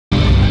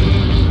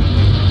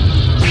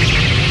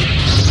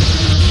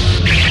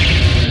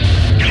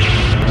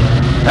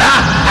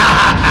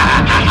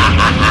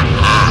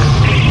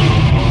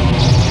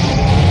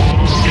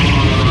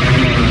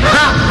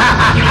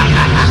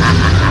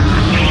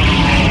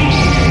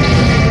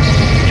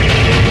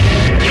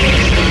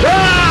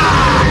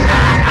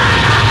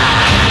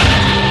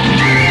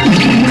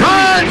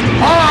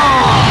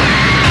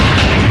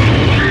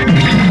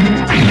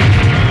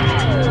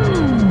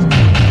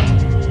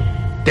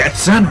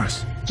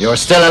Deathsanras. You're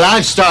still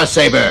alive, Star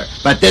Saber,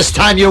 but this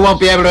time you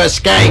won't be able to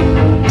escape.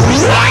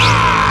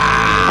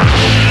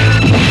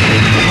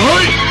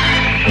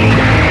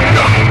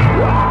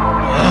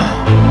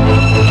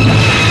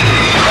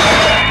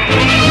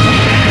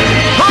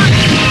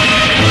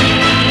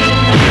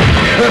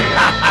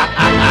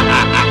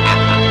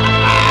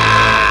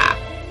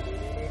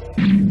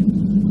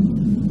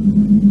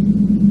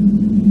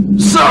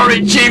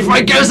 Sorry, Chief,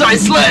 I guess I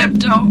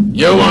slipped. Oh.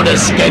 You won't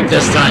escape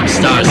this time,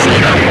 Star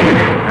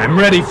Saber. I'm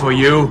ready for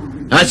you.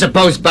 I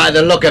suppose by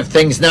the look of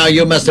things now,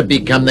 you must have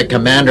become the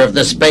commander of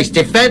the Space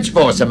Defense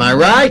Force, am I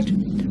right?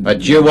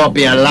 But you won't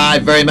be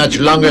alive very much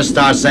longer,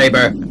 Star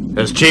Saber.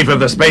 As Chief of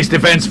the Space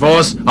Defense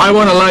Force, I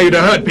won't allow you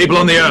to hurt people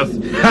on the Earth.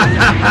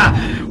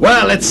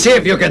 Well, let's see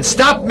if you can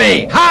stop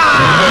me.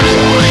 Ha!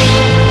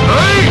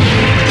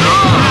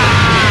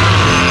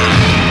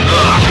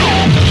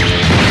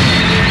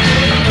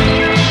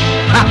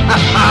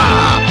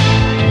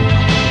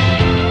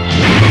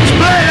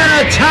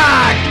 Split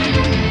attack!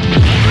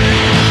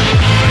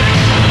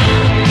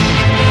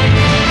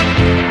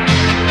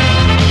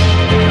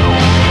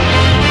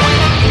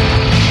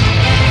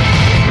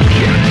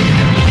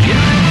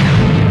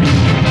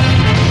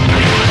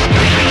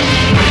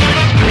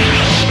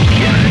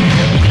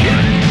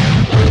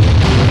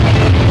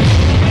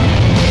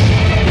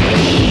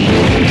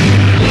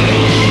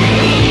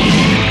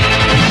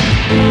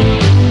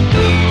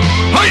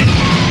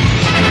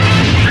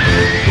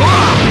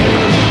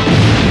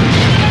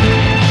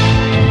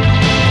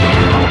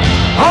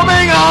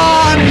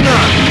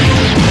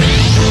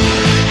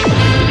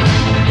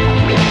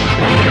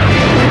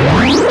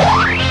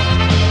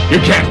 You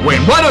can't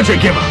win. Why don't you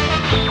give up?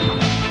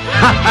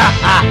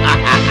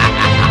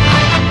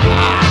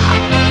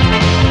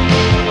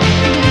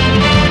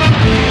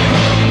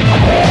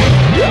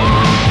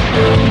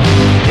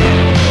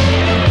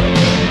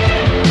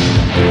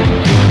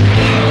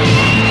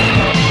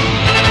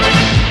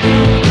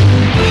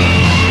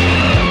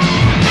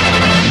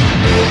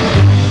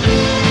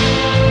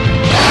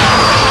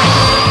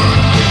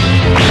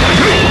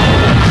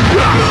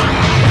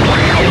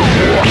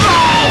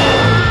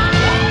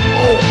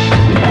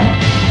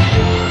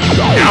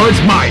 Now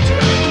it's my turn.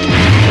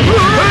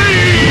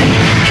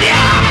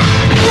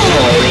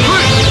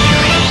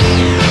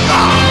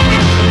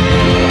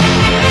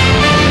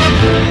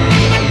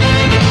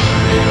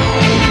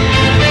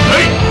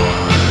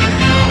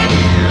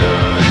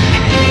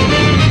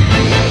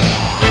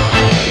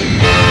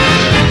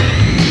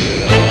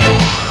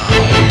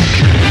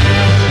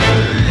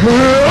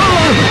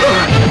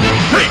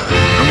 Hey,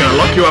 I'm gonna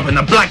lock you up in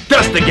the black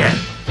dust again.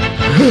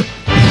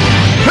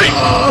 Hey.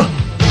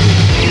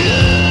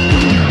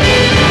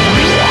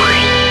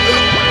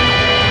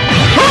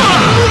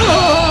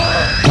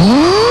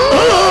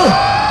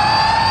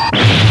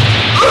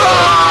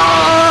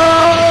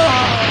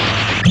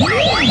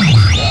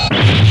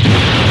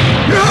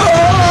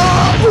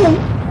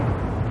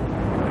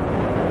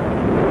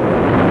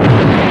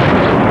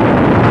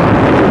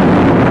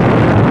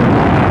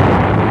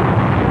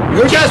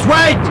 You just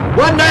wait!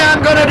 One day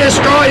I'm gonna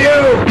destroy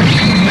you!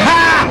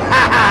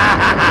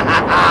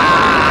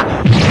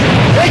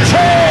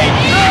 Retreat!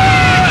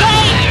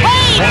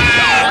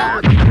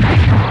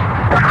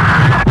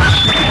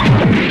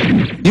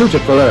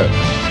 Beautiful Earth.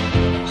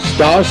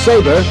 Star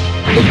Saber,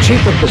 the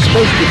Chief of the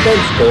Space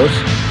Defense Force,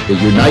 the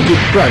united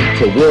front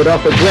to ward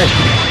off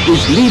aggression,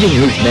 is leading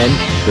his men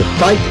to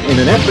fight in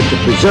an effort to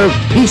preserve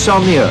peace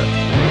on the Earth.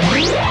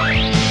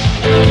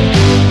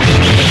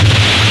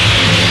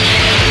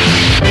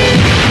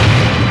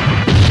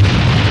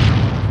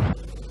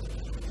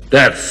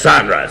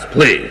 Deathsanras,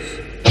 please.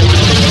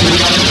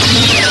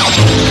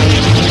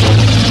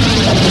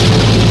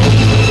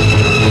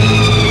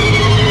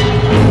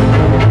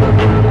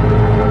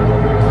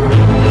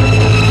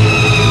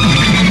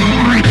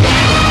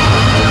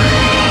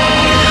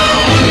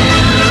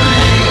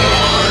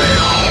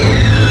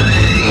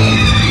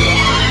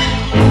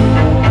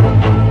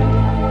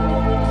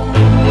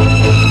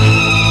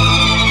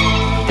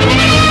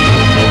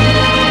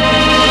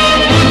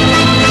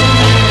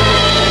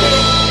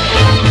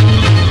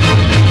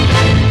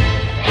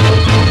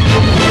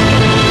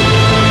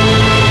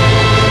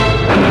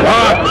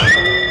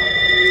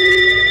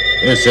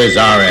 This is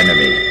our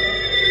enemy.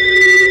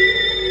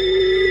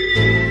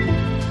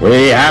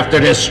 We have to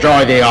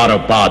destroy the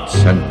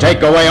Autobots and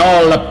take away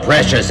all the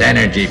precious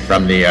energy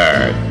from the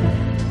Earth.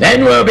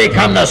 Then we'll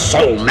become the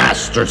sole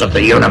masters of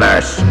the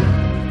universe.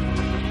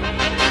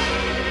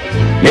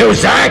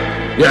 Leozack?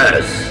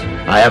 Yes.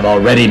 I have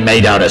already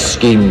made out a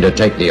scheme to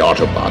take the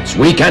Autobots.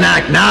 We can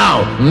act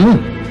now,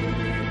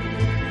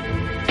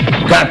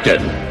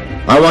 Captain,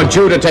 I want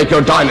you to take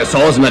your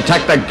dinosaurs and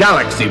attack the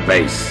galaxy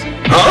base.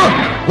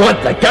 Huh?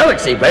 What, the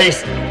galaxy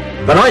base?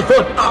 But I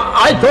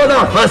thought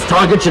our first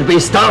target should be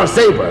Star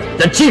Saber,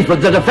 the Chief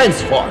of the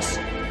Defense Force.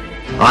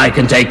 I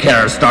can take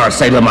care of Star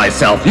Saber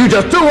myself. You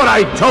just do what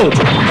I told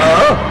you.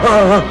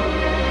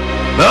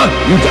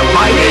 You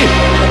defy me?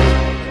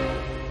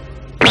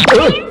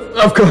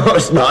 Of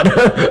course not.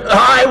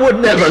 I would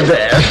never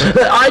dare.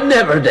 I'd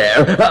never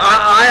dare.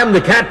 I am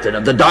the captain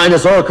of the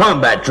dinosaur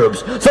combat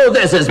troops, so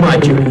this is my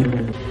duty.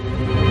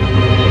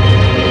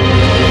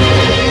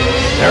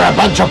 They're a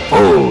bunch of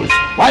fools.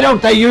 Why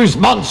don't they use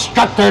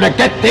Monstructor to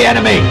get the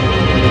enemy?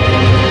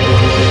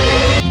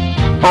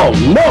 Oh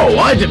no,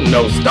 I didn't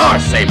know Star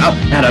Saber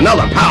had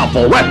another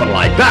powerful weapon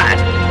like that.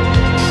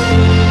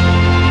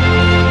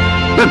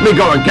 Let me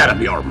go and get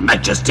him, Your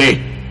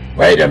Majesty.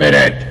 Wait a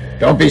minute.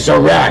 Don't be so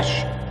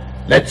rash.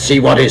 Let's see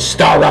what his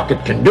Star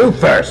Rocket can do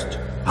first.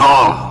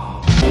 Oh.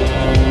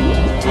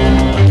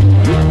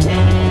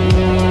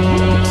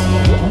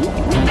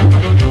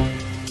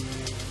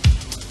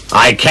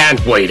 I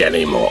can't wait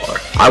anymore.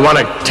 I want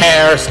to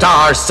tear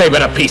Star Saber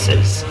to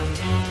pieces.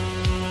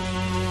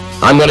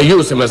 I'm going to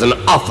use him as an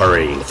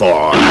offering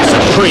for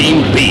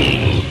Supreme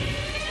Being.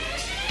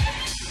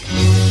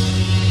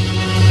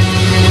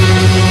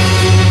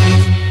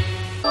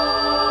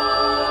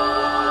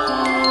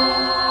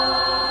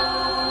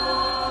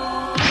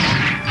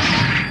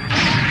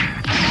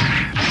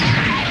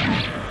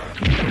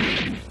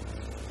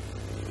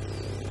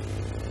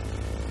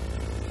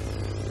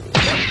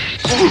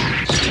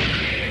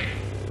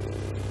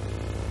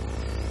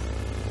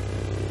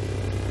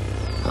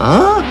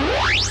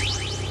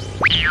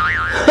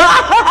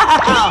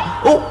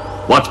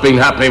 What's been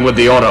happening with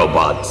the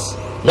Autobots?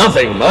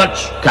 Nothing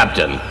much.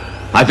 Captain,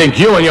 I think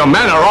you and your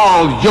men are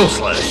all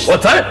useless.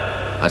 What's that?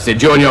 I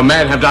said you and your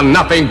men have done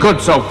nothing good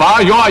so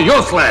far. You are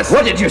useless.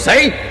 What did you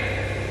say?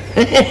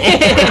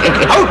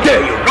 How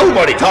dare you?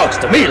 Nobody talks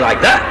to me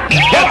like that.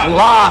 Get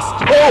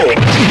lost. Oh.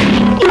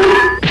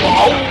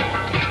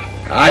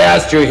 I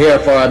asked you here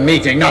for a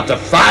meeting, not to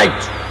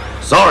fight.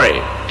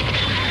 Sorry.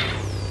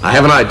 I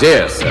have an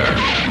idea, sir.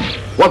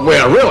 What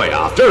we're really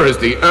after is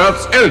the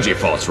Earth's energy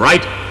force,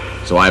 right?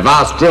 So I've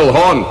asked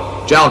Drillhorn,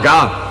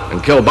 Jalgar,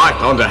 and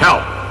Kilbython to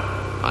help.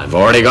 I've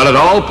already got it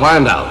all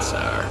planned out,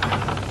 sir.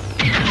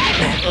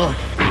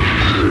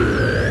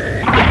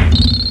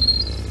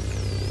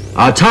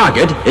 Our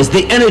target is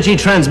the energy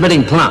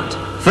transmitting plant.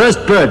 First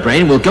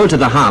Birdbrain will go to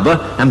the harbor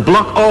and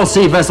block all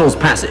sea vessels'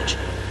 passage.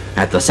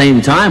 At the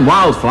same time,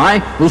 Wildfly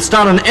will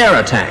start an air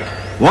attack.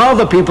 While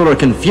the people are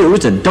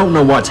confused and don't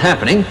know what's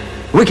happening,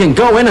 we can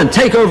go in and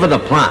take over the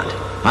plant.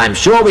 I'm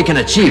sure we can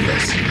achieve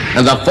this.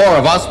 And the four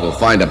of us will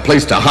find a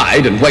place to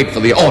hide and wait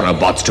for the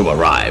Autobots to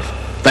arrive.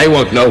 They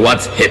won't know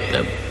what's hit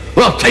them.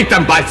 We'll take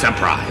them by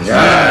surprise.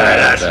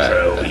 That's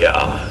true,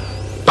 yeah.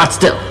 But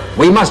still,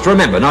 we must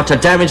remember not to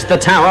damage the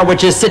tower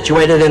which is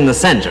situated in the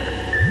center.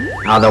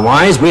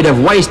 Otherwise, we'd have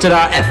wasted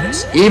our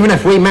efforts, even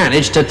if we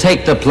managed to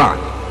take the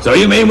plant. So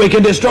you mean we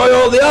can destroy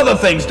all the other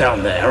things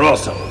down there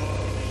also?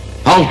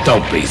 Oh,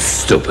 don't be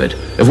stupid.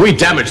 If we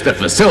damage the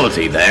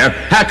facility there,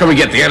 how can we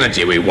get the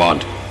energy we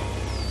want?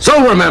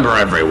 So remember,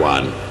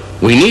 everyone,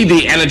 we need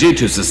the energy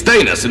to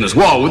sustain us in this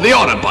war with the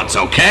Autobots,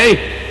 okay?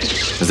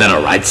 Is that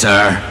all right,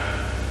 sir?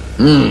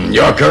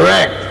 You're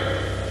correct.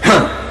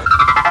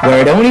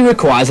 Where it only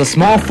requires a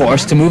small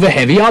force to move a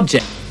heavy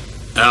object.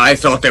 I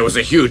thought there was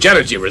a huge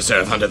energy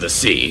reserve under the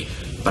sea,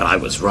 but I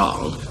was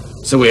wrong.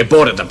 So we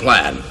aborted the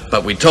plan,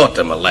 but we taught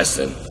them a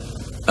lesson.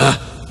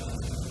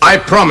 I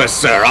promise,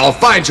 sir, I'll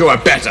find you a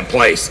better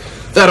place.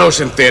 That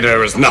ocean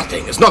theater is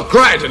nothing. It's not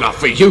grand enough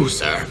for you,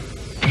 sir.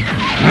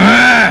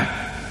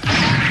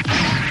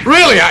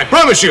 Really, I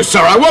promise you, sir,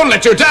 I won't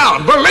let you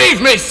down.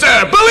 Believe me,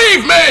 sir,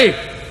 believe me!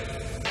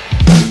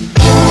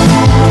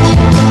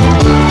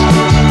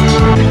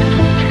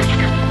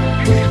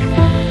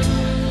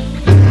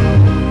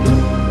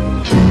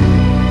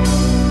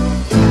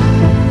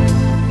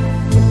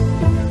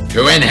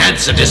 To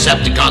enhance the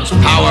Decepticons'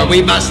 power,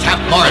 we must have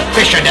more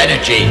efficient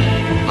energy.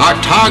 Our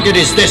target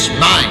is this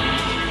mine.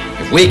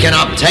 If we can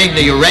obtain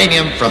the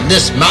uranium from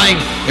this mine,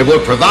 it will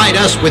provide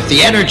us with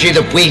the energy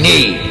that we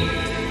need.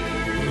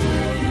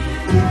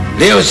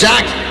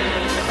 Leozack,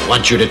 I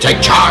want you to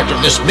take charge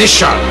of this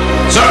mission.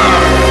 Sir!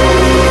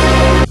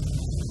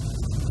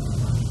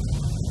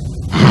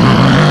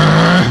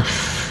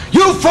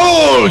 You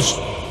fools!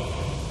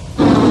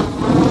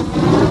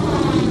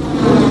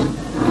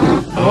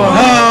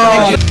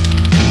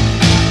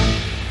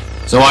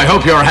 So I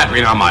hope you're happy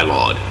now, my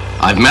lord.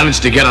 I've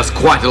managed to get us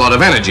quite a lot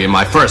of energy in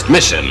my first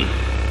mission.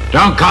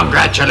 Don't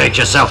congratulate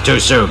yourself too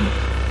soon.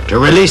 To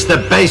release the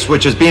base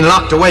which has been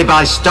locked away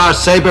by Star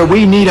Saber,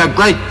 we need a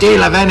great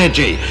deal of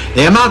energy.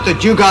 The amount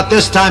that you got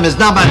this time is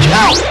not much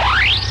help.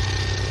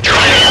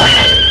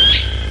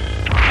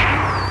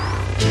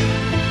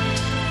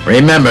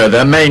 Remember,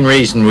 the main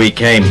reason we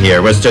came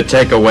here was to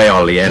take away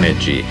all the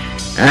energy.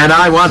 And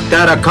I want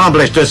that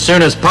accomplished as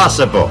soon as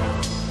possible.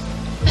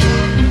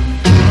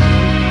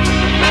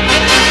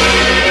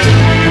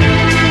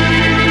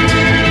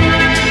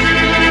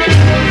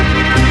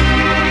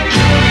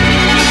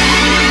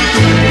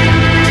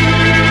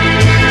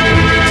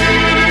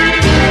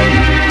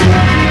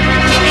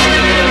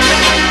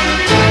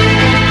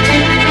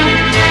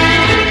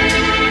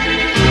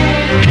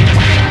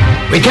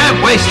 We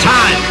can't waste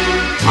time.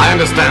 I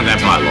understand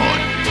that, my lord.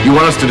 You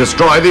want us to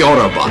destroy the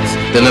Autobots.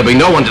 Then there'll be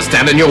no one to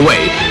stand in your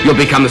way. You'll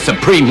become the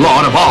supreme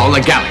lord of all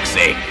the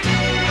galaxy.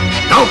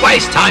 Don't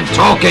waste time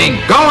talking.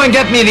 Go and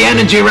get me the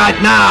energy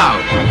right now.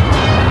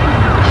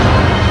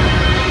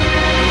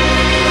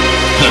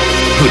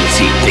 Who does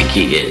he think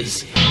he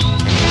is?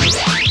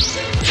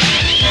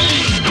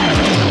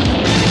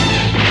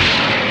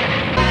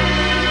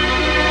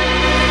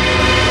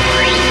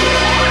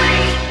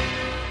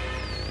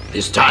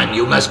 This time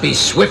you must be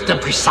swift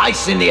and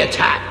precise in the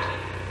attack.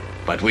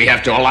 But we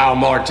have to allow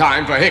more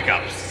time for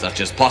hiccups, such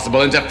as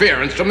possible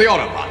interference from the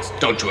Autobots.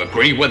 Don't you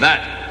agree with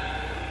that?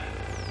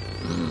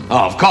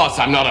 Oh, of course,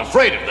 I'm not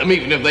afraid of them,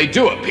 even if they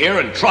do appear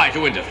and try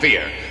to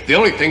interfere. The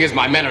only thing is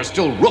my men are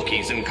still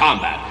rookies in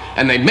combat,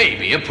 and they may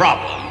be a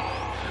problem.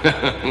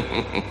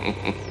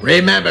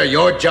 Remember,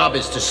 your job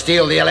is to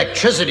steal the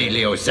electricity,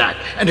 Leozack,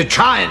 and to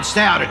try and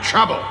stay out of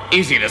trouble.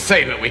 Easy to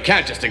say, but we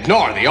can't just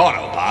ignore the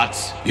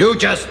Autobots. You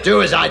just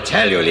do as I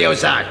tell you,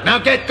 Leozack. Now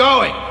get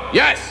going.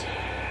 Yes!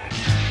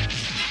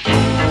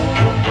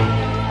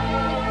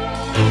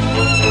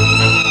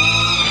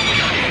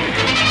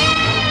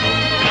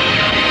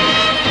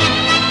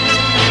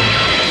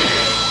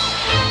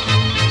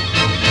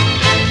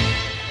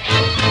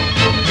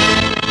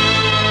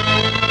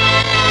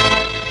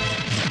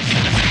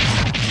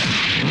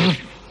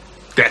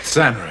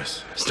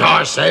 Deathsanras.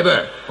 Star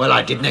Saber. Well,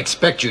 I didn't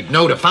expect you'd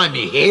know to find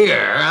me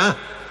here, huh?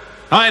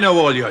 I know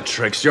all your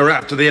tricks. You're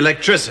after the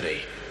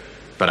electricity.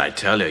 But I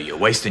tell you, you're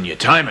wasting your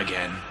time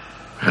again.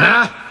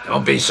 Huh?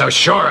 Don't be so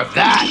sure of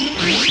that.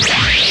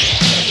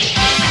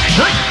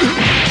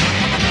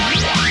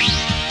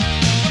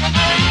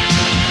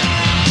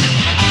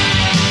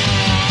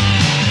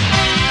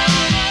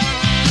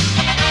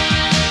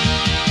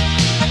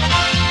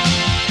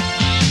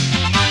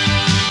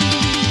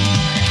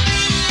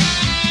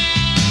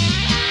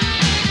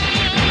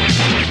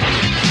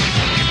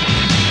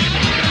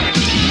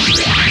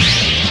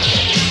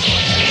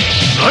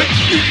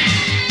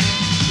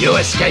 You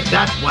escaped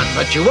that one,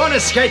 but you won't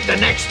escape the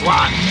next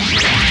one.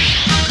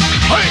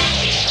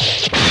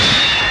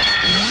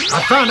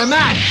 I found a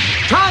match.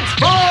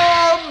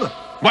 Transform!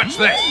 What's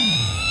this?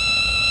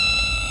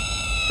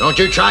 Don't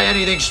you try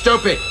anything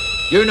stupid.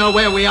 You know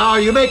where we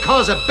are. You may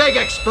cause a big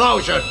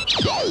explosion.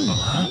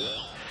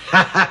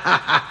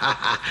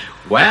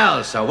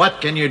 Well, so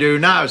what can you do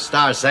now,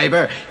 Star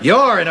Saber?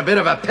 You're in a bit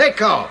of a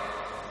pickle.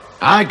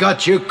 I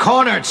got you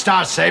cornered,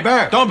 Star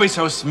Saber. Don't be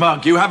so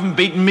smug. You haven't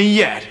beaten me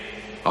yet.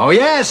 Oh,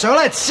 yeah? So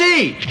let's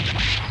see.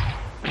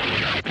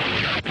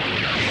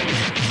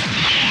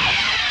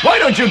 Why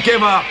don't you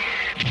give up?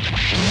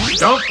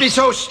 Don't be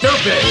so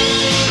stupid.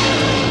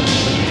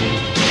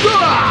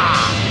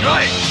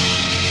 Right.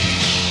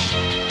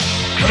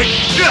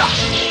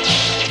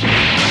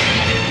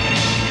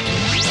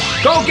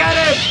 Go get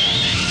him!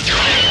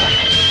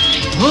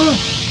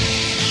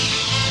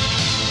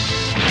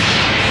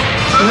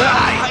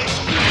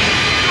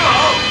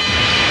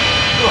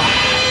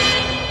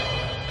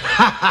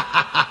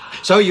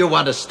 So you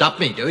want to stop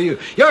me, do you?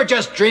 You're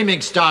just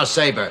dreaming, Star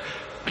Saber.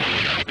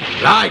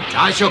 Right,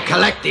 I shall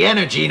collect the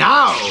energy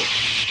now.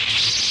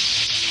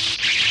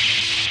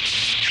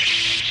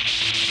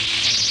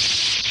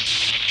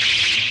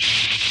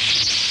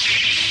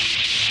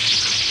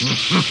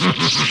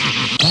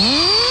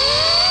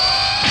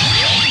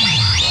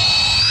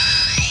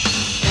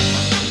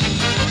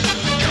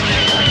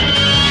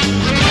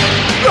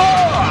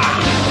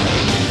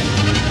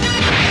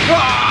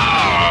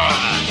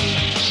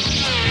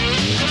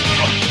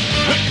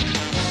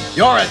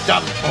 You're a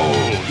dumb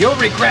fool. You'll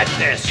regret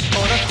this.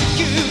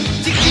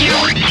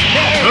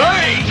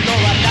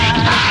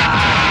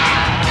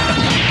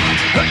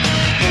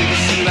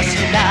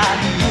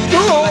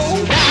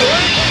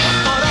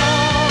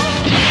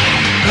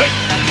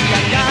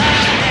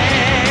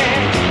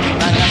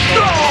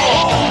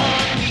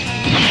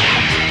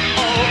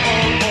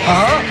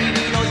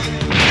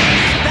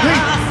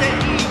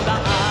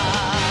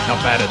 Not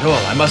bad at all.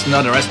 I mustn't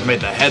underestimate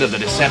the head of the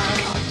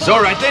Decepticons.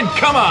 All right then,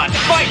 come on,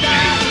 fight me!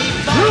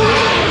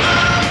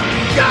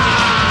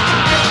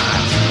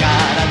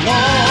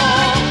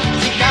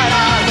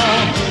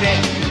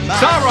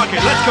 Star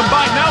Rocket, let's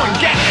combine now and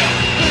get him!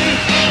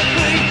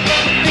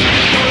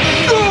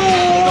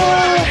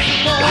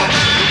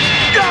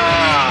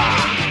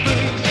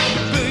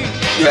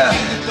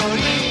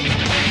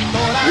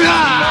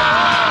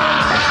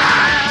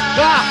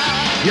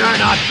 You're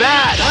not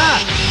bad, huh?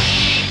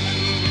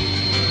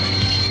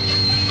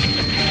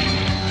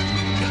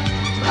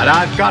 But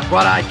I've got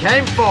what I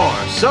came for.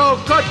 So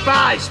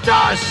goodbye,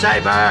 Star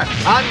Saber.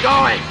 I'm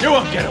going. You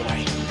won't get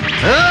away.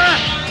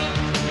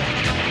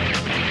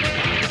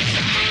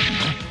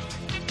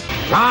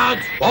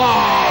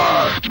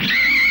 Transform!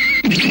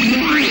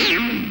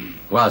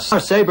 While Star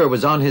Saber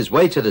was on his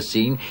way to the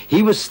scene,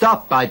 he was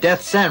stopped by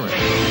Deathsanras.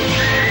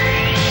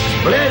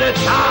 Split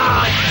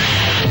attack!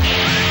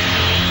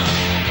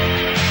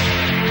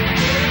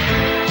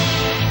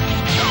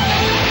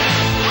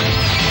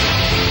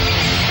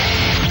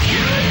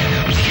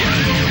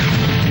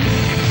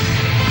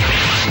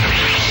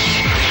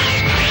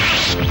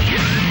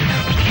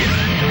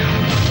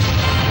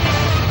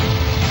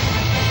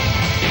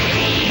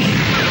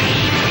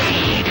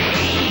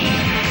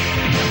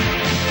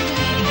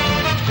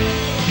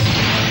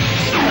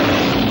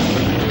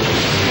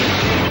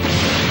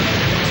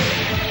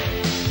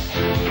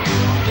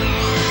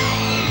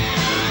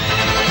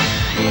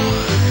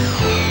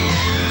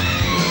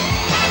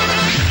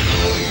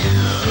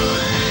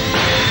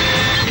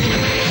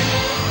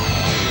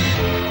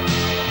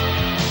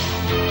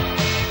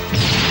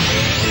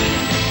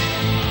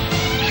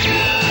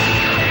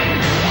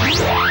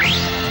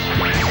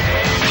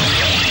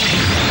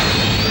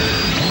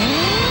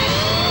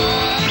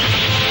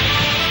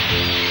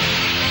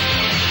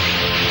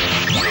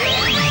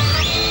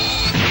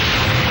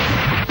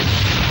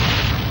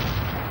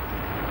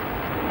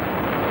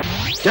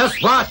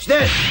 Just watch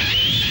this!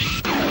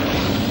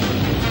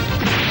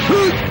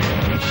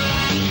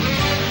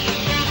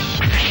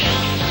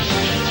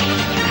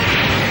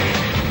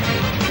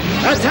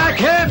 Attack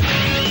him!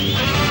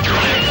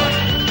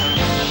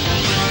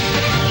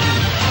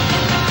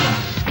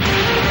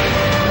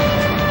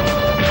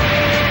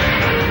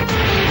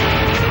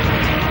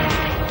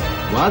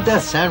 While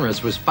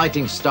Deathsanras was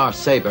fighting Star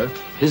Saber,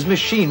 his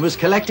machine was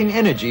collecting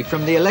energy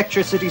from the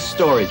electricity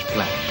storage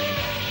plant.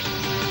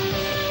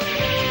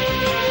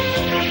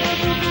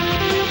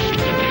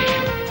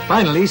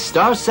 Finally,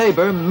 Star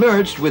Saber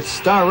merged with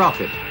Star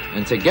Rocket,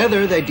 and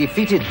together they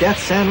defeated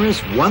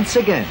Deathsanras once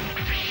again.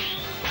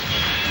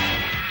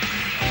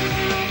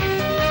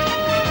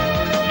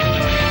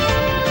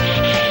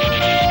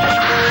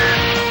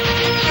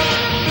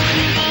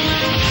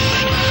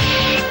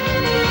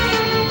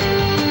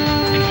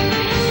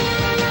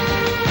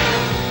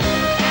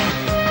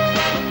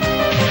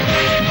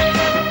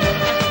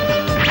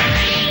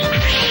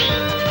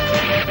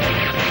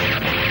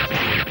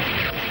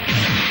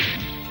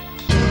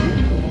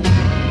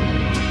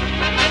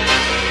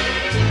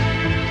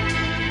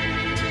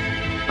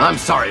 I'm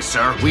sorry,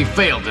 sir. We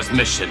failed this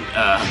mission.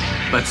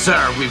 But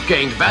sir, we've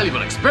gained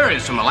valuable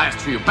experience from the last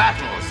few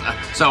battles.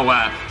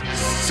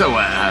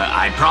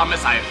 I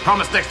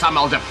promise next time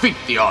I'll defeat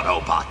the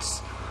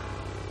Autobots.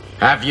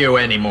 Have you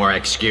any more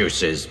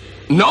excuses?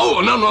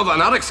 No, they're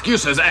not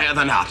excuses. They're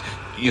not.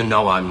 You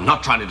know, I'm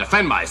not trying to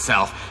defend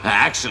myself.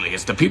 Actually,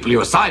 it's the people you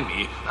assign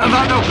me. They're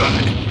no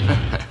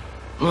good.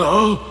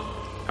 Oh?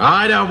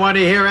 I don't want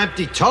to hear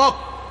empty talk.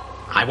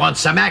 I want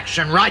some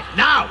action right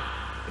now.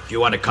 If you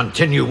want to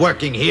continue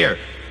working here,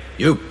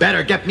 you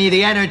better get me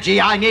the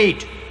energy I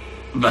need.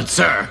 But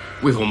sir,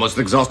 we've almost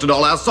exhausted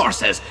all our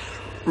sources.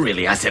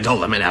 Really, I sent all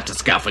the men out to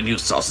scout for new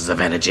sources of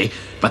energy,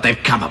 but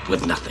they've come up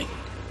with nothing.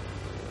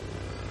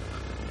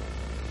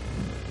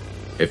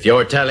 If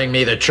you're telling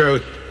me the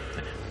truth,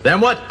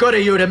 then what good are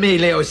you to me,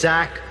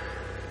 Leozack?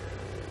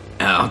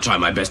 I'll try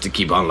my best to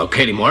keep on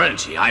locating more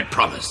energy, I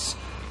promise.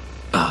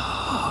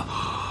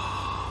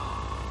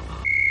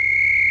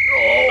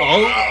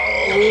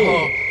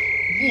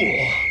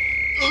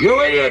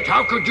 You idiot!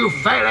 How could you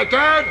fail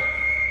again?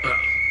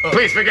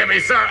 Please forgive me,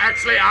 sir.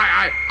 Actually,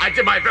 I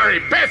did my very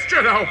best,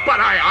 you know, but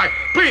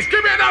please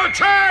give me another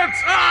chance!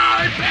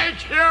 I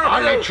beg you!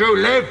 I'll let you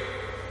live.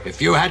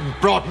 If you hadn't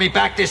brought me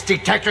back this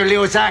detector,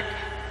 Leozack,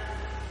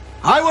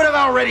 I would have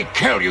already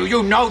killed you,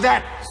 you know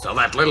that? So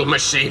that little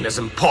machine is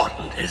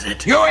important, is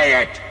it? You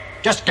idiot!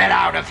 Just get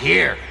out of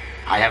here.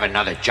 I have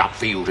another job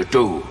for you to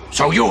do,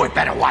 so you had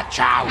better watch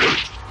out.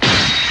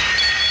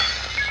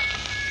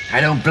 I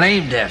don't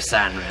blame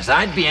Deathsanras.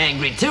 I'd be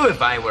angry too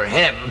if I were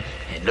him.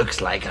 It looks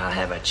like I'll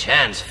have a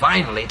chance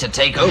finally to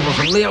take over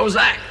from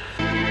Leozack.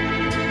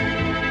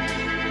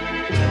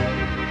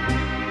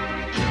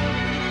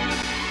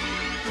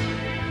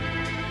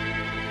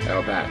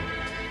 Hellbat.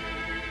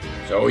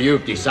 So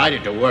you've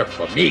decided to work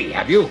for me,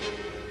 have you?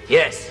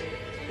 Yes.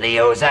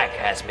 Leozack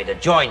asked me to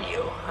join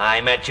you.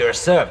 I'm at your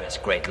service,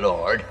 great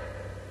lord.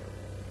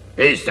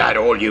 Is that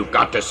all you've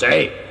got to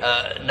say?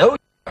 No.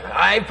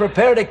 I've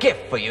prepared a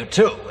gift for you,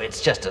 too.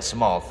 It's just a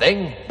small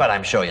thing, but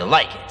I'm sure you'll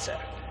like it, sir.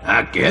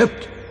 A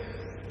gift?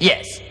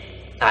 Yes.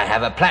 I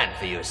have a plan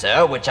for you,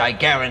 sir, which I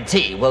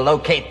guarantee will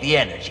locate the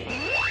energy.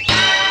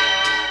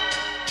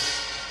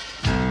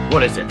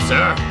 What is it,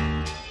 sir?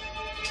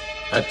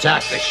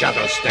 Attack the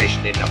shuttle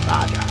station in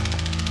Nevada.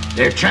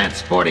 They're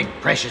transporting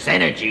precious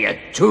energy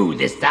at 2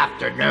 this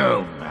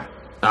afternoon.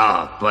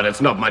 But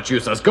it's not much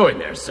use us going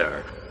there,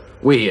 sir.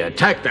 We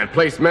attacked that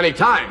place many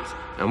times,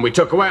 and we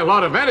took away a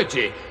lot of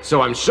energy,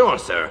 so I'm sure,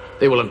 sir,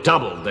 they will have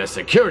doubled their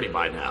security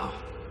by now.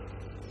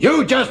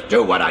 You just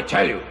do what I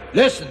tell you.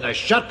 Listen, the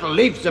shuttle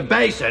leaves the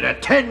base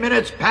at 10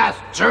 minutes past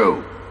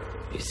 2.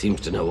 He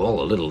seems to know all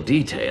the little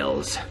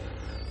details.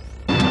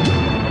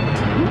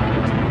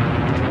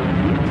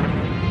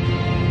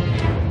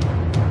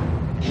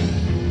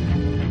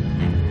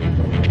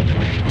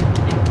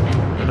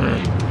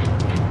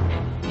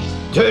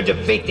 To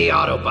defeat the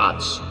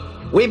Autobots,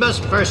 we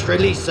must first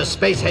release the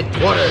space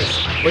headquarters,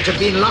 which have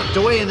been locked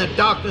away in the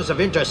darkness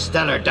of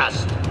interstellar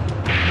dust.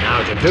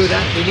 Now, to do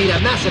that, we need a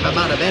massive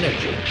amount of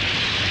energy.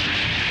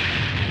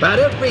 But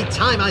every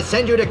time I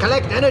send you to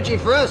collect energy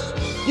for us,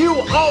 you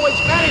always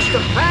manage to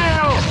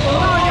fail!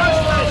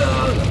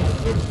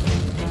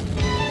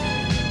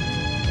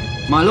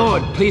 My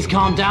lord, please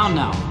calm down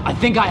now. I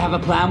think I have a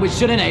plan which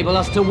should enable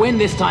us to win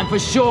this time for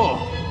sure.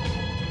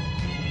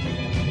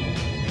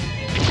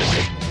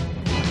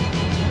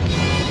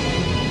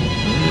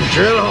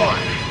 Drillhorn,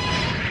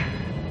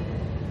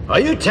 are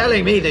you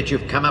telling me that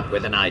you've come up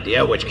with an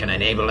idea which can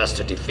enable us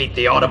to defeat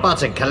the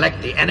Autobots and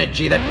collect the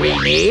energy that we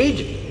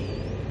need?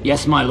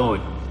 Yes, my lord.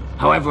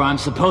 However, I'm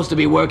supposed to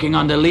be working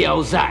under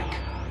Leozack.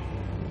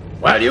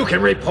 Well, you can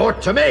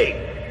report to me.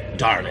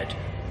 Darn it.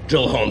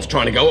 Drillhorn's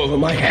trying to go over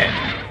my head.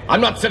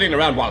 I'm not sitting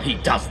around while he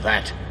does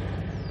that.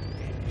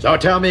 So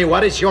tell me,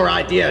 what is your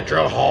idea,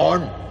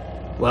 Drillhorn?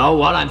 Well,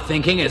 what I'm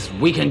thinking is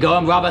we can go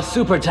and rob a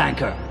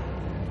supertanker.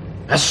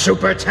 A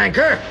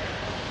supertanker?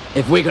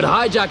 If we could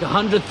hijack a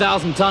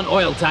 100,000-ton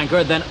oil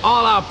tanker, then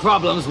all our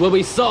problems will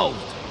be solved.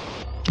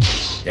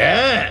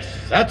 Yes,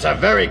 that's a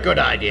very good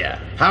idea.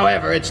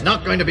 However, it's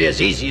not going to be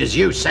as easy as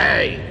you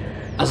say.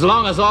 As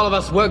long as all of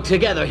us work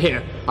together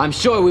here, I'm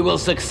sure we will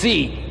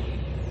succeed.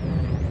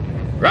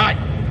 Right.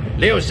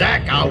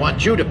 Leozack, I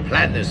want you to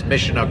plan this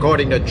mission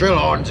according to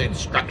Drillhorn's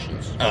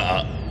instructions.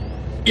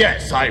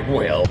 Yes, I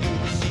will.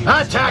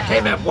 Attack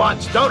him at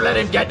once. Don't let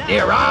him get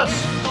near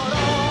us.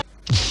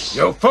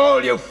 You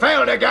fool, you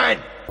failed again.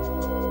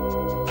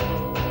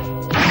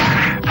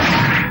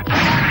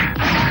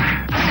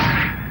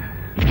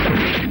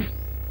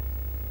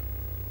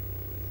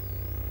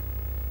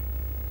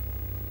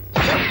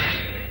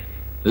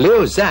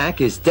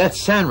 Leozack is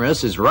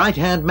Deathsanras'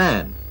 right-hand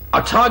man.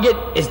 Our target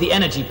is the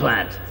energy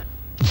plant.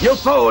 You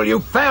fool, you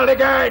failed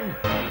again.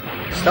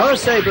 Star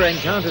Saber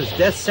encounters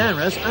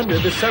Deathsanras under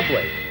the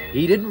subway.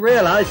 He didn't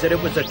realize that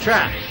it was a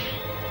trap.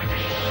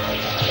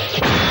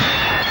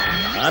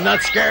 I'm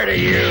not scared of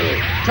you.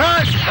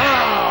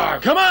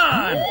 Transform! Come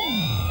on!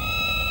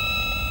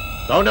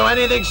 Don't do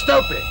anything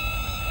stupid,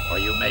 or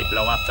you may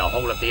blow up the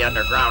whole of the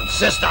underground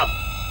system.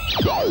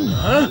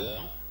 Huh?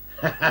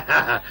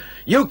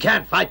 You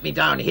can't fight me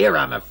down here,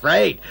 I'm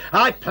afraid.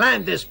 I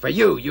planned this for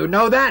you, you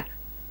know that?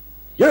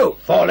 You've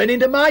fallen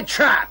into my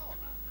trap.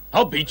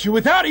 I'll beat you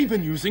without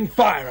even using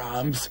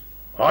firearms.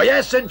 Oh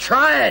yes, and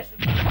try it.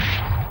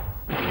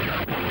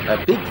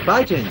 A big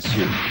fight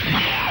ensued.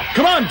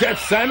 Come on,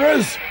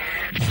 Deathsanras!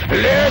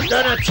 Split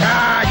and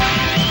attack!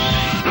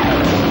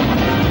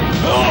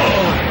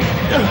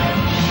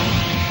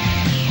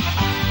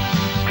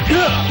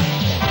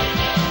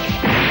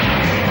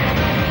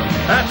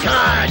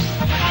 Attack!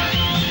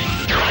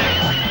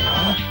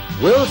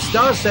 Will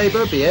Star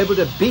Saber be able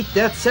to beat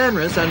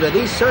Deathsanras under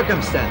these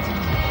circumstances?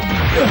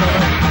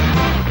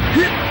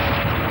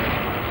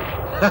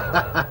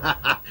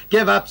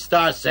 Give up,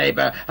 Star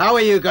Saber. How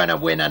are you going to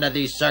win under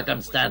these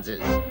circumstances?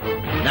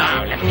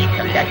 Now let me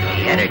collect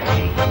the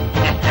energy.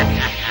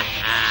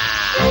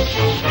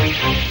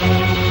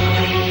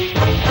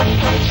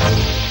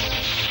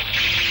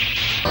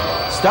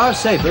 Star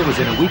Saber was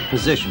in a weak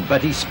position,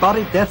 but he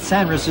spotted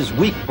Deathsanras'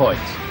 weak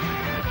points.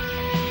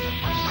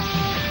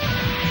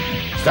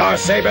 Star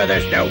Saber,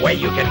 there's no way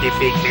you can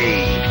defeat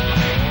me.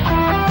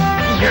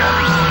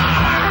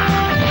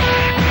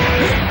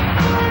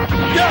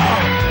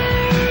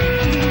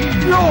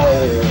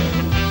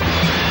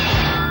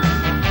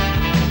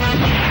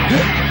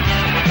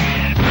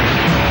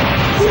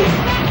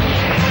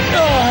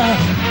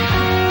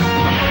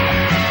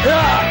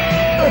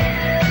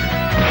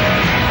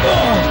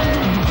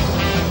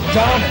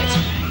 Darn it!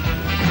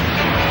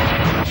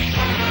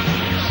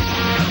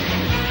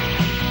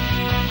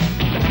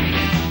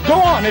 Go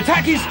on,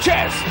 attack his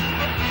chest!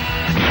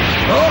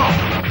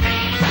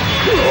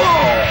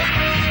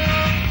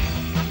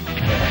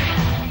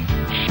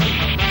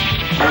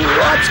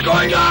 What's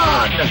going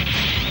on?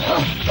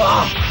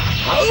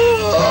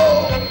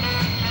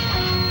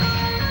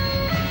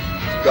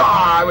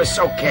 I was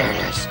so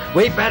careless.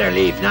 We better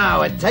leave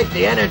now and take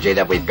the energy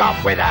that we've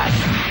got with us.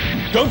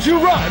 Don't you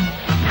run!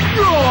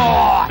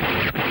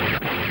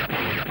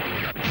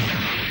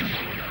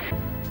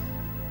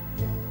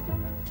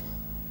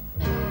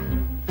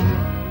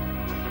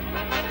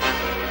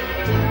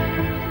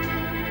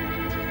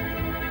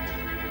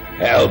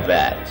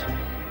 Hellbat.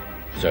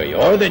 So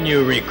you're the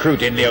new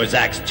recruit in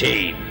Leozack's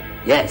team?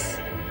 Yes.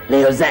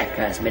 Leozack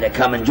asked me to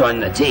come and join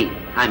the team.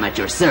 I'm at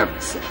your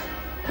service, sir.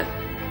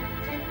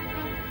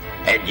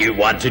 And you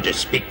wanted to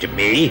speak to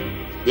me?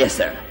 Yes,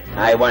 sir.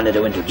 I wanted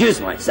to introduce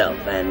myself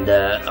and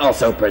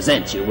also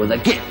present you with a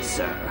gift,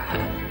 sir.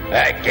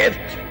 A gift?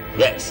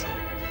 Yes.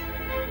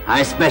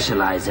 I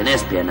specialize in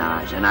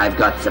espionage, and I've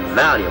got some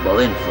valuable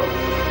info.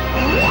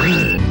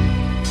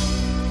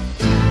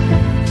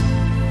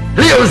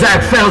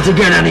 Leozack failed to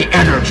get any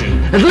energy.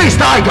 At least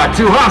I got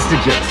 2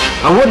 hostages.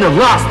 I wouldn't have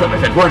lost them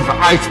if it weren't for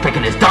Ice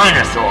picking his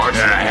dinosaurs.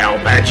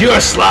 Hellbat,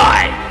 you're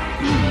sly.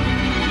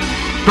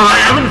 But I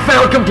haven't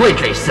failed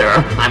completely, sir.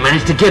 I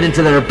managed to get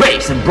into their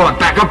base and brought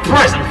back a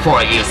present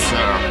for you,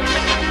 sir.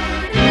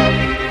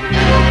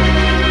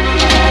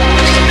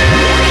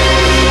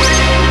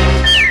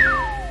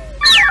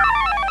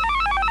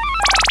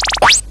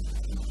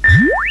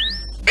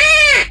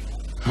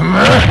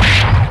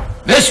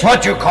 This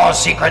what you call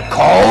secret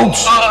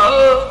codes?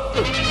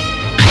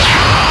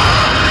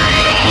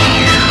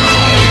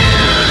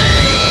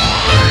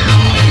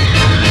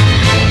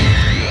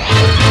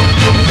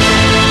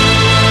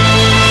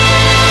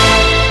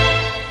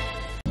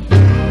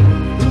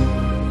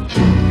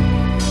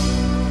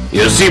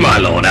 You see, my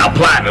lord, our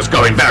plan is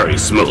going very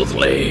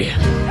smoothly.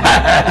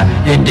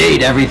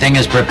 Indeed, everything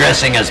is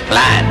progressing as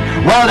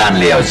planned. Well done,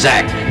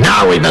 Leozack.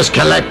 Now we must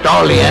collect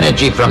all the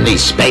energy from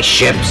these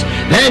spaceships.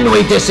 Then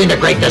we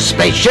disintegrate the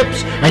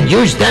spaceships and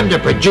use them to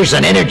produce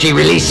an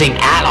energy-releasing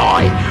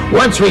alloy.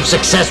 Once we've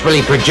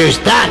successfully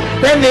produced that,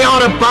 then the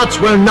Autobots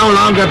will no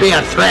longer be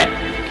a threat.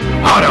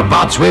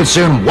 Autobots will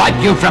soon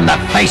wipe you from the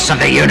face of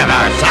the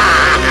universe.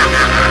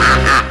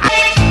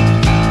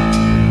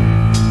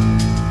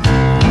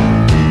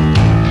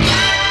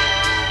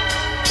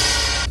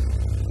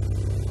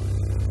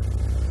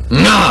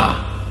 No!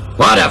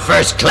 What a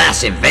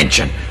first-class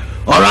invention.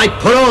 All right,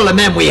 put all the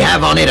men we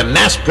have on it and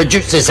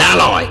mass-produce this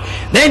alloy.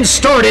 Then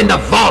store it in the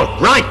vault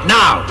right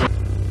now.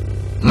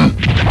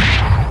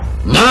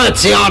 No,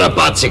 it's the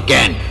Autobots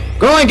again.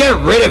 Go and get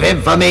rid of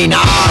him for me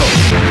now.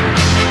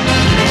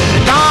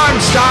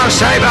 Darn Star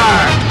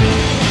Saber!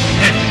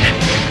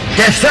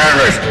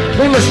 Deathsanras!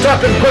 We must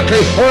stop him quickly,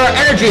 or our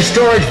energy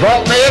storage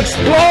vault may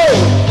explode!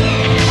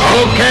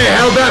 Okay,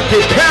 Hellbat,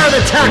 prepare an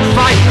attack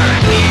fighter!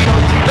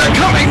 They're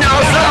coming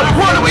now, sir!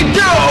 What do we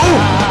do?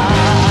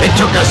 It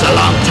took us a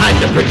long time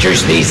to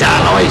produce these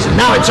alloys, and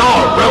now it's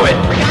all ruined.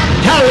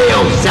 Tell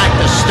Leozack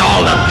to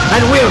stall them,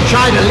 and we'll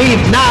try to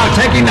leave now,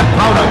 taking the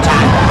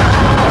prototype.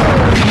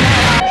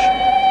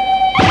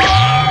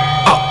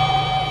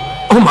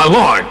 Oh, my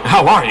lord,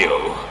 how are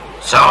you?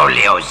 So,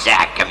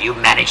 Leozack, have you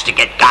managed to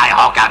get Guy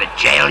Hawk out of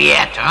jail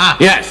yet, huh?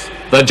 Yes,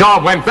 the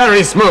job went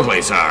very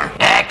smoothly, sir.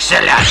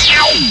 Excellent.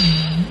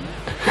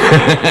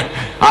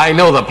 I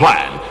know the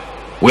plan.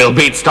 We'll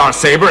beat Star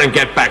Saber and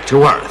get back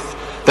to Earth.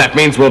 That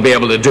means we'll be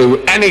able to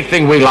do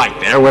anything we like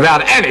there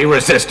without any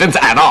resistance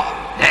at all.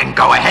 Then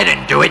go ahead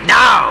and do it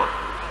now.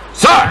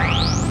 Sir!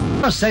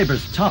 Star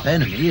Saber's top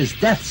enemy is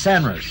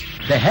Deathsanras,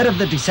 the head of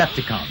the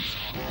Decepticons.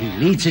 He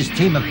leads his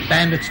team of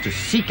bandits to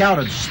seek out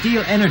and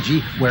steal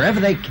energy wherever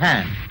they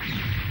can.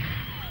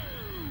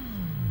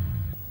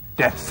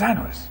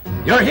 Deathsanras.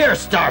 You're here,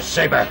 Star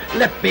Saber.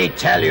 Let me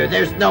tell you,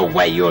 there's no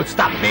way you'll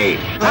stop me.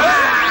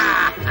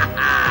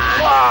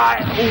 Why?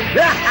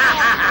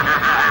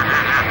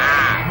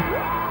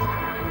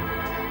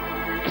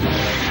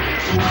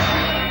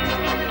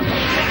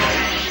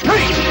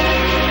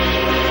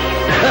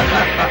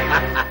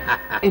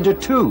 Into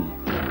two.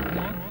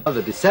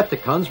 The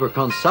Decepticons were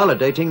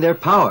consolidating their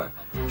power.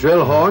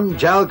 Drillhorn,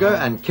 Jalgar,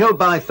 and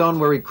Kilbython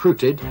were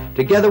recruited,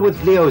 together with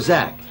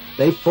Leozack.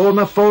 They form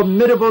a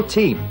formidable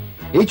team.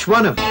 Each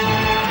one of them...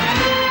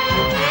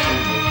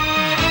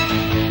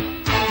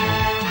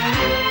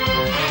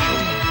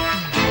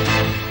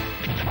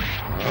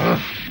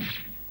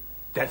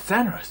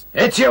 Deathsanras.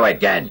 It's you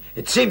again.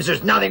 It seems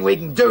there's nothing we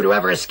can do to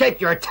ever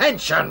escape your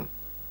attention.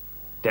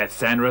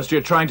 Deathsanras,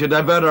 you're trying to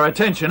divert our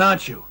attention,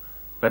 aren't you?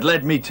 But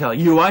let me tell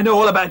you, I know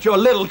all about your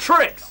little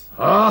tricks.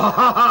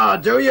 Oh,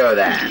 do you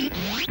then?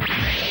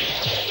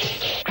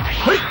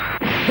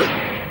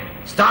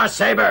 Star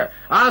Saber,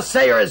 I'll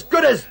say you're as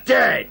good as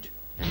dead.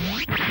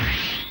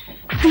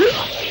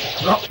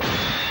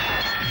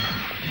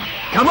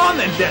 Come on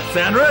then,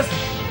 Deathsanras.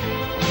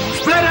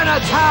 Split an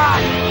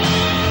attack!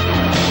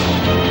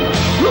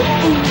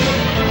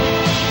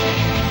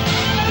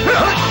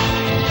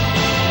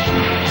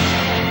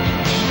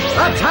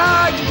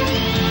 Attack!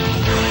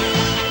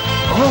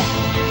 Oh,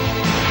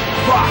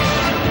 fuck!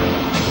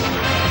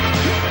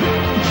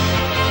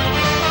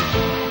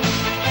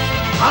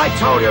 I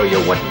told you you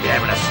wouldn't be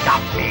able to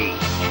stop me.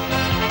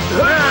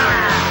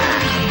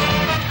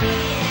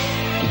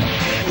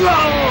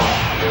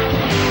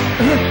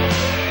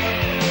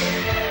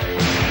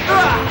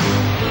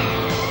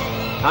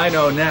 I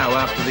know now,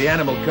 after the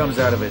animal comes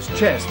out of his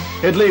chest,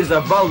 it leaves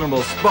a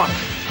vulnerable spot.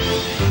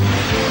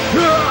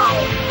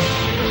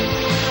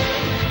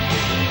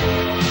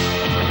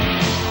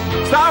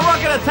 Star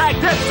Rocket attack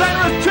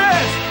Deathsanras'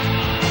 chest!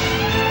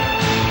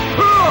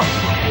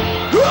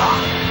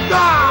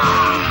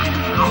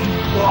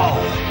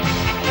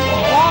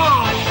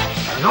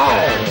 No,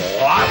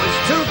 I was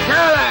too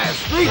careless.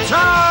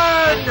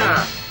 Return!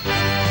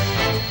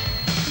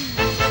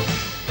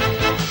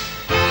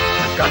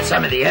 I've got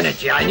some of the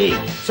energy I need,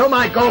 so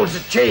my goal's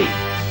achieved.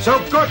 So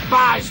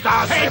goodbye,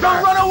 Star Saber. Hey,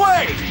 don't run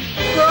away!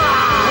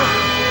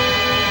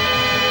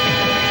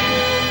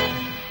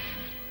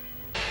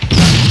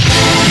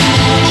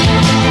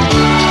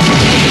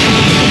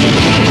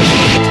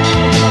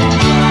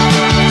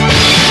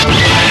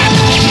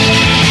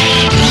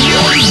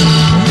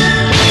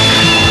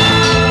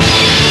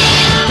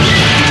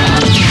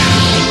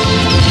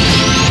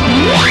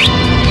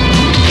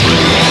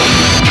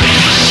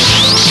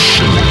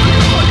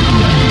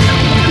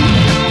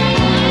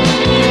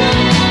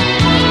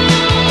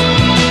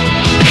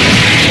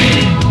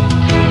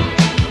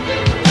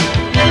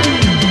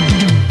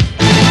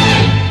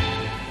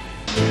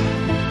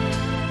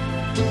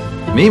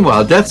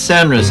 Meanwhile,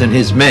 Deathsanras and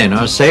his men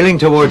are sailing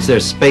towards their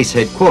space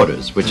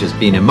headquarters, which has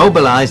been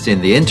immobilized in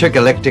the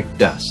intergalactic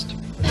dust.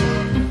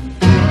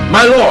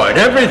 My lord,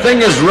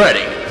 everything is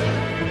ready.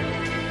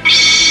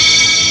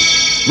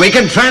 We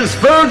can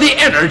transfer the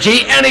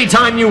energy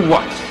anytime you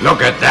want.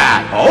 Look at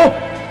that. Oh?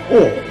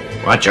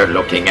 What you're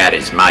looking at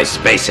is my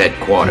space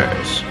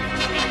headquarters.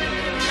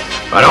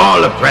 But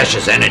all the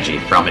precious energy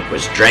from it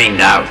was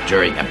drained out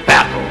during a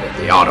battle with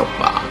the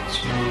Autobots.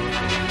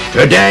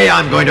 Today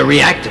I'm going to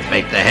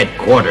reactivate the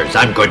headquarters.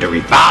 I'm going to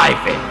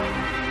revive it.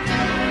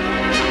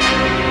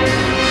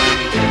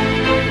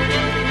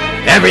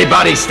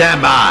 Everybody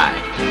stand by.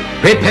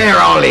 Prepare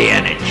all the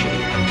energy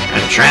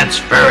and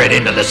transfer it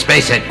into the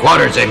space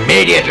headquarters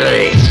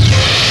immediately.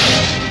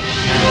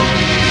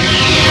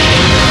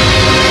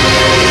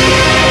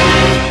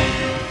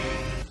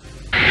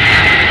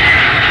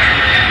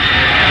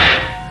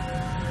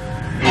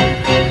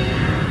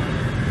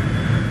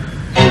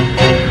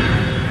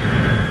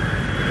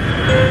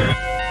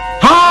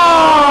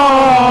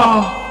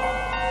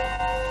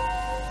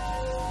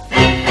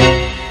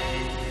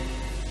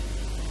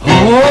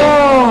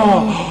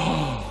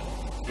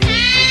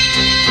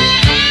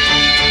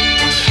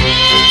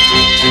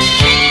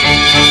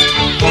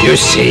 You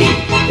see,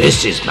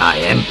 this is my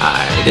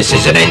empire. This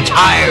is an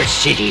entire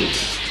city.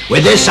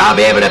 With this, I'll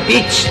be able to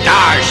beat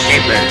Star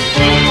Saber.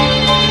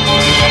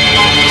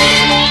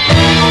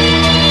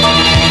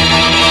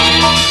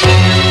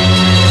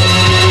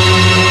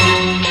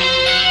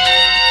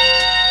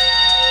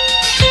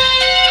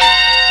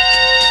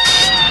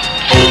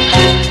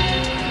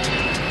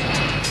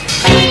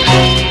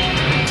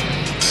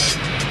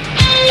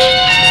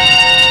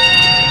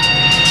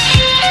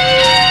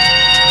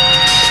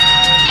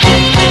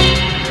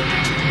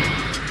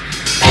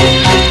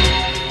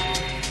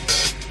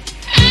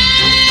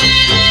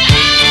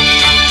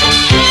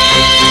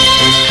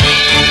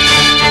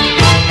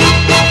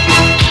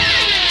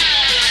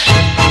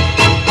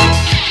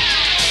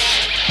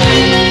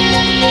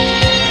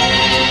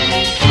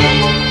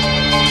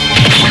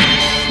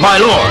 My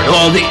lord,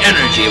 all the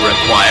energy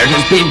required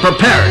has been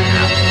prepared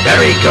now.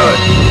 Very good.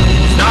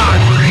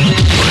 Start!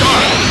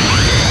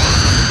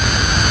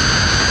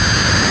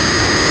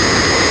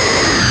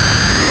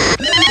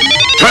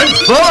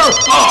 Transfer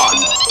on!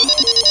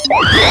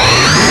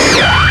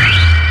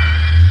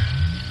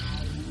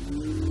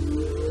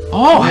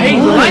 Oh, hey,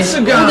 the lights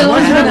are gone.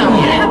 What's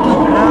happening?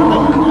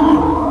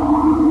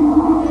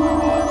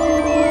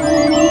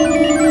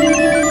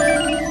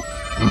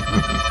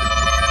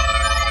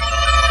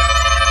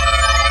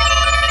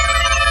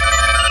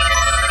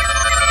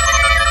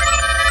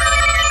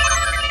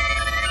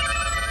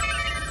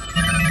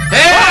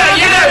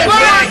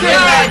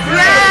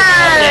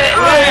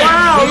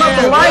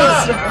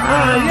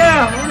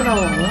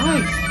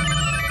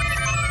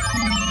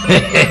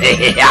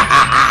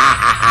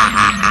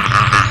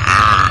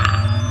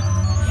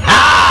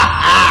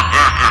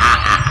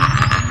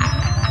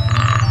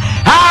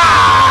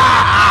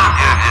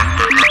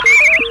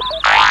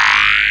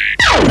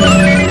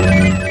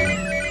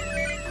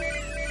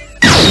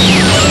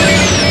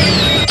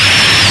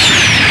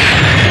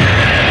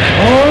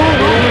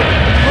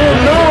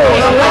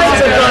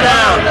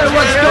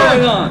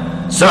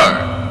 Sir,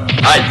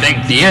 I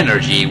think the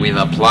energy we've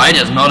applied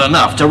is not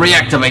enough to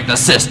reactivate the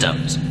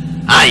systems.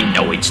 I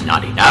know it's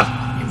not enough.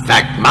 In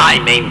fact, my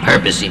main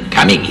purpose in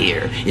coming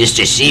here is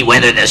to see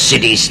whether the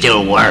city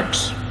still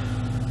works.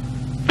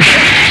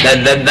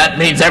 Then that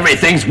means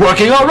everything's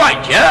working all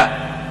right, yeah?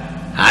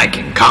 I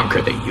can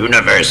conquer the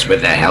universe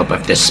with the help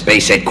of the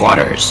space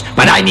headquarters,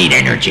 but I need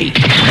energy.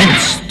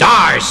 And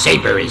Star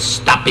Saber is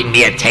stopping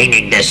me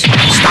attaining this.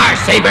 Star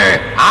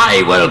Saber,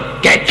 I will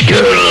get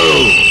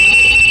you!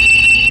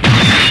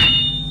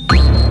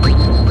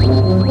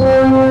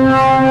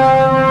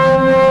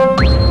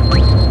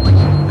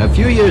 A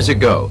few years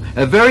ago,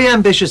 a very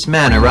ambitious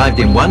man arrived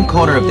in one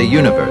corner of the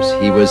universe.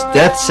 He was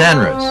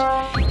Deathsanras.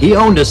 He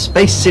owned a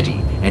space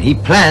city, and he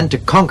planned to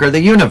conquer the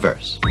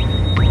universe.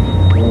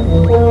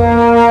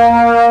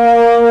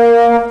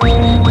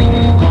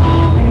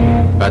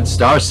 But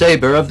Star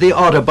Saber of the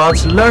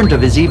Autobots learned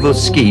of his evil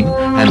scheme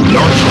and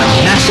launched a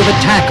massive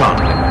attack on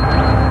him.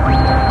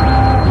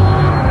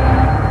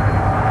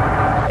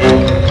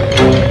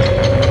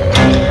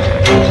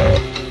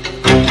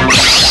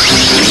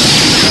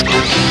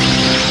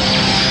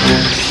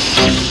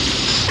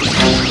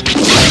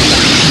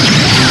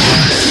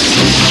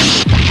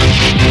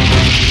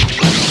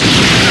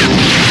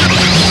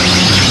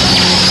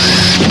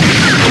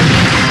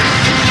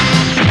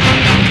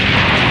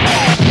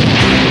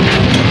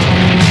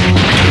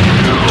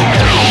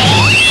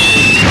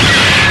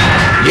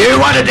 You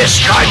want to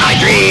destroy my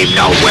dream?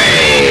 No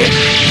way!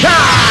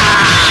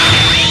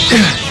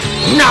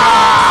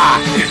 Nah!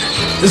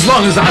 As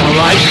long as I'm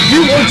alive,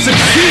 you won't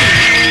succeed!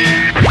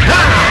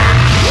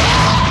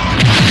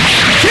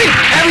 Chief,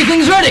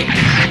 everything's ready!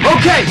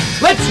 Okay,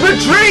 let's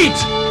retreat!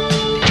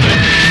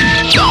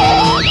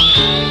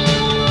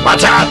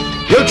 What's up?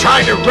 You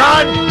trying to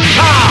run?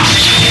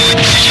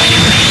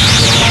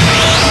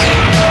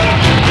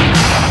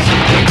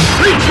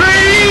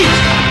 Retreat!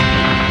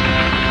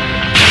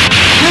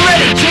 You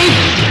ready, Chief?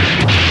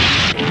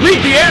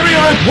 Leave the area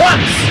at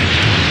once!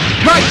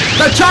 Right,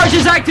 the charge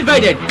is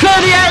activated!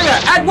 Clear the area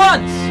at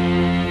once!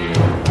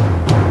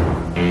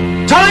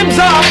 Time's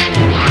up!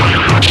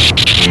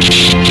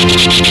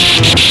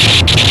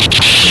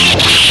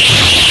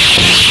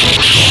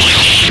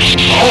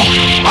 Oh,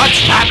 what's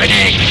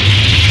happening?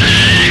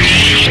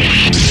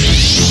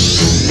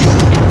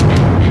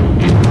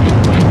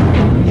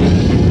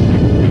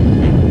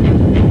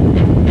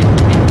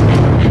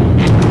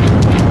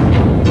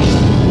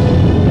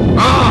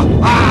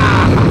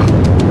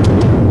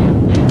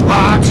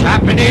 What's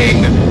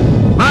happening?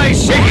 My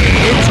city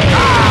is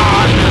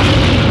gone!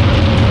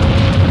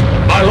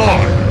 My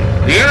lord,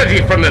 the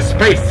energy from the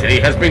space city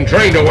has been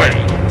drained away,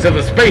 so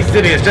the space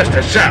city is just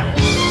a shell.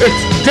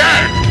 It's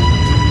dead!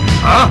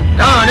 Huh?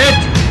 Darn it!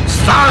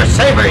 Star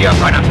Saber, you're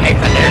gonna pay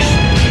for this!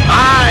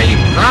 I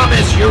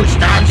promise you,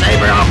 Star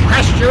Saber, I'll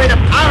crush you into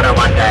powder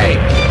one day!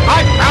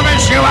 I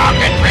promise you I'll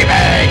get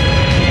revenge!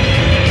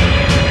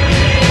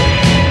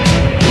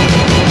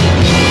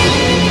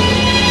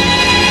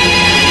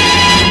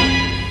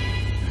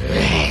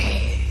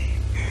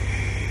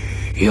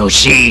 You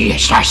see,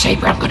 Star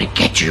Saber, I'm gonna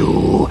get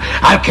you.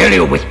 I'll kill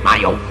you with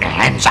my own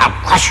hands. I'll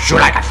crush you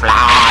like a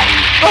fly.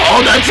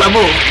 Oh, that's a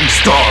moving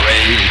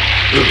story.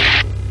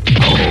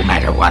 No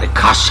matter what it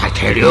costs, I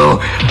tell you,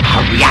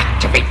 I'll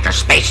reactivate the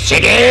Space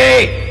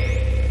City.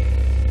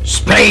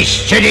 Space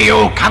City,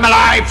 you come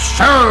alive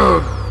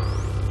soon.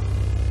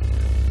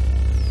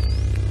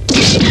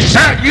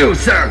 Not you,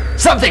 sir.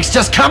 Something's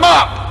just come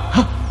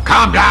up.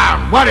 Calm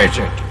down. What is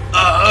it?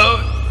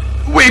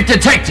 We've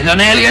detected an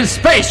alien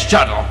space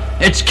shuttle.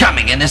 It's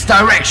coming in this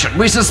direction.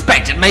 We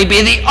suspect it may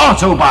be the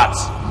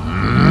Autobots.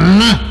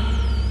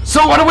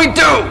 So what do we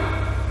do?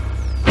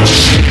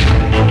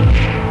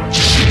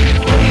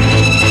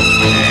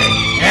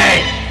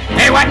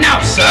 Hey, what now,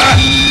 sir?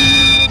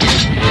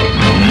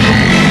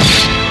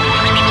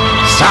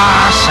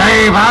 Star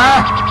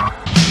Saber?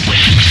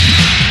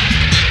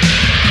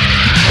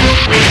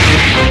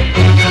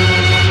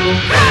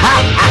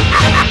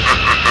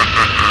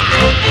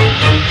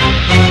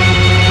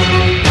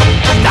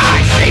 Star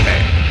Saber.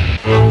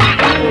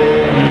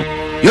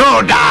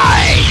 You'll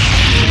die.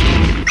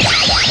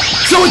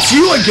 So it's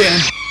you again.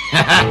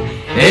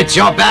 It's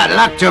your bad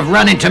luck to have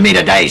run into me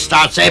today,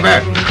 Star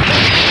Saber.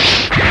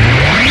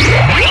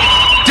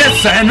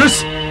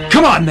 Deathsanras,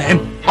 come on, man.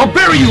 I'll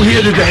bury you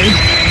here today.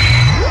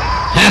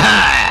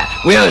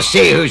 We'll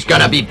see who's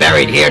gonna be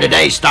buried here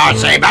today, Star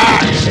Saber.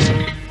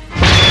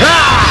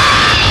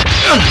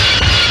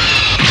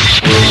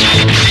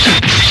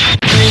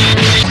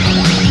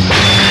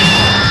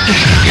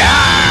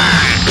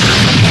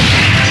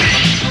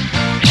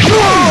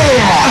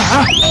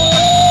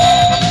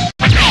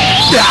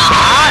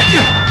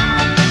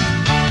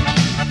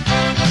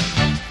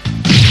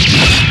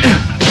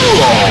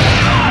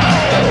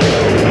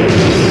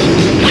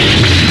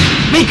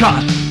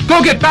 Mekon,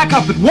 go get back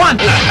up at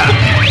once!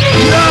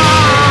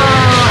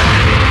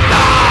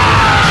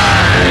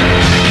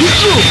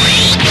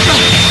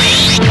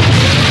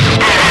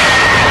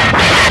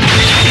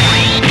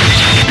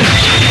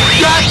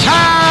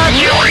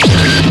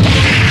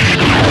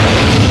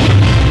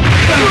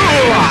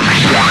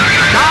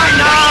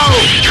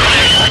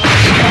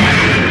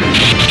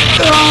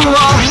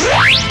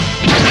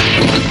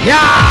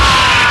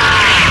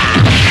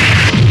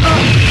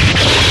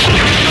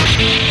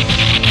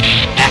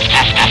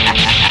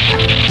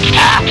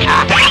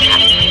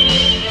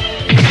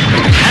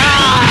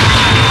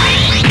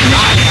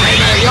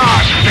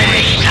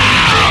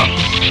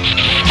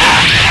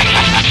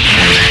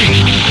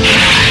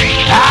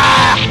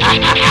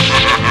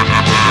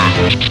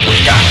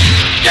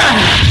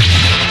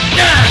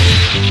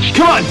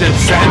 Come on,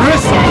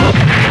 Dezaras!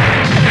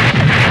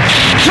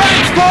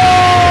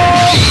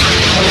 Transform!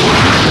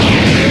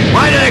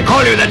 Why do they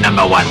call you the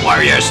 #1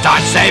 warrior, Star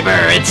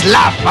Saber? It's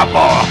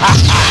laughable.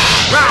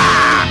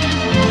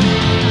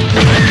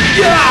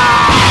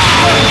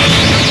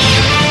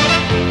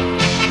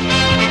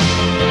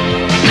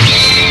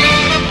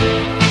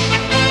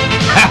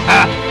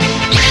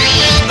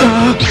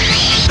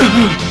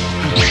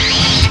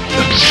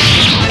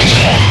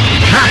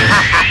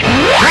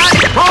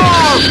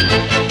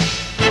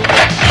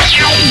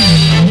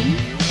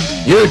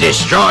 You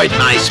destroyed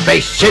my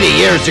space city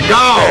years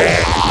ago,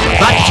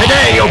 but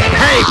today you'll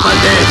pay for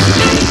this.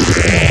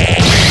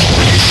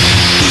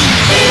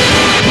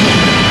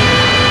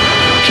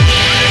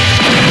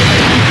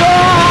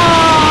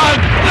 God!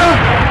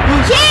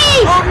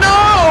 Chief! Oh no!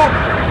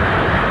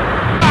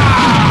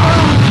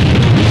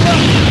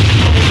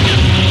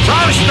 So,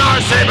 Star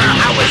Saber,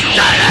 how was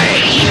that, eh?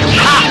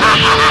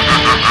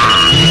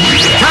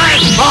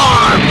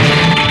 Transform!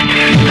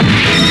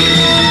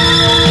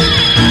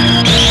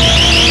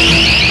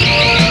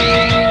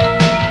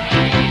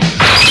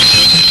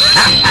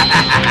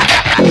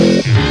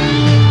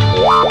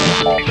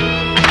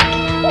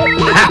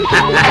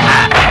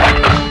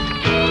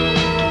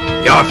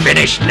 You're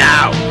finished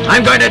now.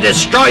 I'm going to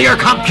destroy your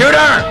computer!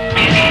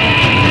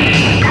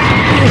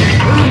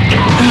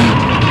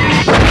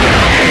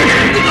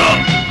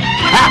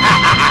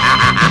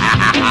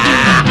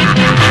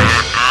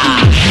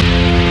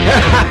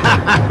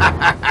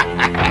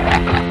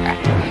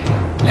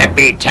 Let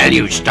me tell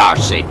you, Star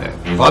Saber,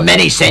 for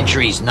many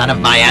centuries, none of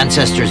my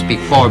ancestors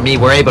before me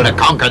were able to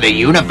conquer the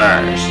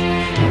universe.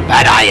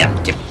 But I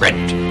am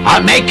different.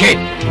 I'll make it.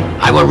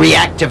 I will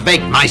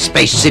reactivate my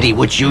space city,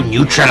 which you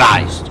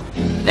neutralized.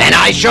 Then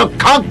I shall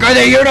conquer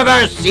the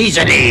universe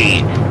easily.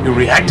 You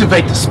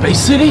reactivate the space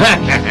city?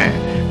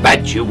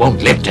 But you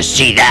won't live to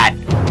see that.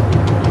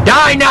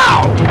 Die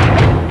now!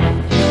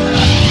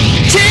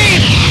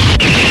 Chief!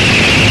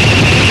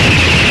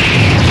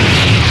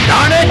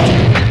 Darn it!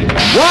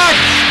 What?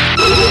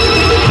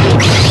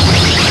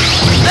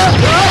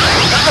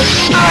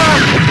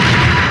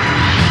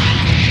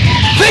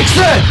 Fix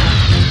it!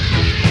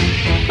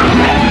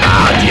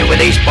 I'll deal with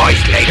these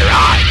boys later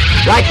on.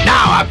 Right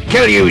now, I'll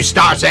kill you,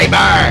 Star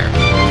Saber!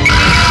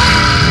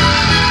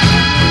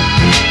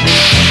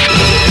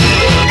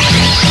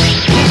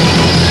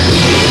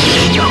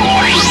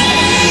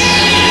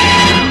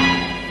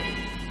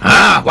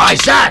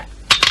 Why's that?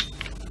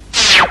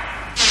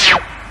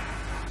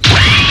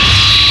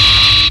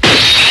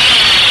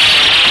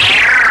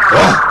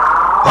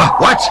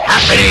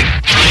 weak.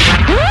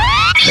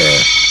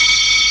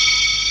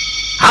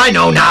 I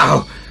know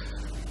now.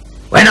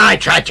 When I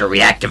tried to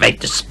reactivate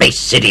the space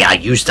city, I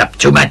used up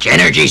too much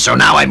energy, so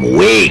now I'm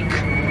weak.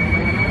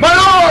 My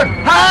lord!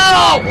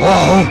 Help!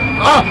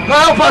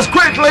 Help us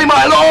quickly,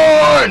 my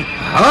lord!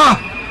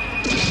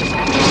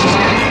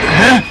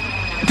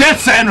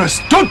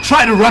 Deathsanras, don't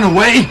try to run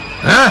away!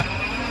 Huh?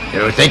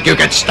 You think you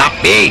can stop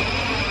me?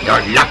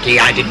 You're lucky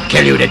I didn't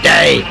kill you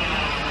today.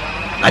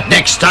 But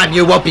next time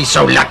you won't be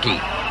so lucky.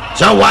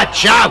 So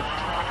watch out!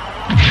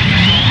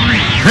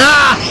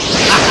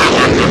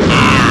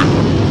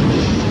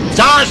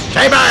 Star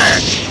Saber!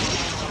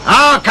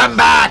 I'll come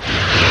back!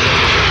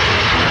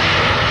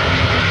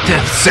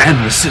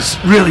 Deathsanras is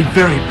really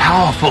very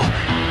powerful.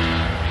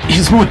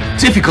 He's more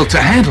difficult to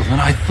handle than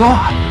I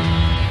thought.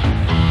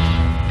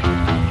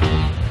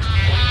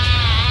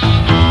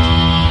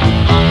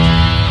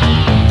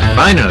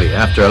 Finally,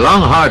 after a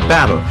long, hard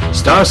battle,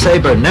 Star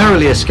Saber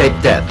narrowly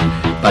escaped death.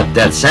 But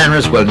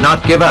Deathsanras will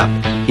not give up.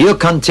 He'll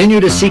continue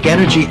to seek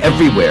energy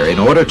everywhere in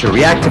order to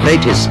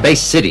reactivate his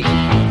space city.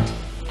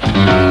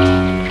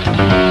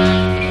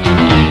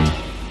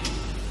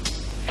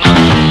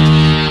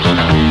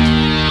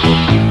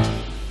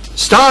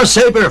 Star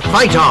Saber,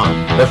 fight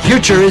on! The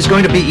future is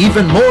going to be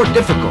even more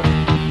difficult.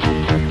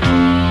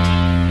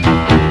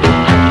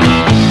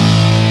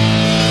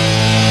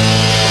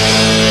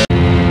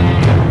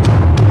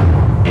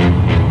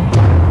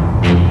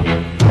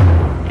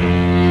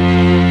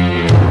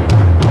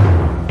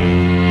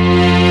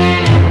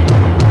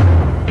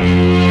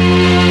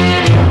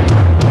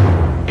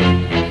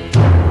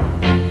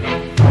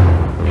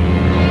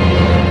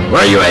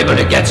 Were you able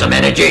to get some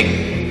energy?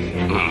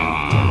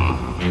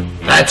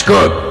 That's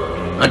good.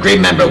 But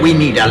remember, we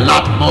need a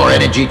lot more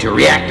energy to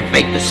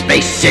reactivate the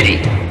space city.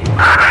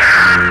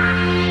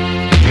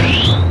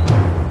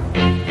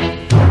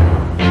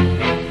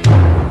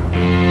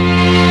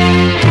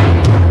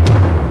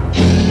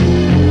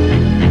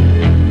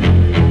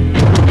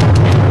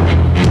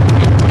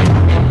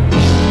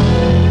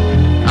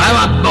 I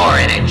want more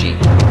energy.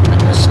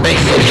 The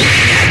space city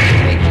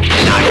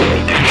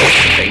annihilate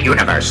the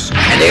universe,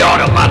 and the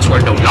Autobots will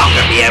no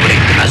longer be able to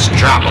give us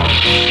trouble.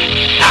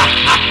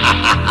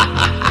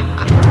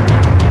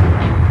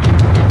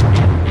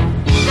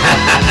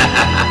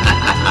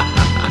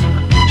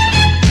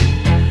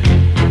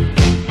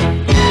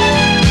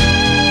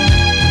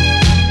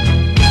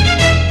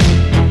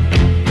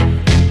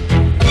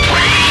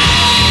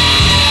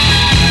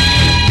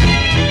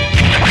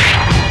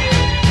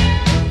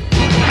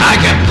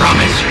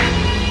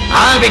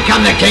 I'll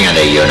become the king of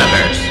the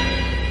universe.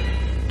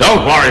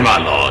 Don't worry, my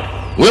lord.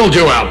 We'll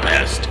do our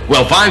best.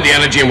 We'll find the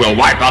energy and we'll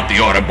wipe out the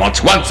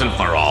Autobots once and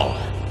for all.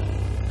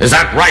 Is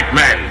that right,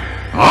 men?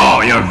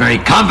 Oh, you're very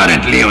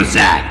confident,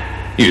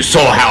 Leozack. You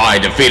saw how I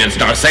defeated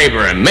Star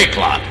Saber and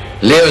Miklot.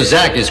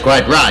 Leozack is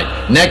quite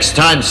right. Next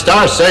time,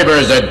 Star Saber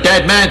is a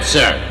dead man,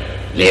 sir.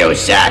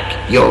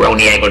 Leozack, you were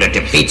only able to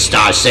defeat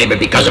Star Saber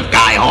because of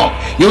Guy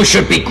Hawk. You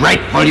should be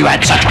grateful you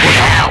had such good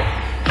help.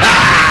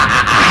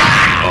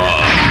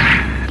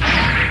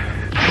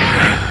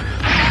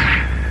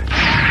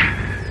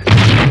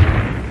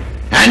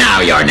 And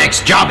now your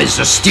next job is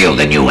to steal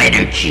the new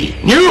energy.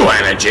 New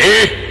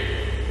energy?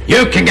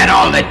 You can get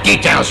all the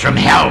details from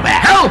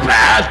Hellbat.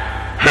 Hellbat?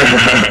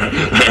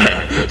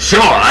 Sure,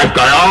 I've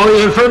got all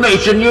the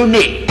information you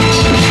need.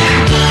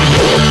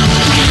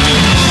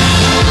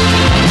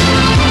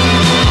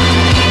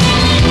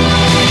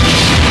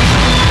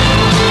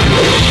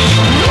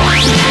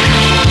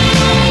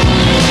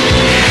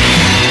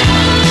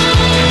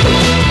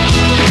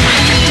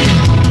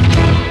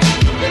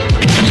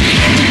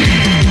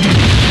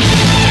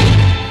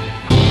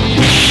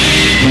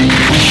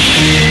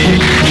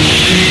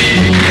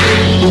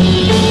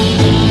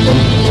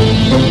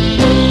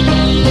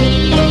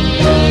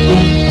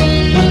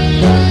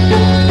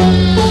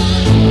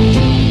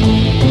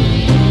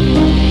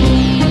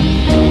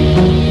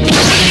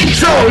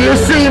 You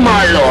see,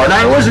 my lord,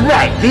 I was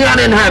right. The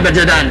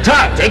uninhabited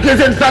Antarctic is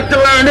in fact a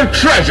land of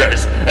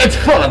treasures. It's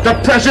full of the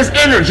precious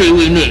energy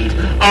we need.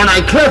 Aren't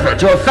I clever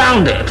to have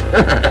found it?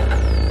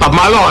 But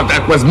my lord,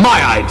 that was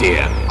my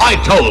idea. I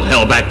told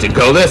Hellbat to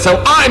go there,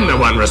 so I'm the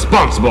one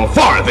responsible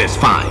for this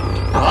find.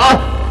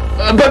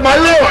 But my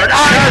lord,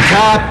 Shut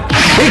up!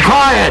 Be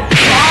quiet!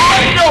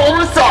 No,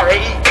 I'm sorry.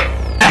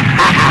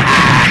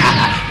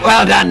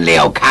 Well done,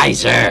 Leo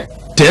Kaiser.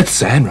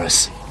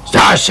 Deathsanras.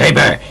 Star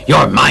Saber,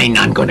 you're mine.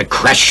 I'm going to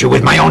crush you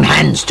with my own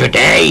hands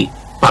today.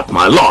 But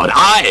my lord,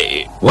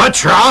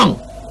 What's wrong?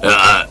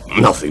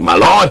 Nothing, my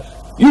lord.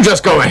 You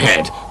just go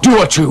ahead. Do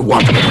what you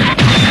want.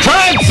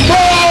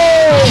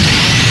 Transform!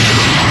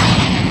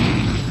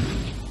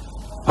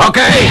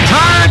 Okay,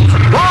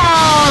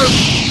 transform!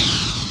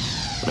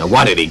 Now,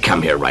 why did he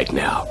come here right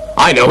now?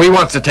 I know, he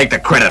wants to take the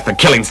credit for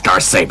killing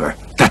Star Saber.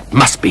 That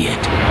must be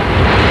it.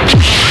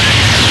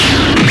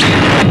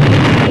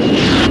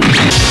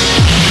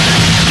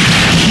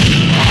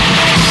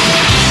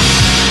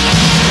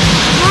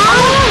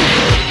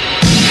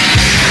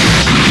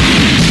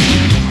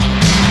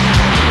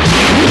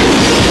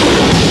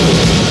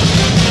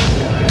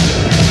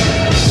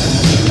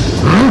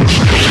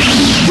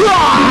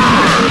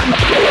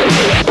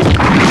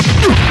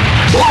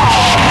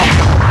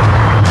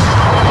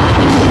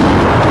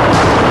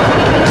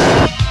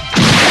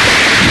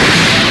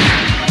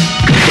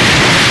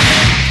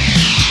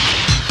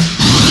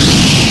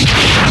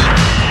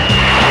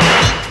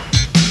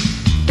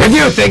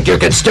 think you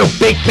can still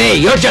beat me?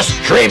 You're just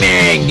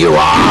dreaming, you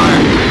are!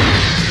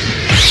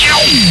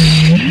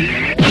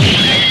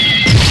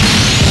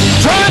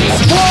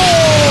 Transform!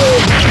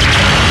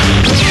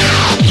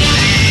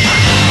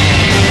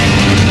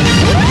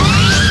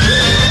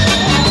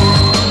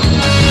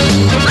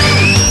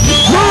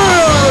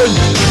 Run!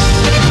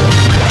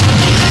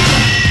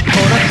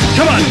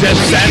 Come on,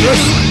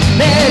 Deathsanras!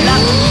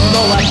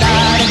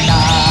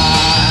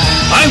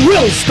 I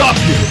will stop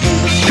you!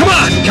 Come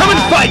on, come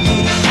and fight!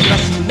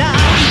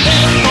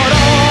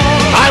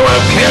 I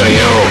will kill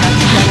you!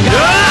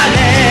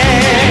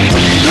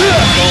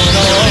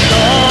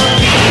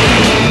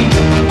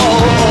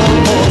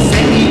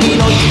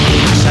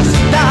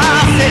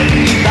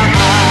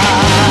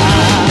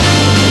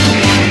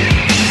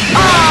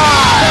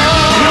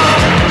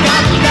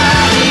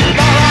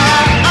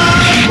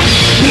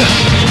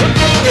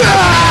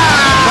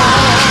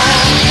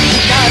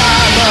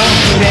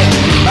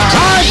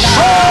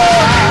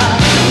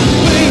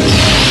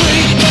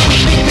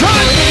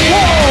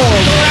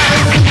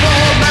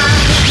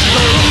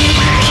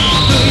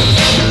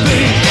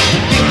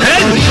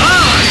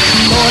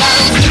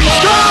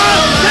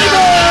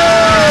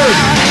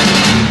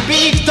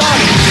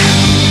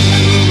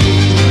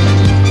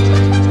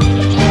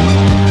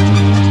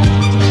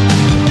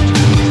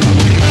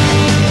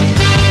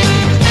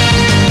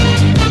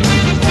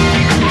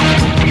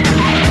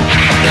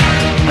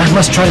 I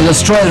must try to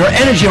destroy their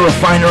energy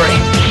refinery.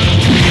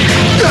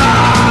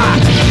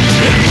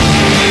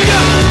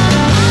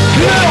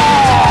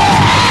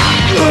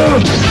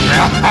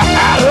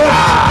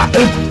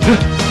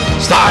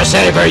 Star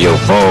Saber, you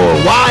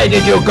fool! Why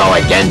did you go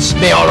against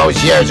me all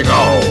those years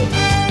ago?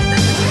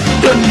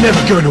 You're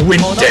never going to win,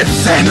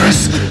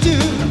 Deathsanras!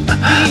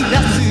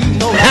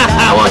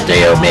 What do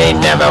you mean,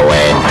 never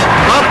win?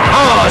 Of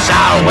course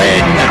I'll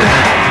win!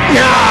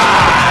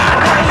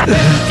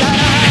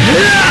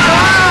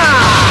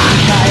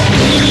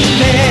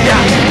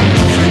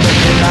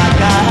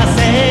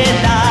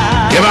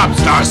 Give up,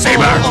 Star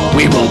Saber!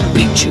 We will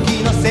beat you!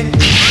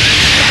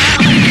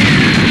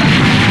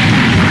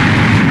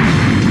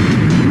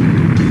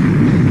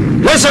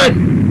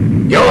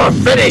 Listen! You're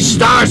finished,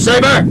 Star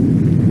Saber!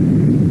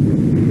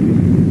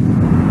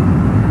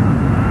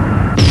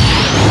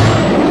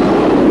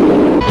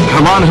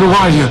 Come on, who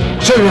are you?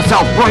 Show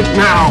yourself right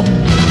now!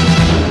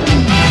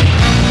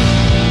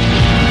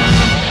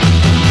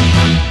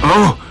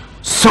 Oh,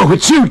 so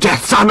it's you,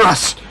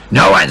 Deathsanras!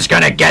 No one's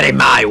gonna get in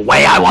my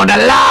way. I won't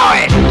allow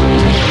it!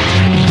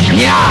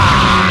 Yeah!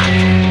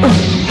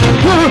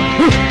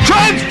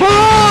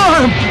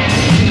 Transform!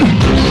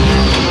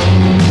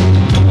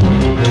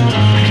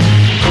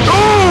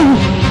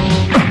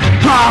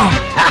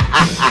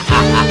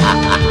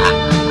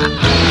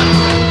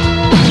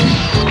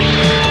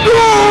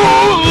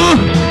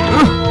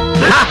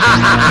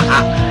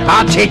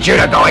 I'll teach you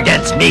to go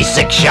against me,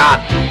 Six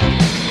Shot!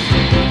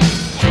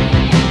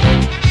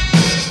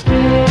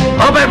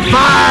 Open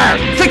fire!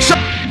 Six Shot!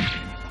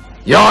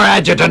 Your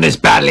adjutant is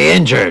badly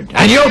injured,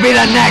 and you'll be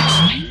the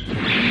next!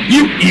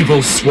 You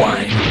evil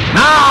swine!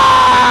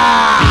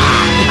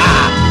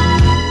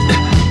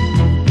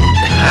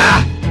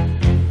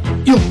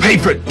 You'll pay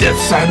for it,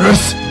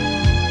 Deathsanras!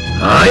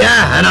 Oh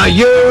yeah, and are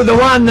you the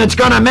one that's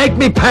gonna make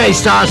me pay,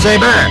 Star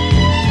Saber?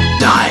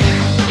 Die!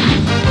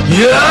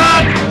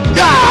 Yeah!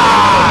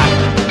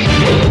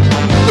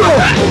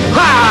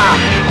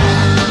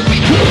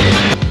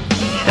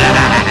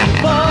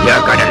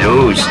 You're gonna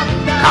lose.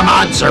 Come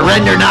on,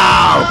 surrender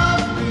now!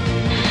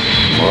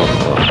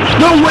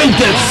 No way,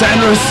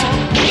 Deathsanras!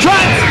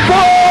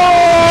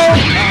 Transform!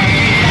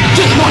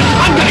 Just once,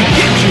 I'm gonna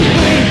get you!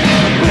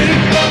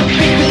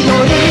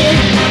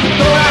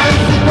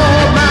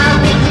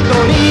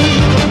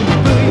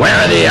 Where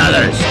are the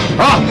others?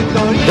 Oh,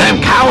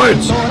 them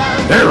cowards!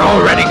 They're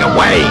all running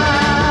away.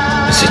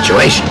 The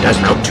situation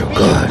doesn't look too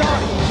good.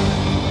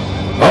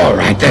 All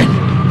right then.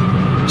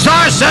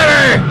 Star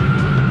Saber!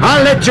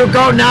 I'll let you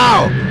go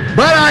now,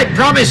 but I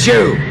promise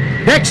you,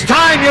 next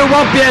time you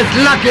won't be as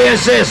lucky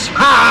as this.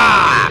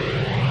 Ha!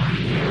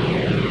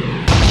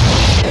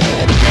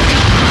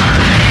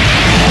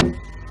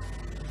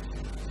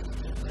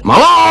 My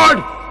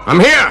lord! I'm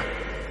here!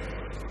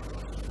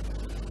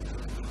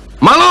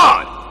 My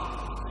lord!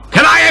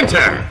 Can I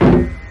enter?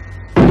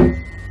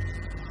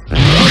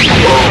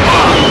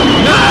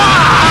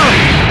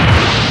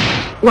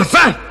 What's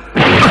that?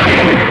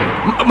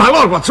 My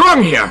lord, what's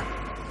wrong here?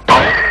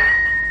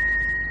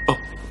 Oh,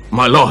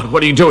 my lord,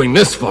 what are you doing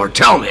this for?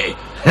 Tell me.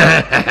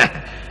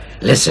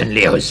 Listen,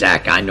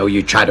 Leozack, I know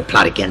you try to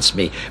plot against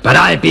me, but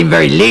I've been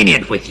very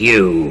lenient with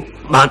you.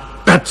 But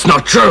that's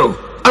not true.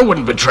 I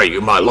wouldn't betray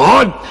you, my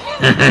lord.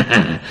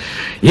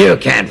 You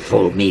can't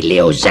fool me,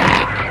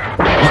 Leozack.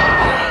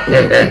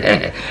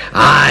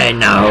 I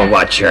know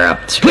what you're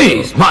up to.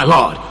 Please, my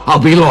lord, I'll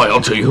be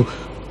loyal to you.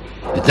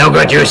 It's no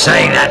good you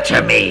saying that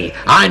to me.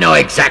 I know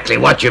exactly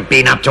what you've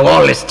been up to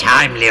all this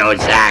time,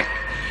 Leozack.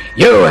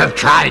 You have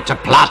tried to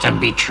plot and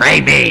betray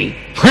me.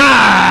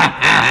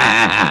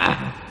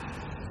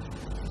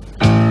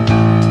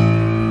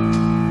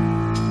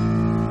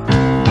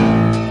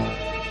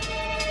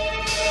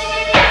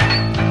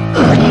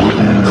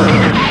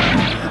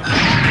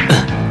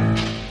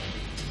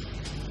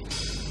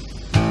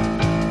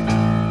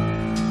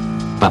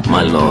 up,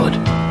 my lord.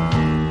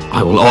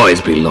 I will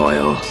always be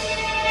loyal.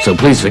 So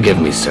please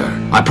forgive me, sir.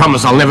 I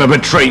promise I'll never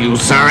betray you,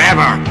 sir,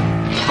 ever.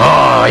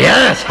 Oh,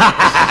 yes?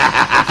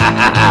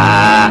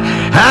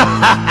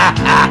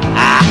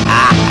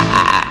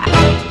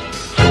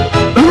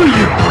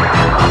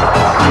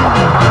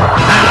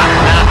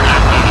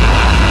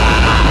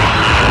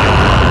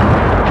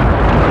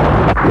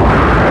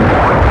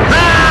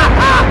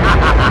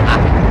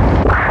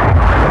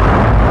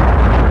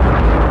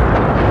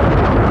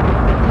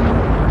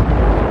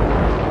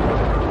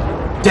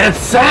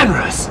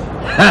 Deathsanras!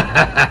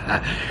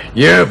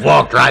 You've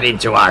walked right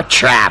into our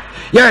trap.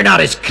 You're not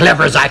as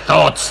clever as I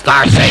thought,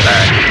 Star Saber.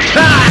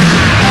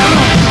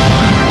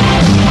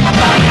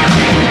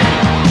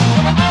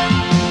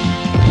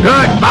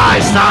 Goodbye,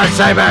 Star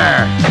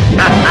Saber.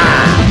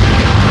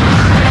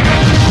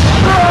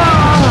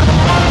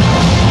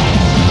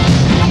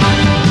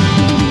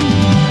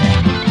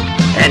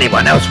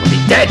 Anyone else would be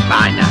dead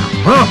by now.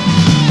 Huh?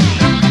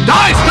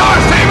 Die,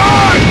 Star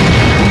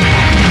Saber!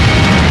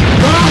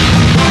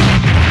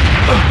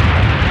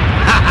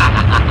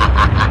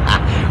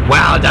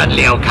 Well done,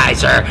 Leo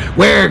Kaiser.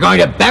 We're going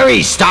to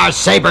bury Star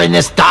Saber in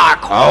this dark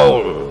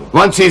hole.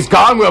 Once he's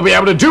gone, we'll be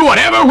able to do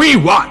whatever we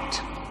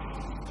want.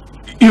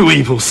 You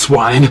evil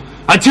swine.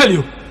 I tell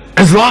you,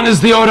 as long as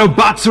the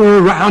Autobots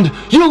are around,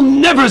 you'll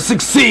never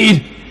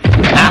succeed.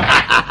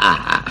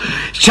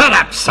 Shut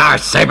up, Star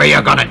Saber.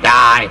 You're gonna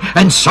die,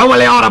 and so will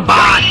the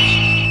Autobots.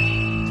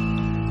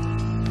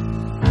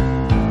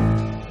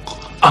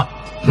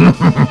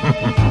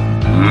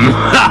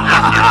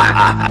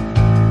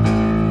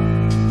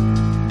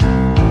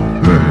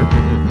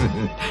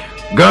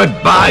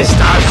 Goodbye,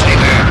 Star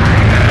Saber.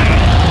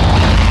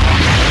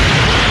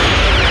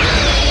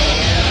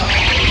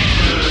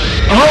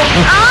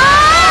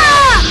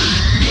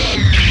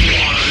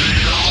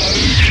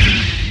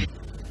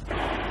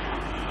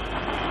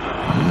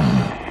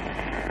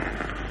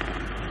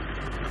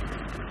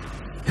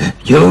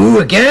 You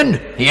again?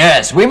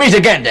 Yes, we meet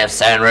again,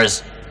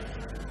 Deathsanras.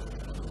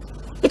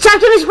 It's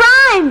Optimus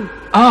Prime!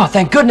 Oh,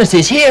 thank goodness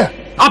he's here.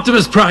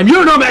 Optimus Prime,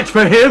 you're no match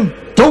for him.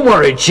 Don't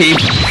worry, Chief.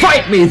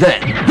 Fight me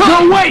then.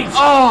 No, wait!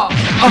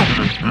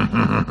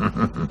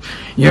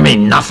 You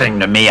mean nothing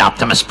to me,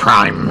 Optimus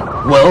Prime.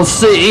 We'll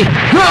see.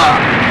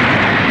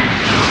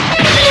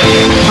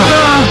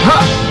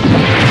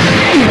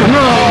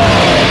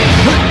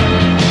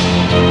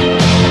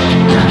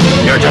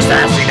 You're just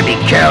asking to be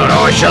killed,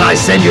 or shall I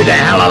send you to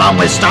hell along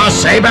with Star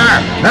Saber?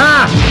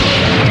 Huh?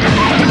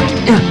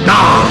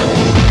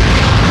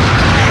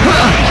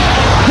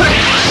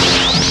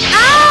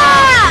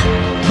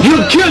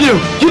 He'll kill you!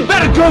 You'd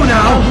better go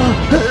now!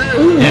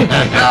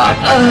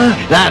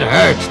 That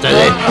hurts, does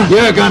it?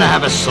 You're gonna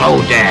have a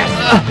slow death.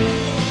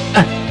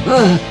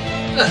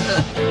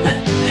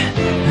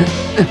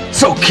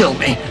 So kill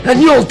me,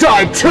 and you'll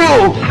die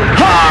too!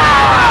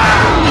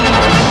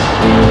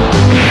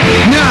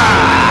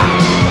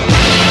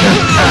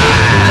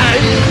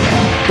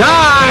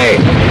 Die!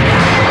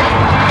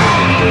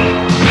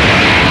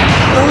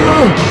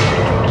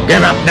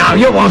 Give up now,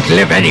 you won't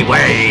live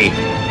anyway.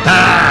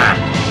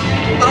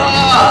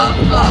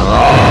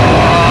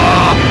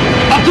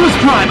 Optimus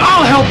Prime,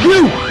 I'll help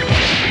you!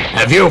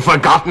 Have you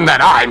forgotten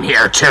that I'm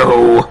here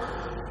too?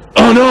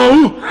 Oh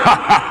no!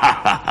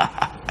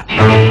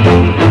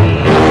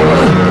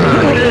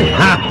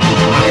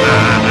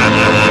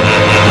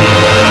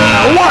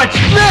 Watch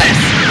this!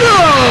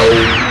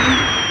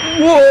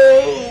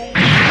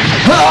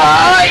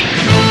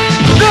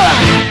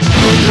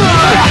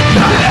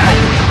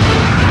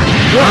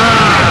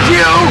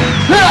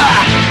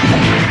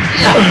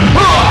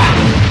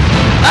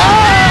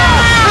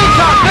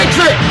 Fix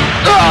it!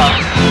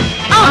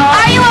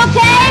 Are you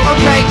okay?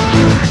 Okay.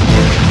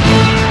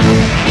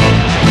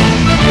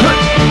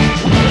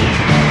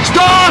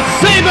 Star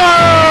Saber!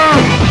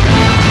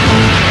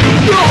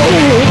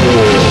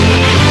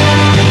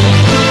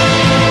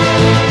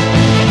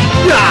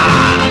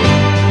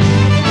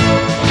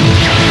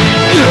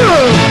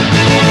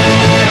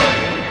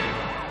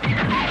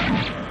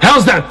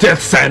 How's that,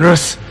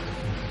 Deathsanras?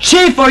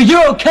 Chief, are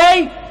you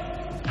okay?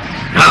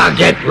 I'll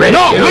get rid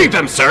of you. No, leave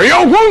them, sir.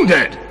 You're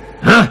wounded.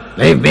 Huh?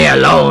 Leave me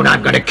alone.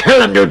 I'm gonna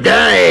kill him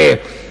today.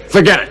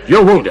 Forget it.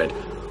 You're wounded.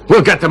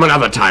 We'll get them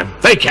another time.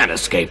 They can't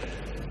escape.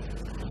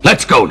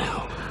 Let's go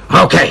now.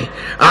 Okay,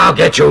 I'll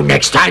get you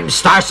next time,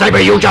 Star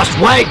Saber. You just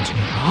wait.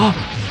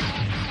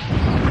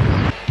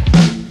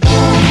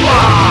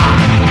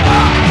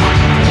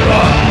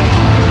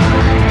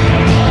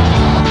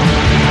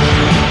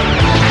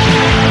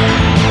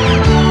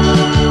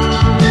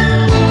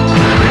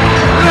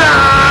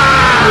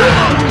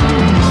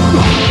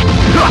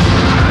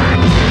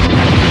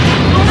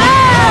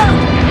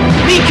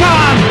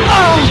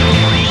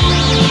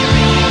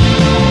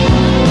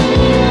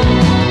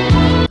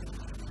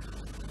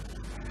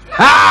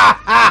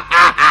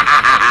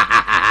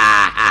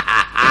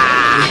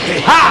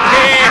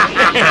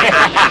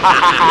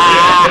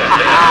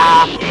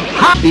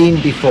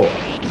 Been before.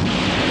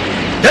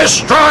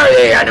 Destroy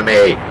the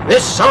enemy!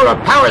 This solar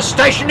power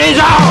station is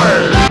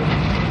ours!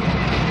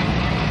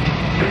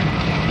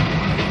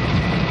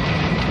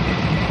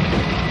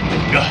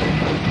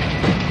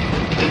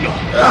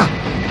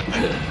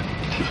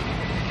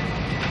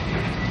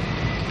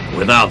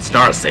 Without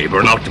Star Saber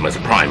and Optimus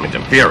Prime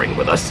interfering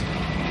with us,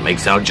 it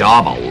makes our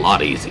job a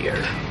lot easier.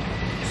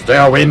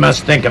 Still, we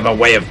must think of a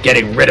way of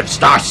getting rid of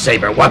Star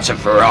Saber once and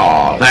for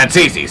all. That's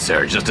easy,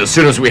 sir. Just as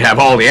soon as we have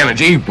all the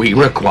energy we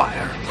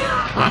require.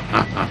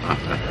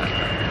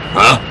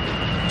 Huh?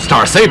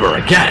 Star Saber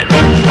again.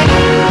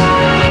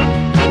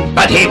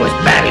 But he was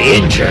badly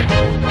injured.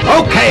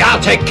 Okay,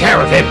 I'll take care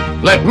of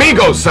him. Let me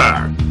go,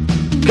 sir.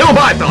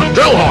 Hellbat on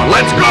drill horn,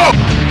 let's go!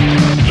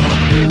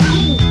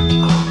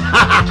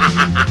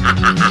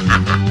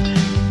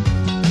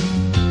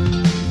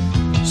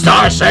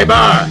 Star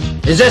Saber!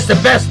 Is this the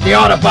best the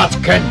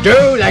Autobots can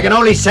do? They can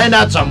only send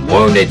out some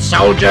wounded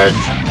soldiers?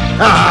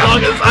 As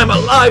long as I'm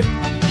alive,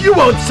 you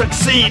won't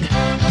succeed.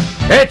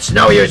 It's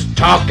no use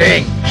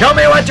talking. Show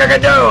me what you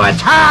can do.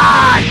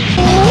 Attack!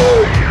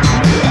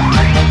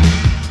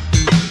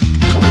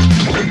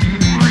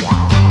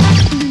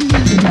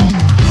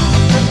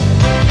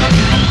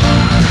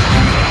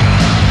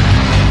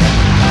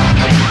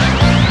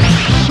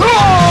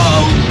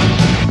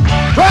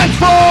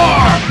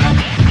 Transform!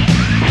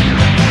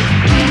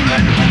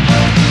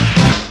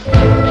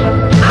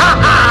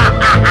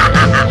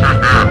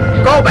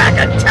 Go back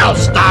and tell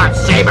Star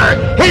Saber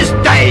his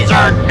days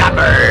are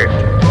numbered!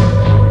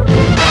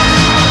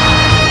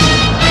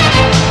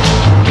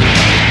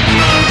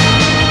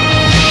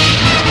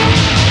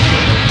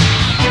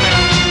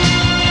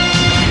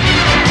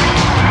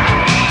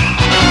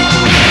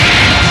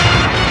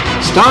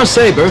 Star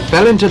Saber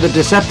fell into the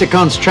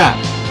Decepticons' trap.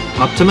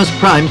 Optimus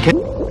Prime came...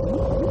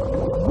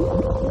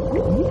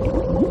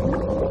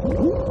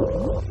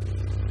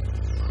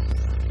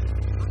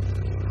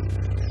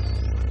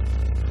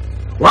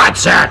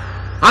 What's that?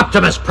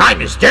 Optimus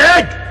Prime is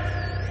dead?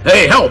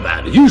 Hey,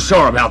 Hellbat, are you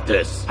sure about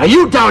this? Are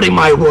you doubting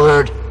my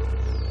word?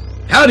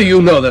 How do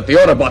you know that the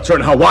Autobots are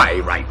in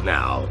Hawaii right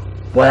now?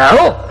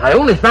 Well, I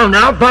only found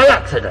out by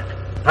accident.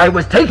 I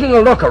was taking a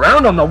look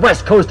around on the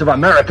west coast of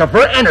America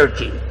for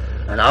energy.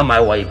 And on my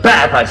way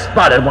back, I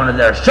spotted one of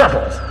their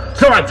shuttles.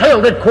 So I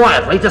tailed it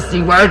quietly to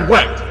see where it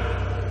went.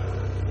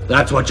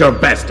 That's what you're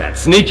best at,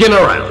 sneaking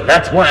around.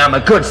 That's why I'm a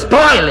good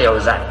spy,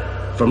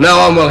 Leozack. From now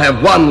on, we'll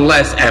have one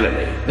less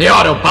enemy. The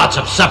Autobots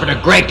have suffered a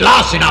great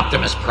loss in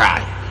Optimus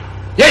Prime.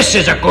 This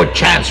is a good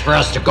chance for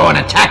us to go and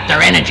attack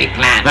their energy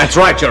plant. That's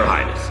right, Your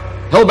Highness.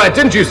 Hellbat,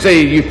 didn't you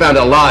say you found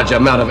a large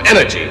amount of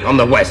energy on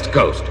the West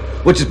Coast,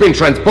 which is being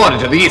transported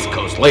to the East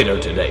Coast later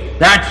today?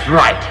 That's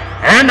right.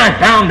 And I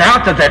found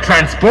out that they're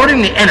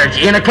transporting the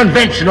energy in a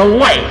conventional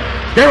way.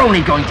 They're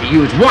only going to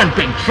use one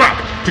big truck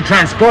to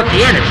transport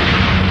the energy.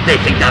 They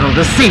think that'll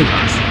deceive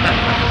us.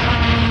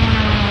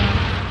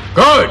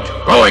 Good.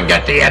 Go and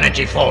get the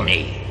energy for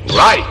me.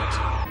 Right.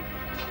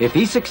 If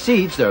he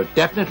succeeds, there'll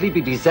definitely be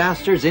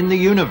disasters in the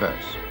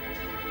universe.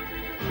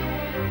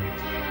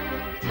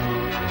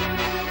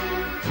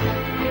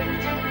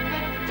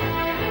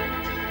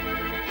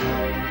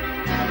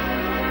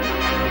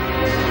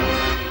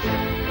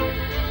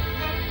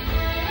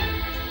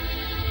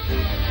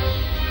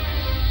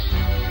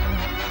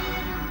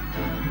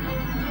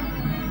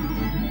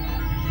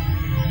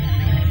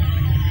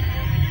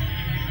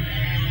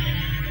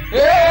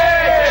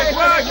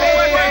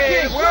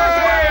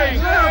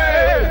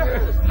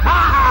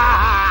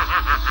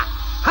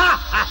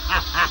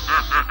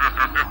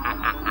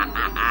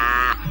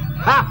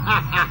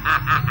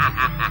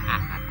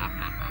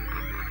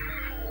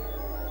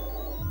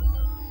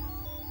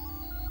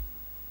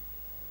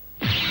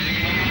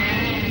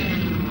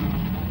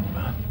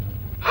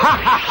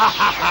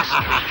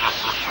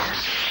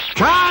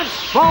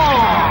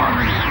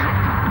 Transform!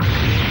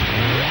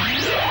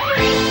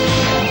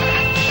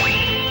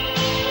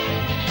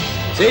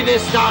 See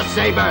this, Star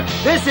Saber?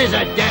 This is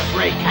a death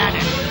ray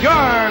cannon.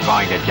 You're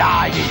going to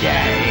die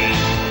today.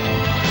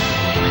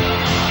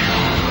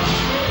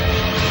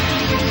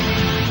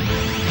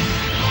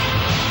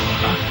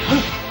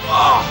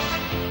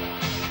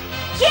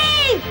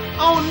 Chief!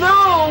 Oh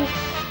no!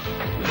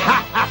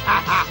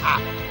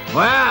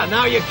 Well,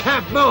 now you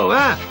can't move,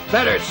 huh?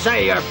 Better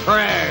say your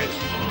prayers.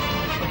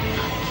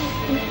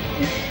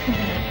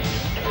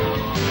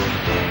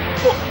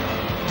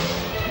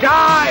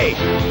 Die!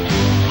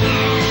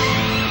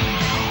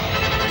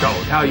 So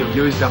now you've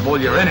used up all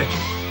your energy.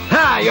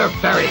 Ah, you're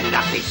very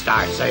lucky,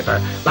 Star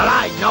Saber, but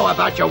I know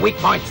about your weak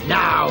points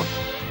now.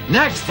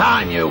 Next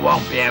time you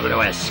won't be able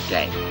to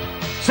escape.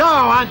 So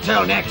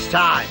until next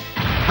time.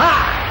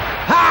 Ha!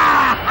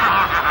 Ha!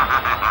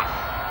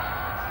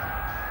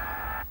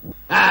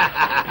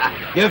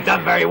 You've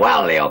done very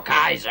well, Leo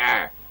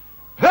Kaiser.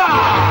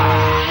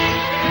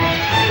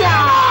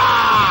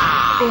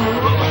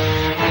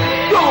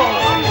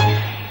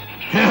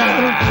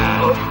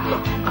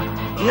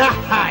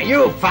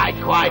 You fight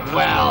quite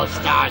well,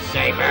 Star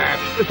Saber,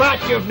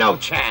 but you've no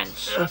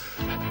chance.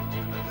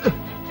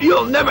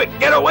 You'll never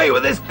get away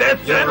with this,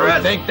 Deathsanras.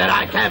 You think that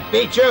I can't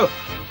beat you?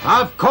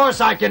 Of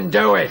course I can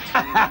do it.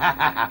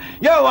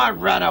 You won't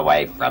run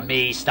away from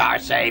me, Star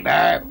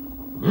Saber.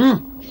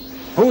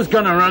 Who's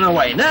gonna run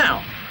away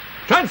now?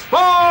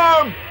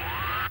 Transform!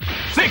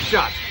 6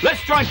 shots.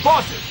 Let's join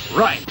forces.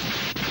 Right.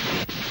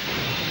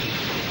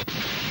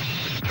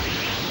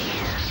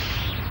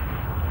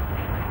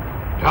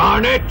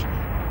 Darn it!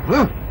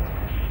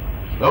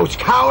 Those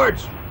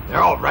cowards,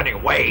 they're all running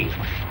away.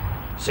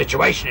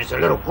 Situation is a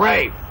little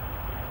grave.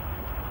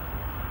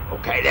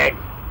 Okay then.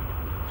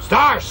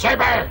 Star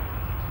Saber!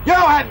 You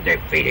haven't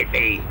defeated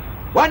me.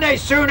 One day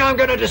soon I'm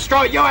gonna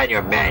destroy you and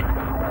your men.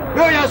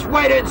 You just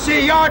wait and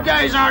see, your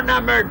days are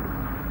numbered.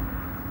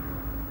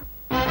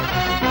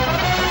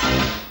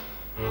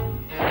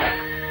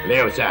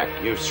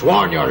 Leozack, you've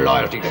sworn your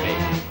loyalty to me.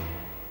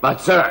 But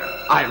sir,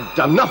 I have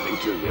done nothing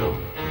to you.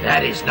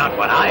 That is not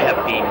what I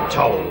have been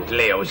told,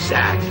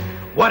 Leozack.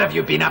 What have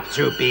you been up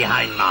to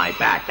behind my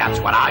back? That's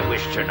what I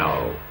wish to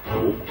know.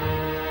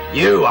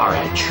 You are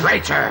a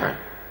traitor.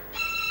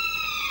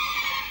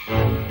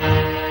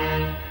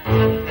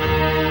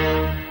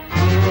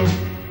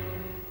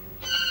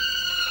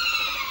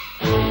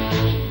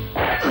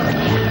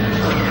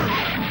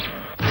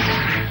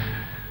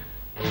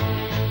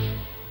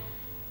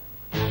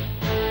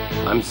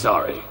 I'm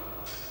sorry.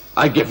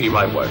 I give you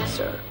my word,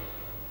 sir.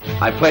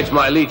 I pledge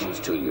my allegiance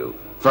to you.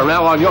 From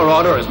now on, your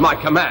order is my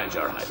command,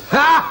 Your Highness.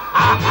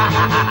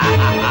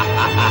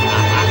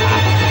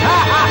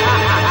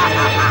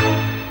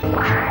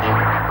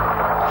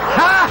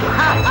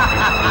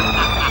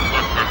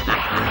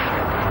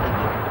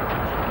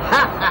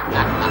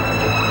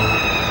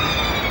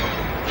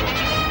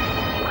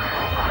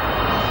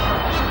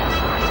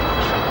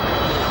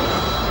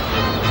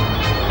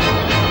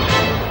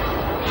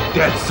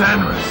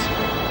 Deathsanras!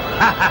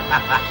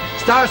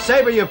 Star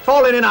Saber, you've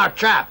fallen in our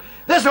trap.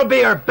 This will be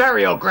your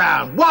burial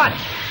ground. What?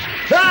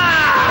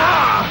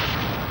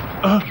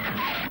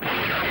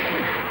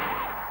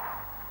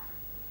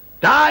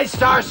 Die,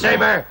 Star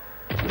Saber!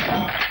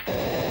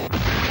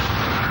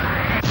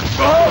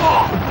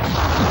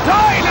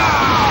 Die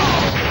now!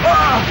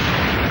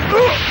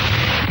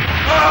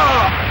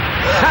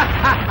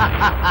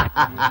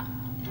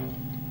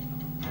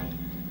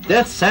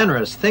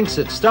 Deathsanras thinks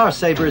that Star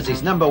Saber is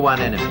his #1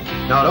 enemy,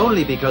 not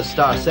only because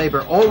Star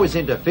Saber always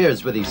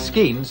interferes with his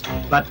schemes,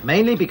 but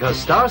mainly because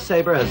Star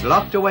Saber has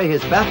locked away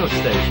his battle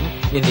station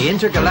in the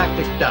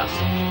intergalactic dust.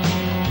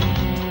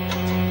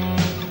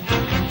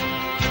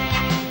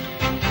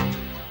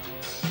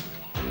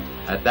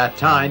 At that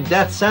time,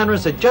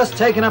 Deathsanras had just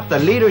taken up the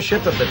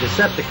leadership of the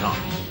Decepticons.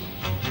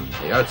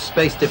 The Earth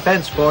Space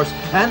Defense Force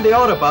and the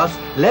Autobots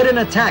led an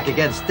attack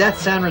against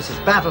Deathsanras'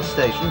 battle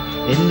station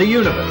in the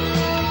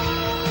universe.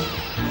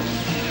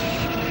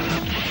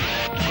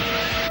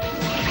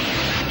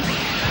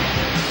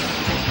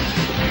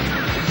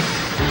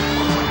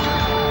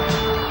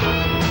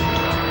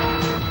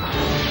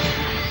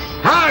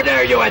 How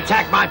dare you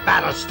attack my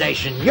battle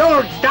station?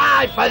 You'll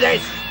die for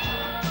this!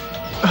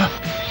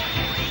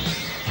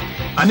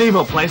 An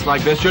evil place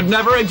like this should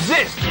never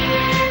exist!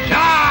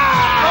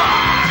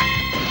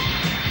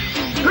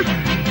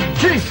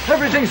 Chief,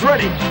 everything's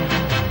ready!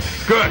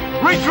 Good!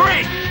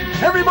 Retreat!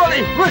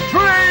 Everybody,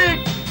 retreat!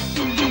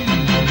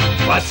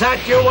 What's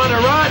that, you want to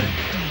run?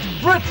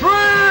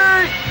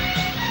 Retreat!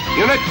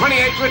 Unit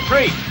 28,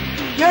 retreat!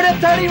 Unit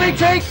 30,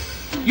 retreat!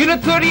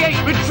 Unit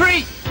 38,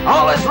 retreat!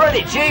 All is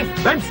ready, Chief!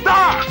 Then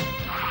start!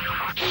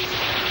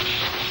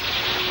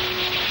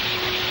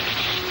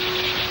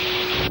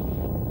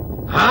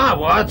 Huh?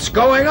 What's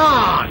going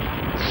on?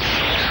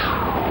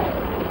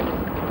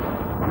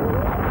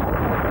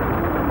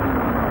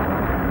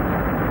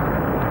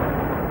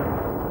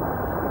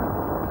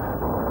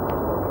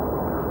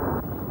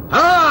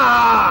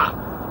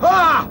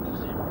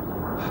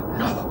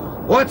 No.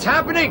 What's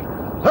happening?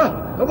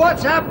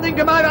 What's happening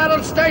to my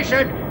battle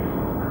station?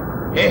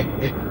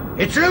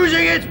 It's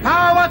losing its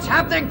power! What's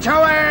happening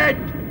to it?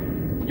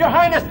 Your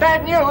Highness,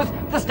 bad news!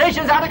 The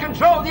station's out of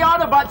control! The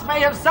Autobots may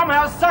have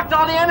somehow sucked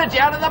all the energy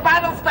out of the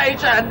battle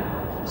station!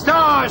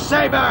 Star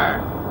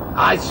Saber!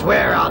 I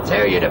swear I'll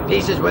tear you to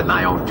pieces with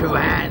my own 2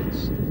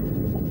 hands.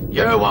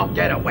 You won't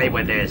get away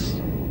with this.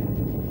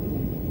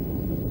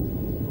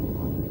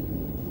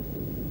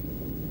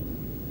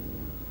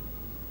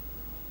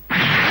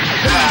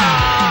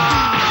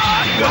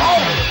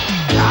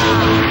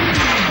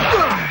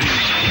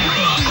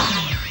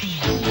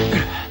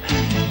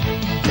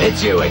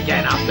 It's you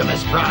again,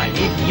 Optimus Prime.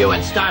 Even you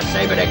and Star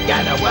Saber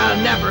together will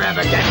never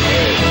ever get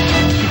me.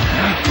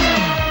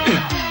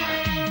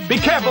 Be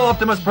careful,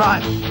 Optimus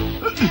Prime!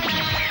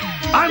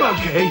 I'm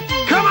okay!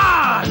 Come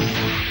on!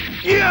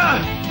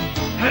 Yeah!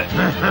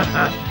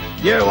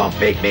 You won't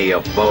beat me,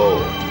 you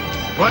fool!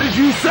 What did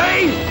you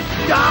say?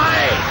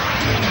 Die!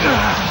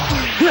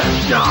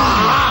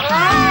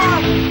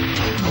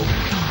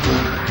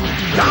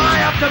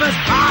 Die, Optimus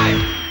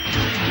Prime!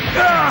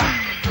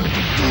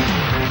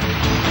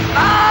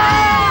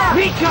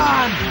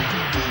 Recon!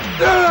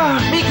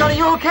 Miko, are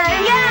you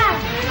okay? Yeah!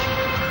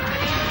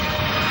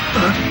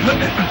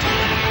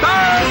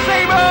 Star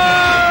Saber!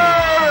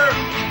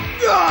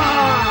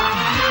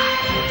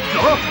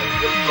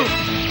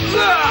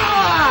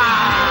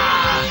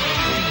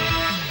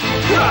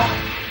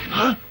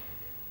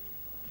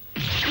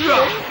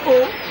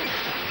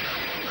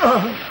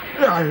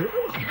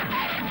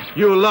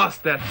 You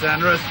lost that,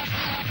 Dezaras.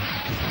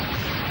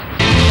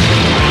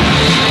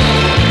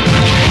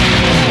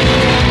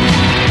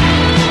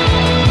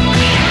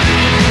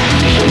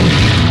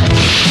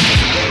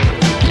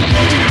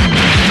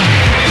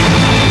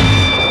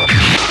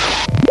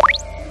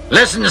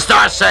 Listen,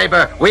 Star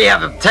Saber, we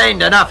have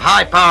obtained enough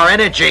high-power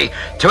energy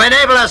to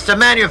enable us to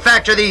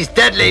manufacture these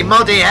deadly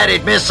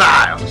multi-headed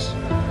missiles.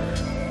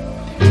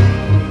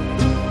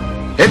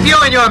 If you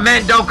and your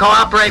men don't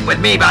cooperate with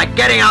me by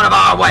getting out of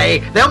our way,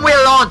 then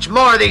we'll launch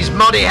more of these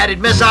multi-headed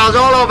missiles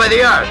all over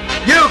the Earth.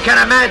 You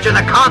can imagine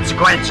the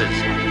consequences.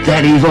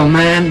 That evil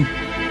man?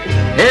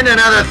 In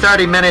another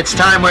 30 minutes'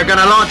 time, we're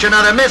gonna launch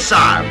another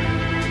missile.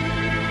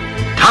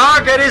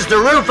 Target is the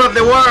roof of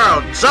the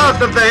world,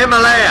 south of the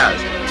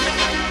Himalayas.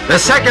 The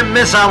second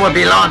missile will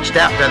be launched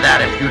after that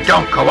if you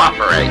don't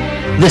cooperate.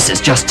 This is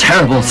just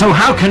terrible, so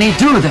how can he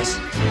do this?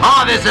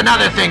 Oh, there's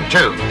another thing,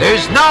 too.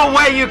 There's no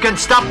way you can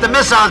stop the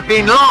missiles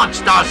being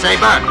launched, Star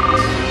Saber.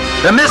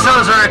 The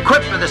missiles are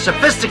equipped with a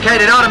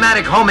sophisticated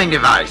automatic homing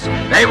device.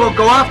 They will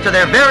go off to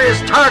their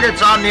various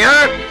targets on the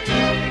Earth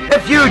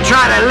if you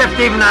try to lift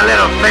even a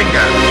little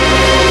finger.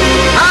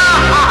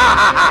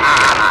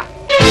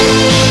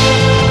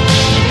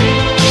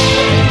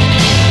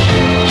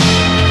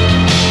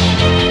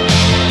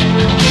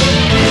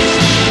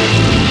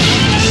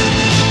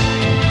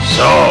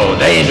 So,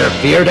 they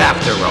interfered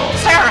after all.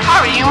 Sir,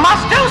 hurry, you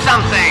must do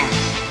something!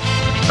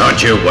 Don't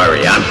you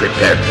worry, I'm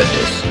prepared for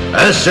this.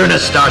 As soon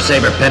as Star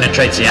Saber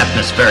penetrates the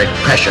atmospheric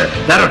pressure,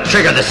 that'll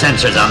trigger the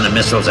sensors on the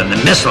missiles and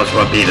the missiles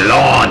will be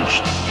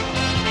launched.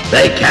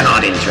 They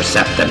cannot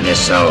intercept the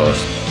missiles.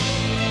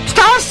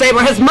 Star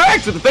Saber has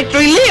merged with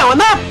Victory Leo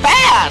and they're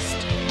fast!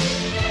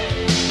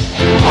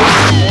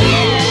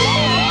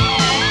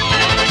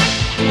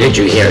 Did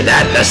you hear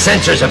that? The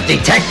sensors have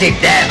detected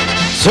them.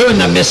 Soon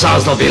the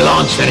missiles will be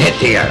launched and hit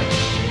the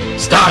Earth.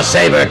 Star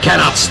Saber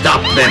cannot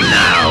stop them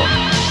now.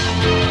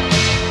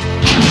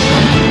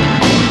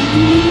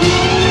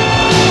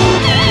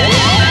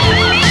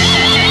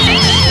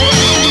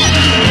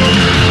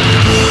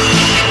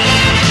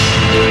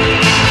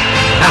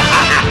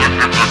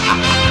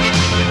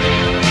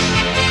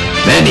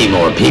 Many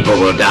more people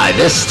will die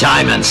this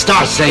time, and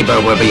Star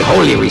Saber will be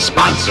wholly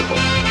responsible.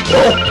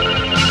 Oh!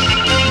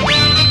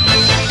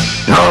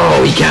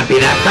 No, he can't be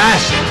that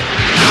fast.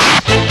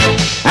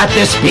 At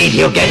this speed,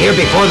 he'll get here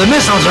before the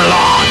missiles are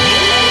launched.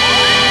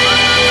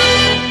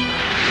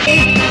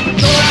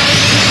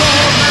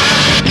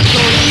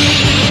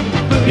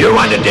 You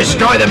want to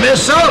destroy the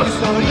missiles?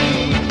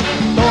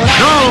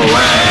 No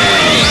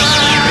way!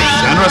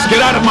 Dezaras,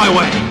 get out of my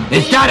way!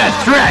 Is that a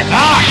threat?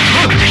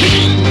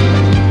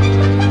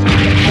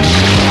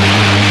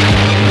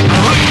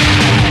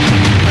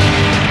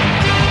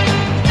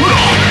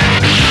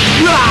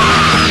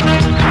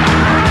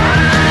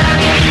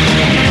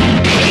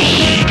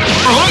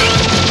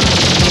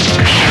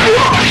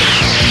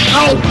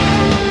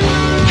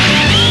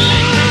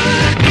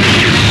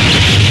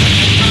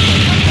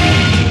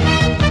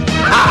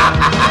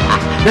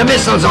 The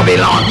missiles will be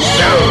launched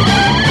soon.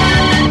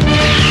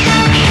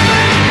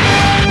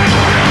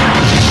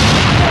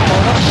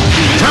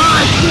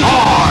 Time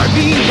hard.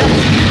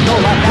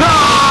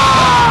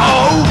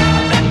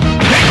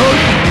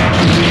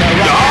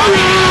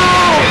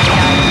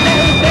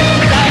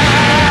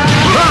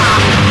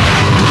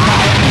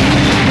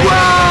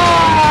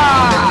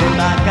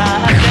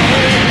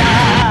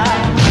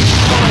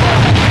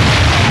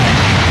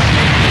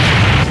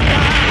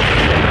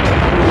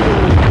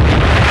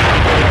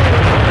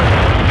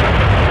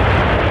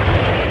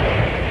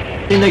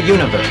 In the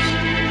universe.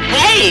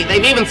 Hey,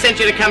 they've even sent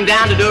you to come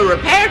down to do a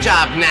repair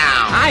job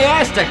now. I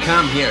asked to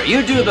come here.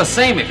 You do the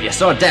same if you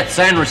saw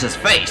Deathsanras'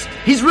 face.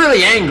 He's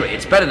really angry.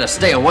 It's better to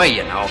stay away,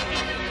 you know.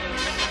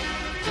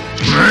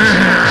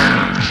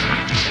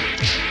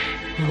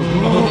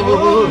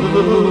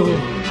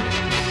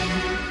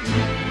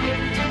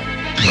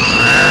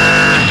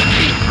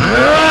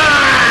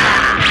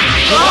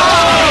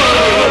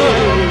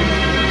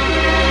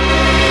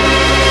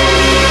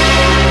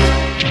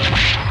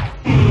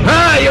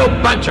 You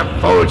bunch of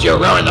fools, you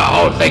ruined the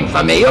whole thing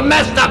for me. You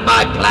messed up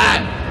my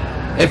plan.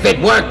 If it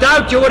worked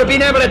out, you would have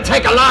been able to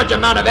take a large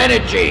amount of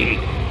energy.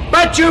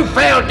 But you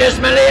failed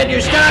dismally and you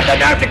still have the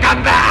nerve to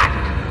come back.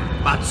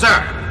 But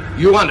sir,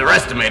 you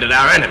underestimated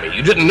our enemy.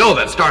 You didn't know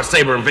that Star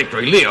Saber and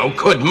Victory Leo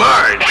could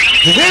merge.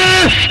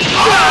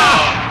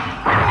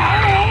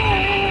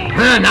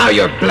 Now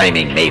you're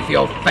blaming me for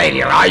your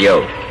failure, are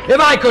you? If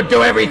I could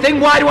do everything,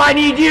 why do I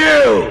need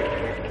you?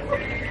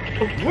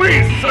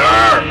 Please,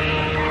 sir!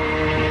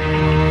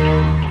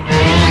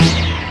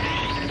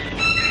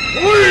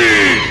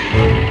 Please,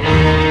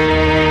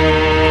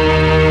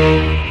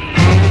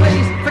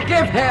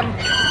 forgive him.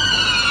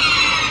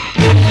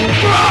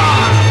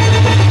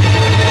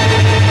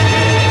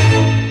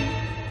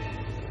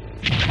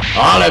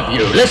 All of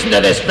you, listen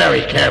to this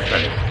very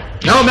carefully.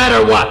 No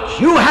matter what,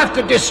 you have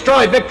to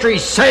destroy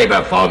Victory's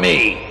Saber for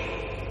me.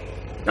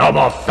 No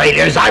more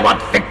failures, I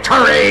want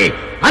victory!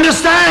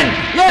 Understand?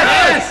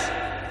 Yes!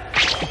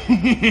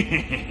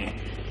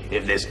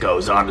 If this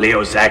goes on,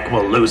 Leozack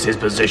will lose his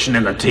position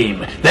in the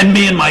team. Then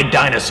me and my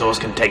dinosaurs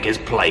can take his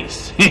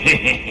place.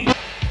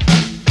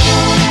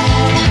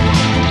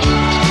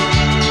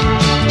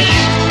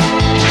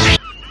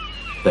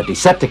 The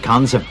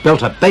Decepticons have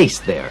built a base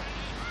there.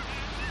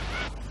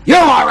 You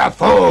are a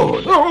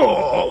fool!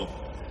 Oh.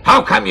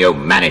 How come you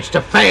manage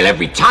to fail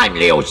every time,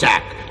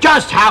 Leozack?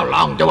 Just how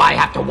long do I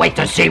have to wait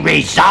to see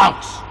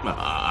results? Well...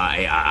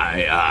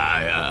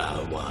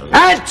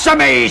 Answer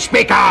me,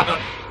 speak up!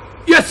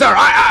 Yes, sir,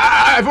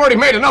 I've already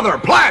made another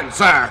plan,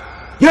 sir!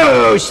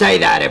 You say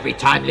that every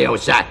time,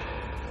 Leozack.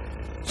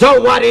 So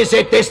what is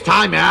it this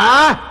time,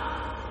 huh?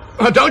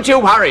 Don't you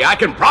worry, I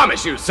can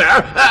promise you,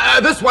 sir.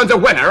 This one's a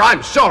winner,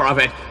 I'm sure of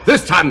it.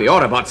 This time the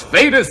Autobots'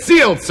 fate is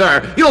sealed,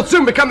 sir. You'll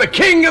soon become the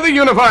king of the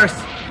universe.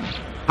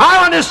 I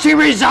want to see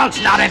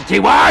results, not empty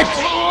words!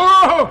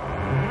 Oh!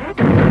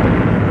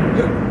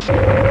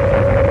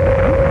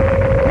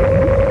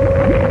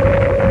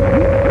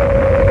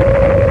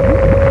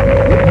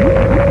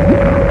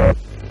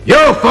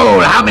 You fool!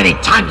 How many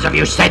times have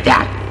you said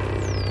that?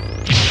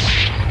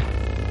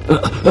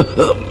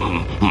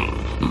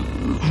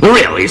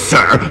 Really,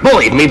 sir?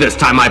 Believe me, this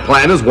time my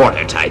plan is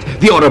watertight.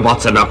 The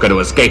Autobots are not going to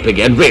escape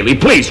again. Really,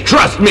 please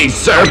trust me,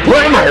 sir.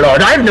 Well, my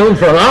lord, I've known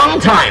for a long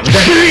time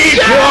that... Be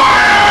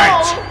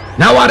quiet!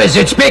 Now what is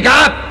it? Speak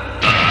up!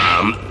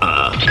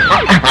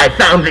 I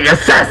found the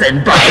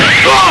assassin bug.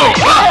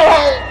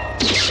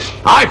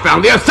 I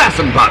found the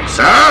assassin bug,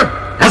 sir.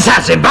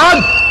 Assassin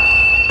bug?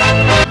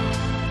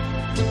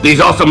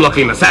 These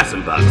awesome-looking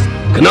assassin bugs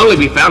can only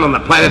be found on the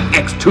planet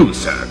X2,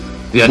 sir.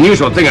 The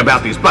unusual thing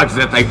about these bugs is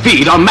that they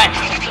feed on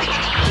metal.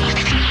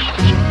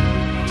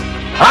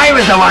 I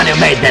was the one who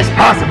made this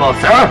possible,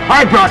 sir.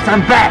 I brought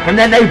some back, and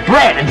then they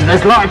bred into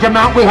this large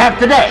amount we have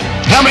today.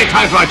 How many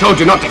times have I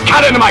told you not to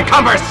cut into my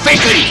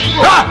conversation?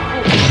 Huh?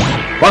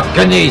 What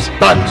can these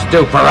bugs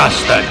do for us,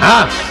 then,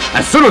 huh?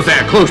 As soon as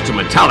they're close to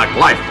metallic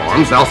life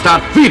forms, they'll start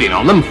feeding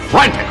on them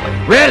frantically.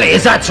 Really?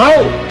 Is that so?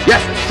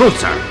 Yes, it's true,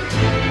 sir.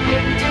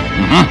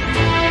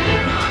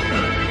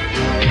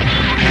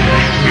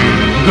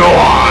 Go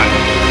on.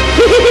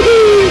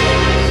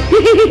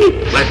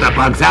 Let the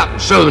bugs out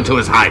and show them to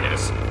his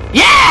highness.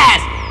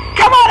 Yes!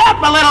 Come on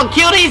up, my little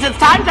cuties. It's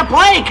time to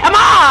play. Come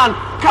on!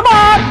 Come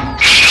on!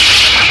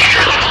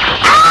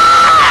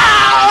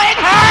 Ow! It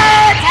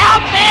hurts!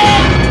 Help me!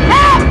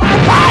 Help! I'm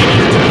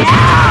fighting!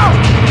 Ow!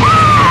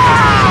 Ow!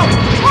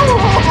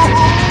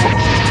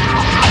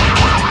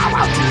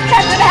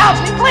 Captain,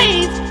 help me,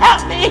 please!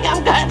 Help me!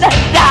 I'm gonna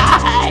die!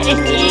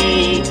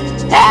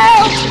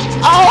 Help!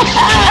 Oh,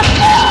 help!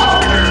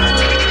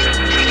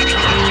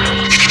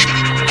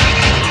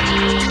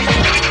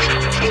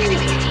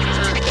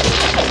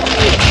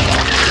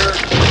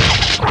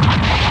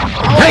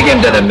 Take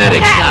him to the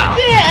medics now.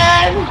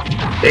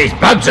 These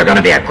bugs are going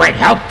to be a great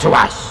help to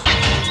us.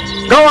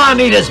 Go on,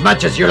 eat as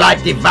much as you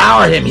like.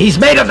 Devour him. He's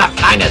made of the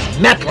finest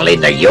metal in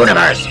the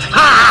universe.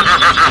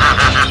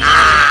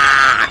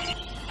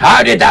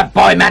 How did that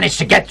boy manage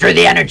to get through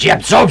the energy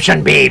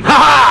absorption beam?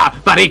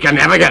 Ha! But he can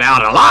never get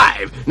out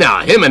alive.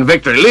 Now, him and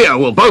Victor Leo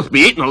will both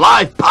be eaten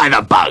alive by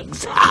the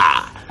bugs.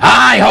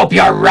 I hope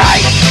you're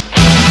right.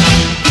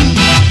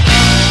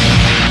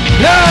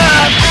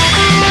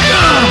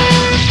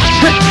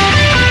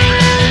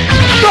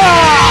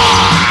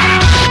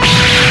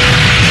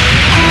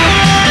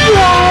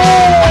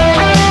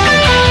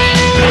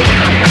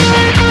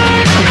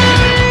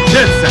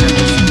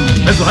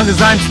 Deathsanras, as long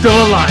as I'm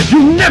still alive,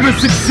 you never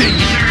succeed!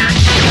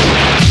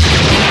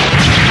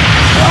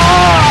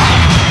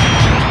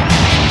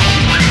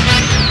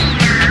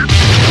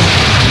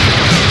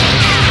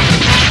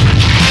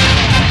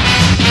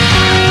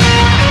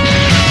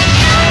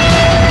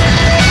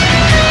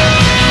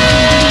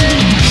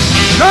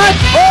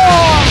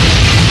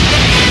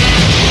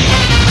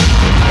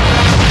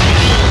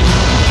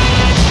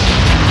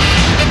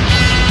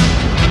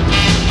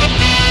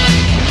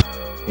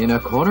 In a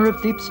corner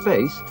of deep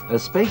space, a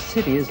space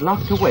city is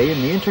locked away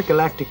in the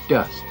intergalactic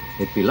dust.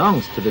 It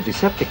belongs to the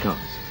Decepticons.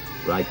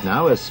 Right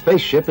now, a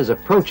spaceship is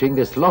approaching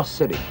this lost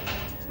city.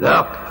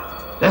 Look,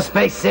 the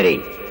space city.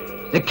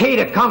 The key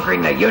to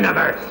conquering the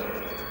universe.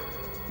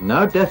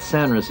 Now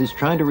Deathsanras is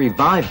trying to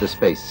revive the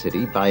space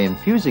city by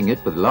infusing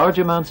it with large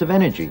amounts of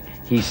energy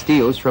he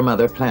steals from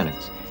other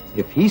planets.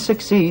 If he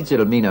succeeds,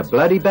 it'll mean a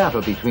bloody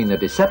battle between the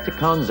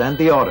Decepticons and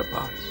the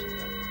Autobots.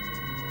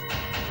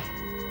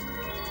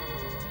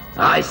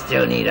 I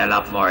still need a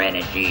lot more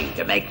energy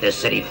to make this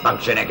city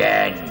function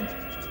again.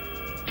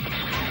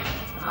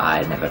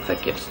 I'll never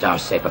forgive Star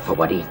Saber for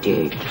what he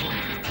did.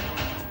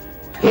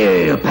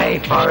 He'll pay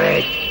for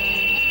it.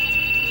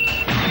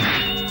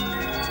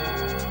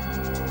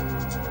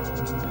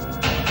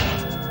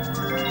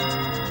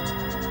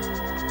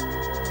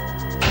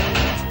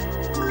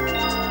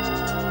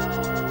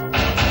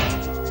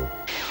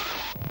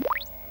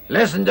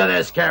 Listen to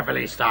this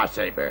carefully, Star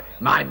Saber.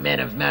 My men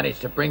have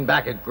managed to bring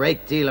back a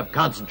great deal of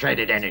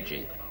concentrated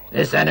energy.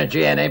 This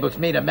energy enables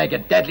me to make a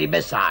deadly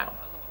missile.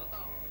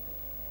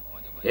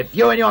 If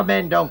you and your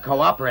men don't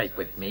cooperate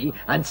with me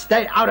and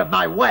stay out of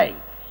my way,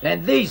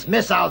 then these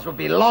missiles will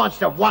be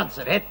launched at once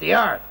and hit the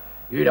Earth.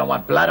 You don't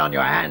want blood on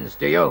your hands,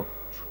 do you?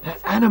 That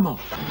animal!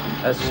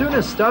 As soon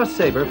as Star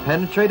Saber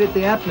penetrated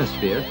the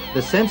atmosphere,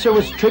 the sensor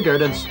was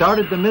triggered and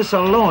started the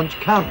missile launch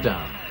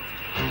countdown.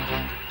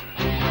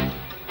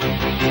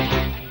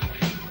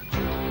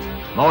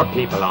 More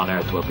people on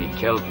Earth will be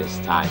killed this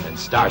time, and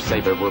Star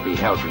Saber will be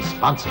held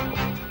responsible.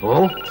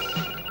 Oh?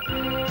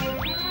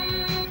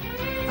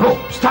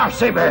 Oh, Star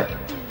Saber!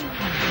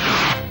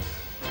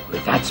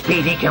 With that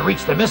speed, he can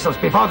reach the missiles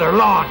before they're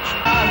launched.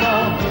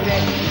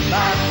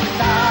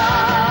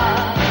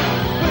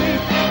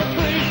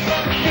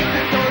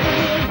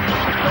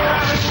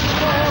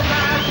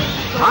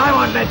 I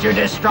won't let you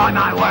destroy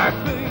my work.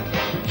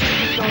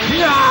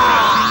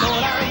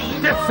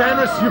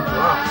 Deathsanras, you've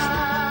lost.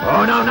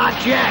 Oh, no,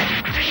 not yet.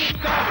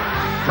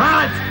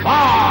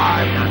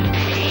 Transform!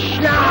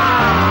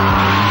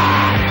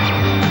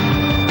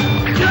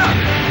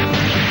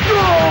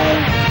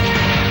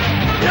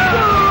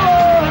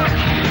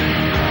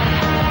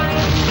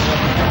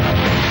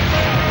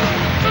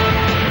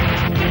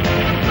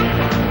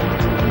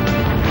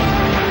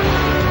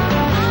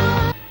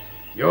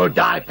 You'll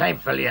die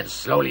painfully and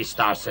slowly,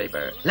 Star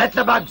Saber. Let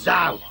the bugs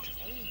out.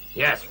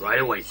 Yes, right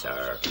away,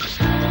 sir.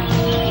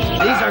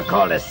 These are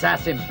called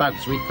assassin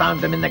bugs. We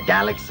found them in the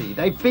galaxy.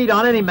 They feed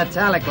on any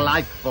metallic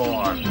life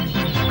form.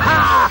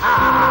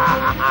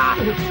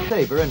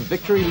 Saber and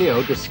Victory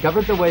Leo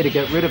discovered the way to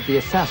get rid of the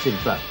assassin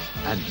bugs,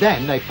 and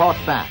then they fought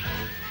back.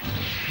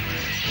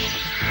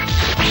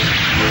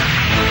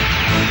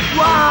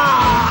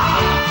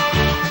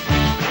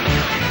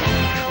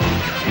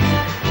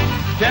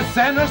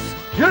 Deathsanras,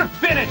 you're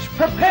finished.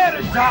 Prepare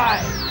to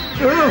die.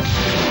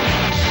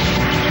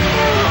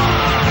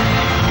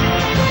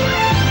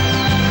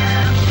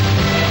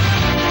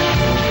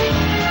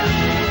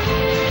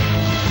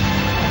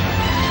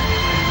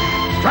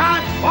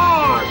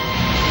 Transform!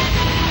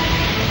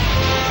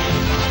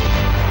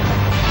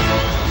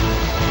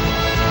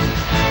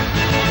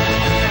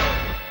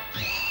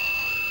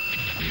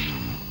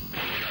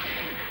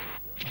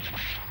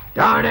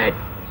 Darn it!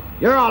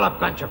 You're all a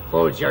bunch of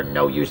fools. You're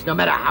no use, no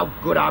matter how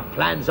good our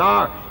plans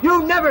are.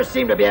 You never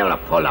seem to be able to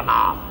pull them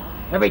off.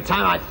 Every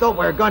time I thought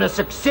we were going to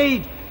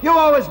succeed, you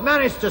always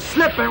manage to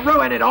slip and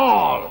ruin it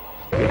all.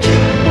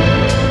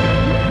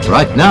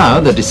 Right now,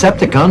 the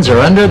Decepticons are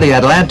under the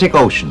Atlantic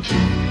Ocean.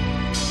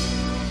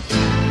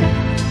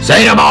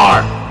 Say no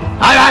more!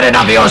 I've had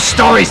enough of your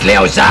stories,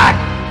 Leozack!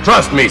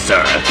 Trust me,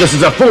 sir. This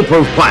is a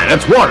foolproof plan.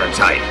 It's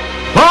watertight.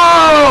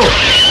 Oh!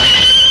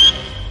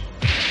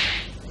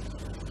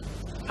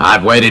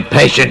 I've waited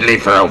patiently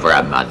for over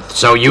a month,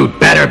 so you'd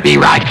better be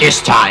right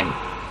this time.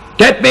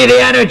 Get me the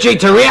energy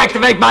to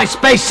reactivate my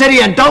space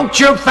city and don't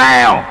you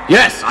fail!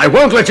 Yes, I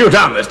won't let you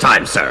down this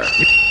time, sir.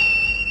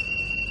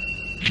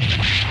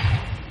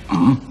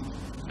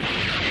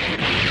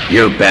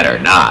 You better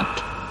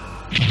not.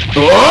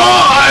 Oh,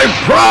 I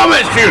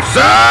promise you,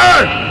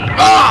 sir!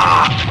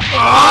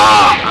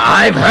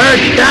 I've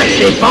heard that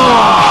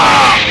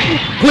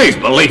before! Please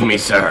believe me,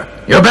 sir.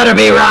 You better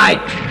be right.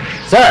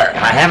 Sir,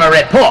 I have a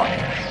report.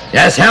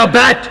 Yes,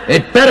 Hellbat,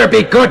 it better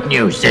be good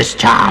news this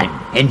time.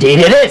 Indeed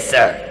it is,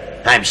 sir.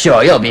 I'm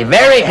sure you'll be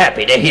very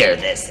happy to hear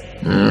this.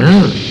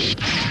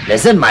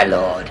 Listen, my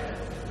lord.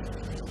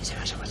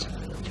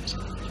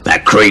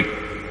 That creep,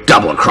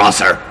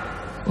 double-crosser.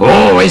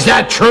 Oh, is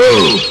that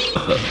true?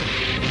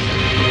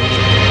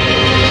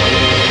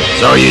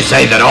 So you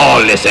say that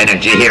all this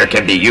energy here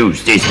can be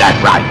used, is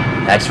that right?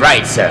 That's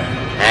right, sir.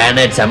 And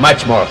it's a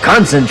much more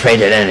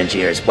concentrated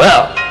energy as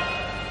well.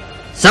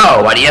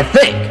 So, what do you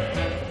think?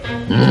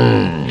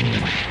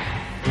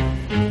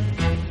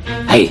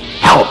 Hey,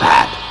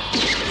 Hellbat.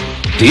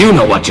 Do you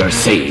know what you're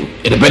saying?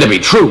 It better be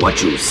true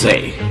what you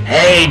say.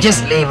 Hey,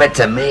 just leave it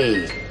to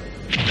me.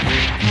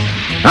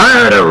 I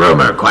heard a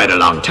rumor quite a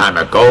long time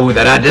ago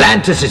that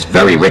Atlantis is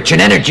very rich in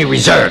energy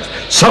reserves.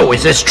 So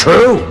is this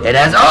true? It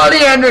has all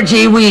the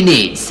energy we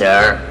need,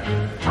 sir.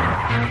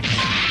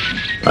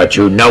 But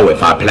you know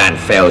if our plan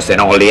fails, then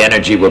all the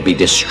energy will be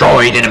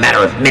destroyed in a matter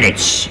of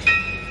minutes.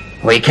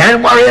 We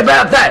can't worry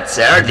about that,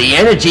 sir. The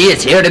energy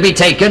is here to be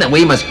taken, and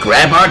we must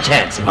grab our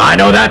chances. I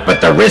know that,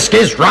 but the risk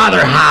is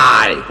rather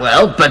high.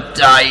 Well, but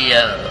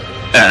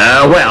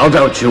well,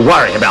 don't you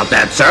worry about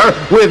that, sir.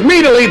 With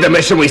me to lead the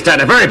mission, we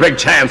stand a very big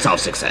chance of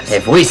success.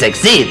 If we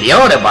succeed, the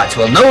Autobots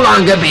will no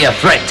longer be a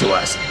threat to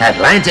us.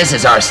 Atlantis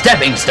is our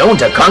stepping stone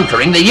to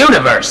conquering the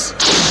universe.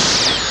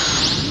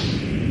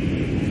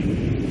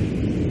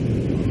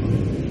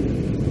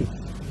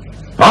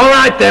 All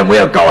right, then,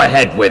 we'll go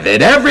ahead with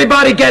it.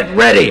 Everybody get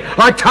ready.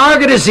 Our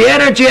target is the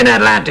energy in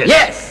Atlantis.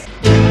 Yes!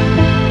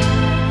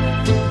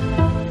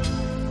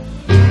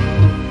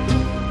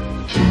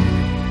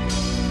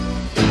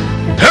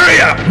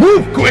 Hurry up!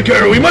 Move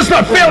quicker! We must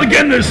not fail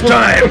again this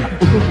time!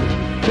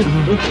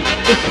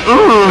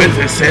 With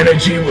this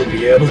energy, we'll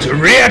be able to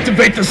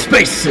reactivate the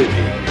space city.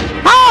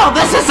 Oh,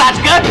 this is such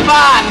good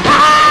fun!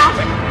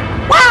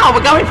 Wow,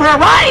 we're going for a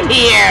ride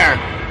here!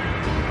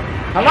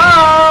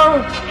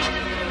 Hello?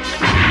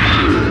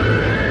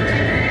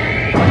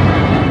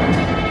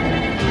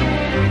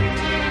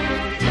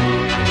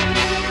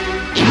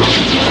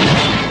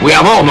 We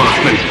have almost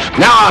finished.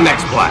 Now our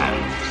next plan.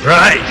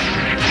 Right.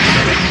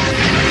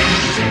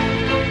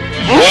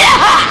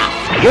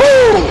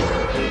 Woo!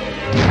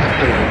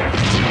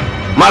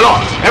 My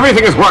lord,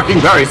 everything is working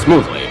very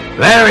smoothly.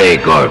 Very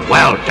good,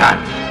 well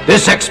done.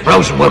 This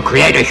explosion will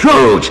create a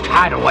huge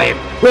tidal wave.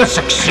 We'll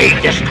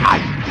succeed this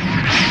time.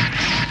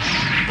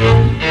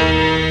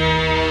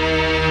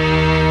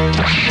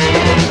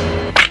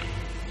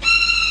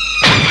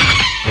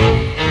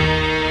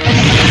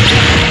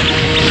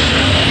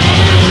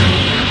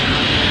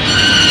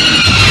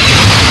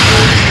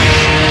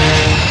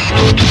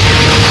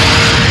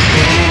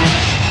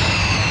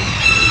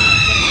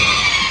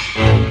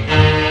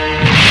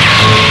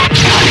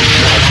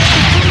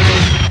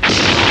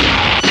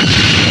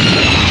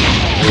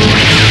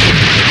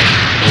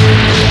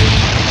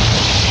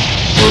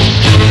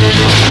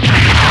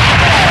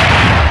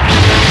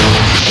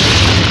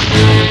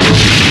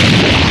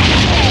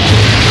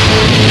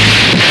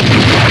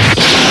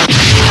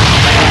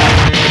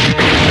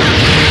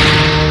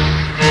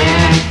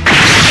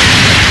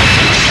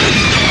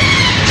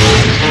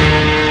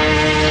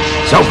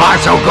 So far,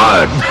 so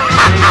good.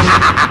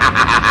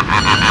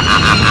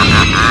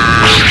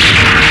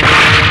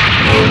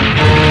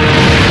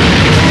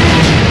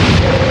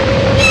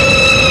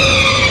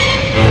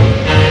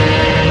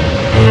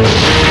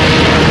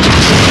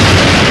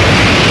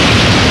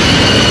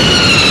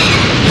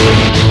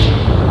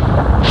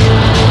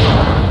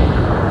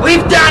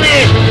 We've done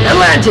it!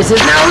 Atlantis is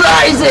now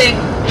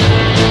rising!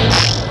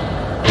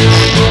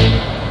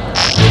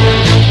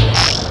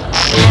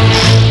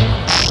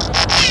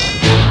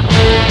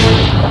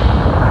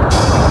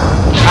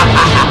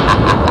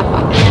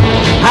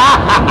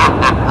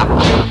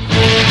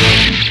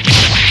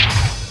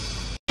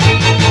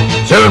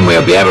 Soon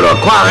we'll be able to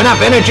acquire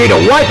enough energy to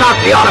wipe out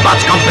the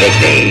Autobots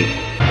completely.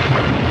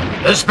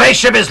 The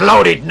spaceship is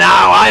loaded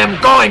now. I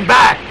am going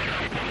back.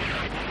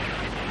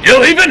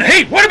 You'll even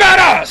heat. What about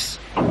us?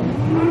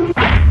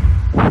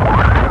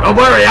 Don't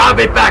worry, I'll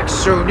be back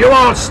soon. You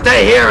all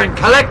stay here and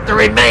collect the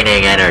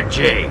remaining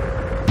energy.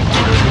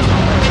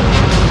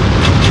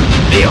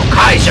 Leo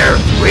Kaiser,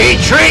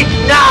 retreat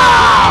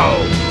now!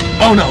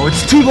 Oh no,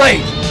 it's too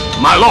late!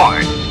 My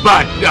lord,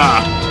 but,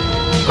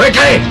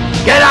 Quickly!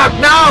 Get out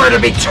now or it'll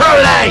be too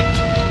late!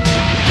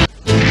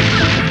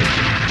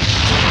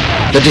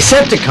 The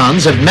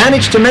Decepticons have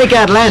managed to make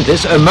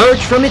Atlantis emerge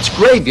from its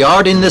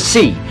graveyard in the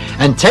sea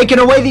and taken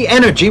away the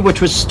energy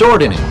which was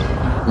stored in it.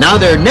 Now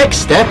their next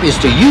step is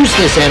to use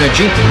this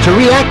energy to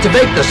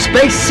reactivate the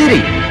Space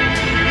City.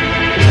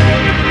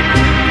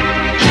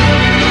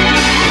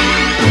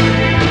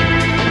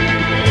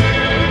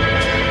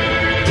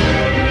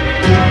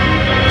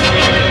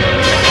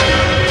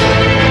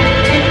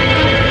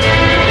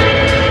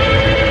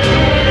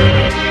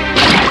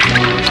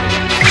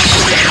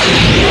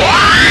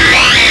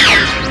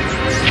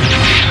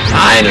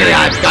 Finally,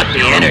 I've got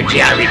the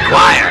energy I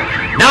require.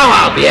 Now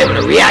I'll be able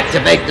to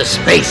reactivate the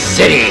Space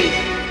City.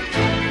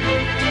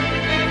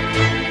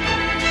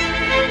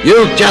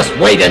 You just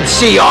wait and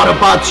see,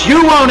 Autobots.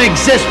 You won't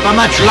exist for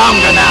much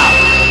longer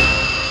now.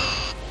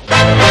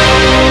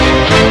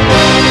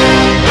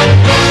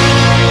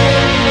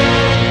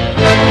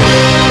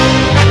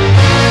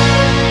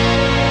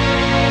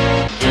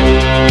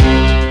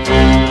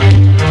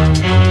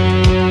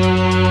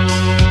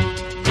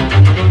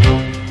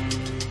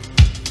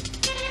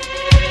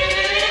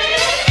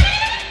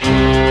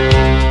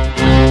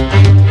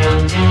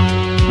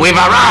 we've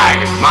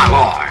arrived, my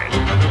lord.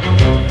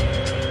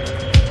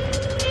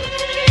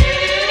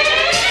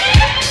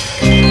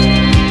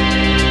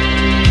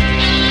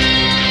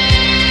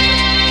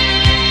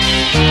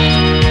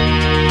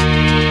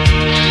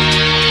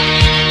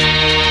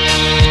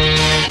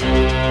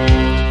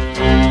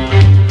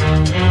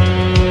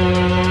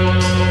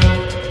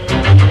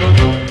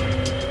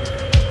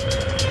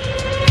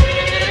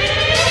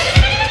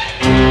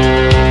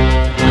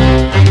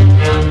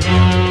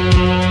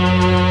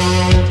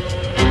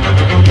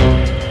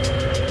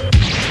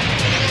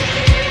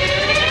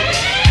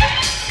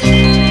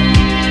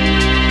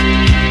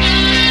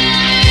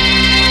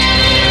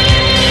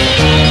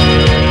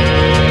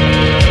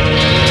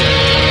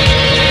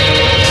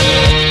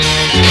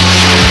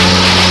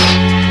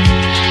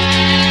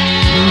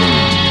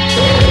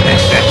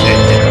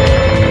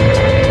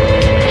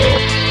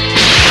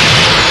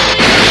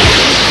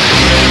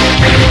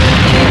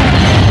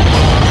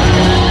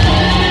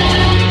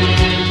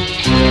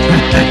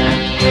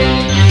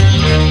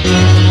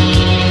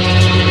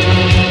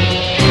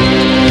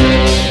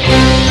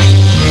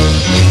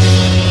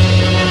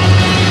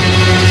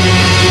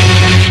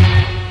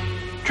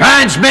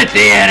 Transmit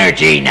the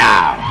energy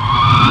now!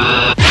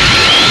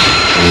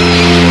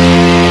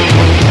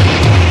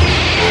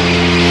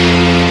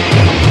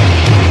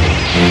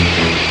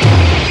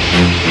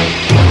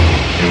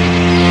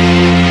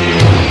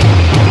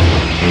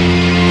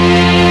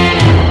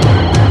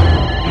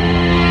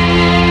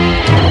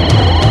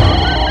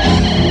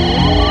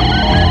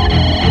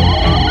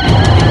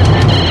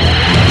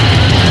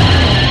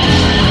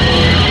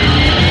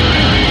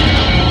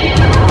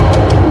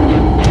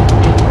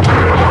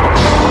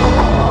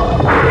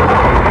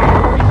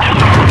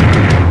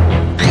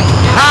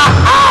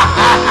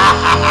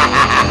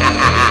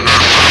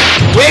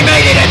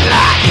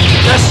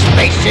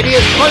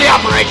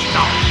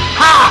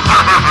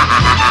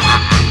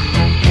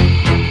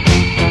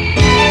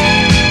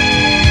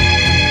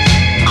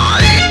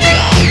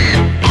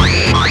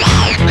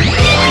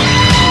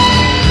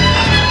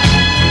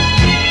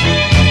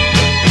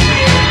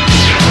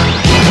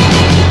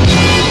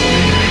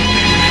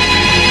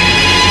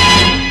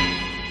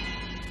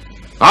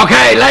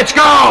 Okay, let's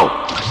go!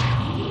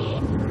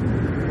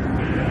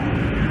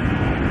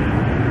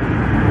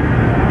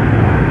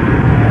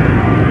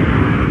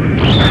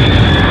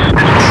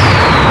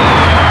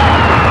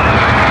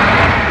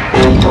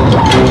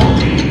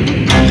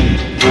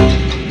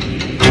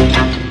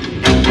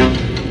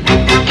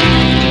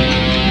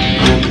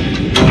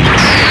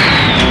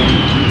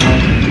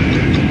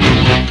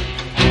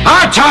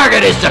 Our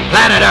target is the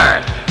planet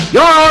Earth.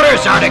 Your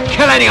orders are to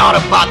kill any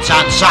Autobots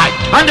on sight.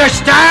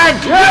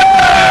 Understand? Yes!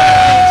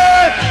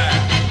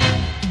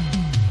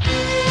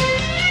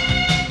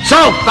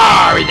 So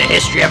far in the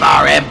history of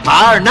our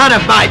empire, none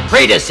of my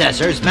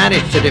predecessors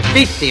managed to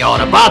defeat the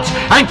Autobots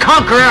and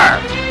conquer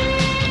Earth.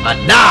 But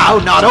now,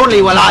 not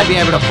only will I be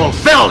able to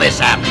fulfill this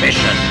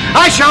ambition,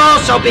 I shall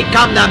also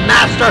become the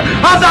master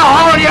of the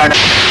whole universe.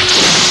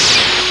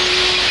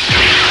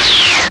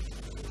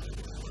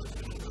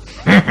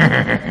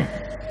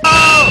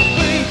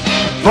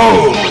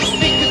 Fools!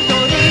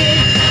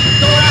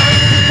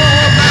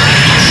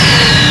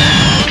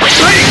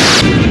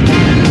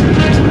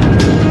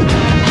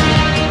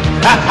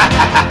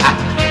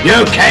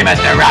 You came at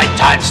the right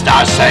time,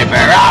 Star Saber.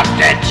 I'll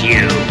get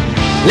you.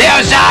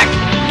 Leozack,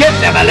 give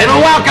them a little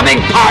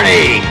welcoming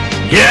party.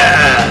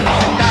 Yeah!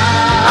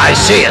 I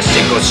see a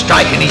single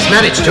strike and he's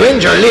managed to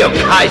injure Leo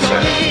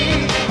Kaiser.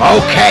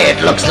 Okay, it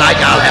looks like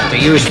I'll have to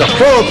use the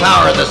full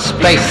power of the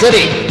Space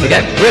City to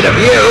get rid of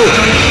you.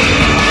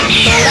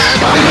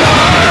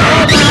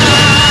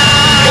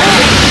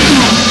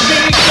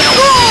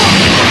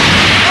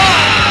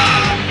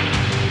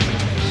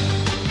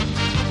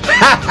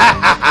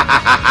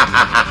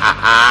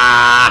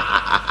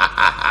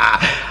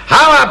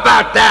 How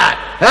about that?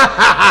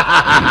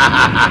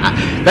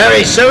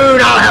 Very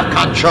soon I'll have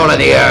control of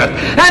the Earth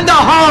and the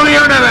whole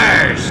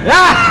universe.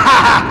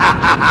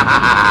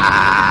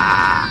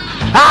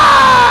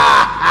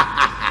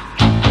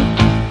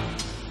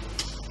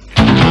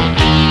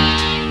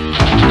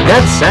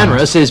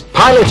 Deathsanras is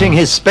piloting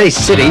his space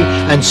city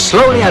and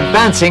slowly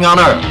advancing on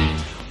Earth.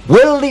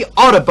 Will the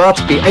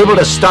Autobots be able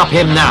to stop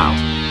him now?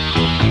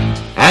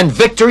 And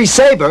Victory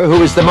Saber,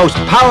 who is the most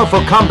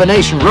powerful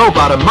combination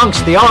robot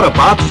amongst the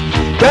Autobots,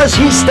 does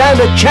he stand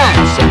a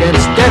chance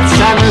against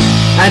Deathsanras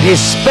and his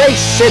space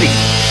city?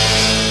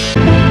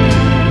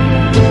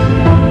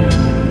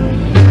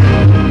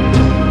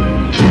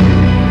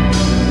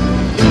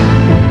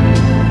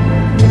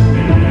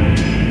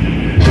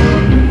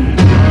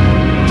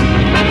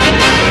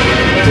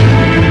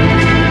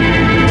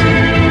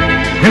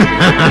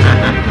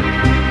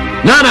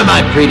 None of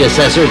my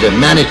predecessors have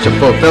managed to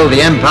fulfill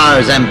the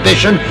Empire's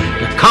ambition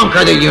to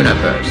conquer the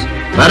universe.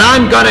 But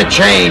I'm gonna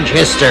change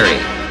history.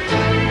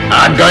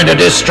 I'm going to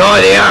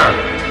destroy the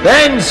Earth,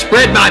 then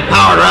spread my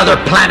power to other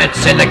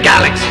planets in the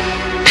galaxy.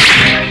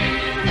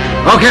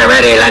 Okay,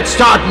 ready? Let's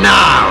start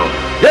now.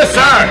 Yes,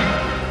 sir.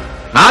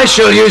 I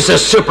shall use the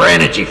super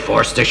energy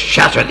force to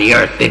shatter the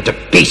Earth into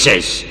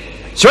pieces.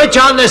 Switch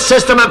on this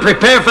system and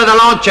prepare for the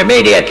launch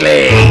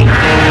immediately.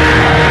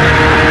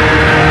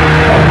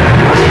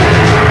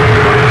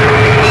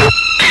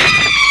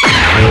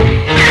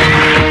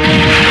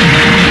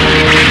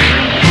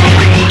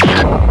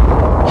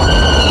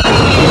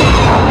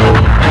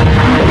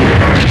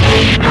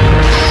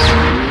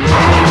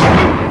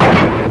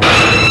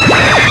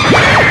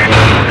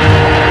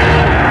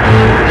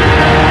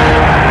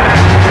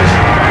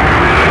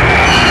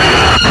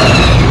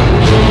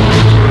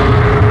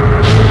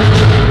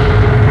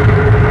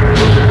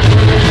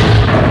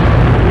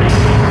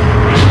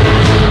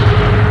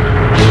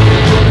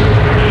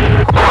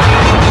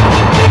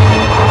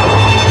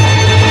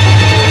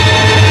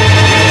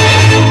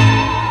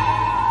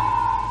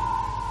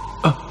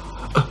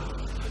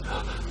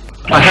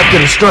 I have to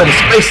destroy the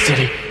space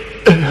city.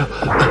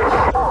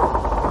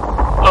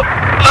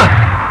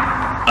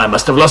 I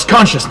must have lost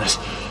consciousness.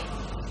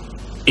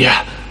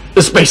 Yeah,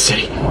 the space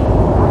city.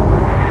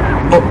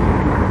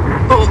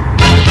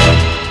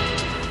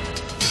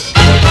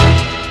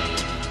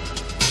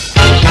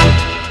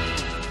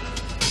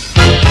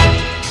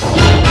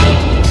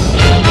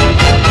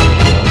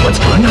 What's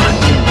going on?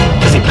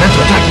 Does he plan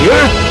to attack the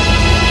Earth?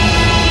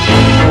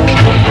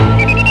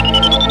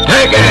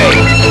 Hey,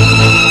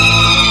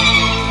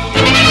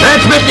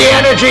 transmit the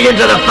energy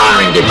into the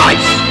firing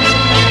device.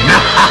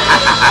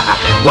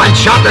 One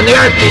shot and the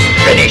Earth is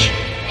finished.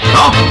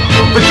 Oh,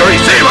 Victory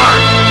Saber!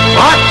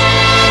 What?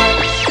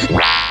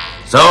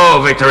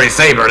 So, Victory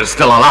Saber is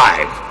still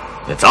alive.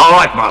 It's all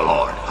right, my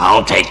lord.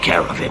 I'll take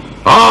care of him.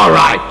 All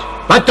right,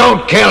 but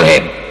don't kill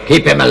him.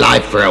 Keep him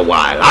alive for a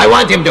while. I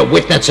want him to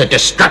witness the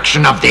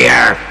destruction of the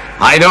Earth.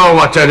 I know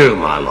what to do,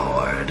 my lord.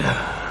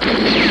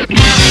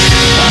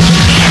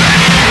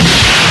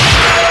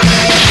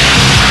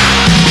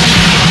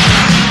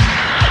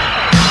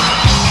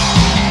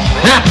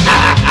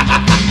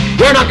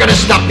 You're not gonna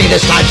stop me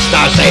this time,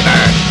 Star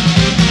Saber.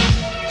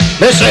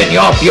 Listen,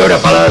 your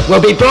beautiful Earth will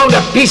be blown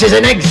to pieces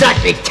in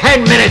exactly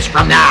 10 minutes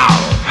from now.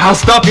 I'll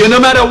stop you no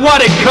matter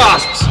what it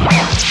costs.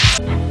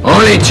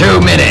 Only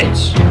 2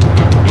 minutes.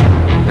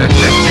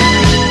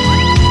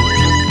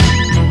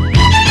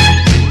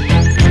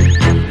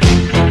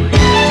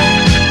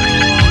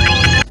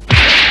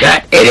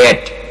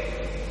 idiot!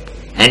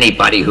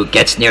 Anybody who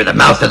gets near the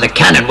mouth of the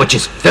cannon, which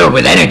is filled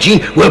with energy,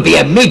 will be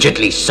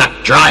immediately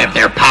sucked dry of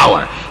their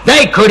power.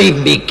 They could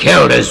even be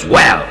killed as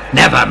well.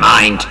 Never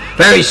mind.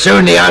 Very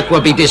soon the Earth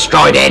will be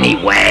destroyed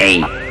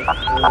anyway.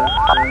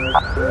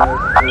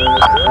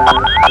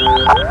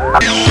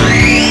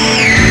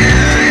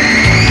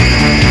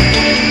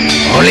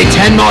 Only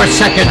 10 more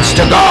seconds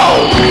to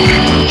go.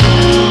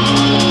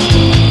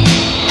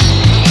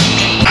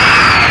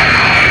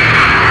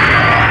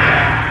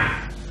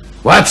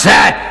 What's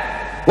that?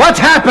 What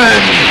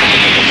happened?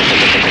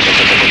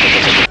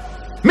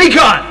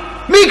 Mekon!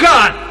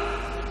 Mekon!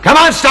 Come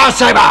on, Star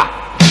Saber!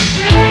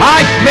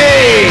 Fight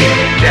me!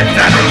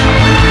 Deathsanras!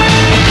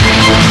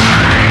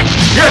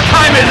 Your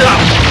time is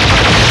up!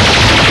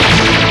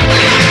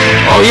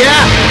 Oh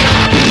yeah?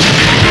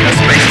 The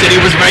Space City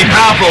was very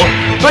powerful,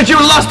 but you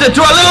lost it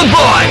to a little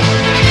boy!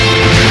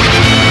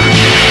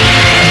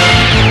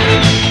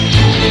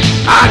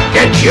 I'll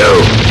get you!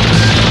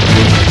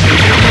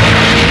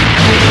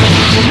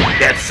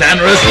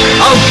 Deathsanras,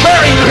 I'll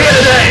bury you here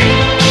today!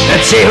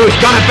 Let's see who's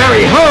gonna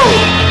bury who!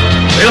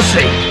 We'll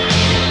see.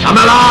 Come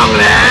along,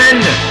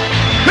 then!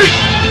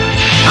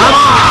 Come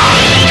on!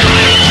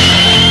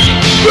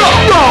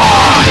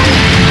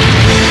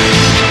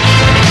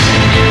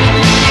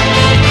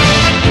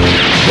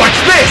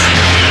 What's this?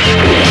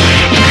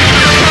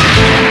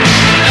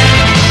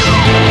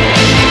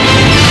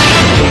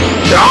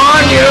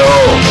 On you!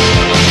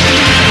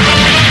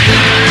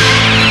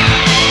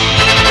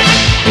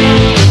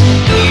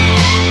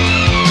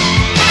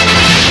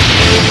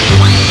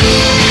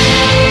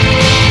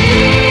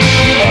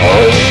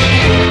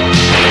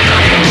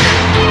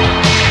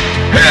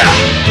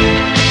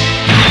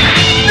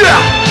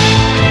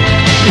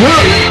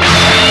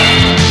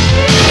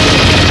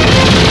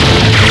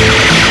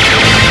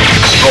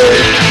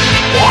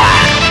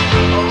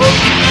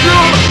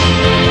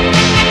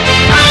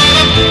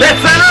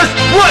 Deathsanras,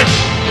 what?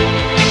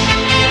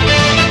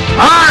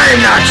 I'm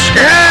not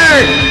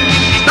scared!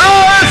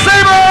 Star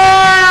Saber!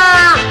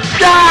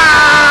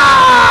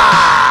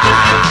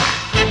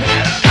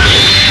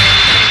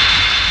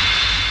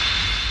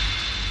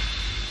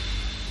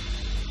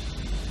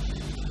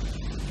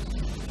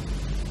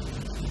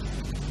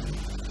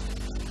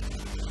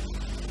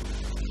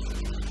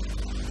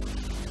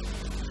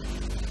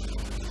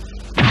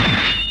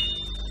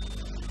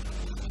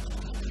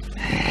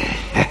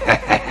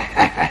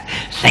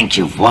 Think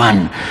you've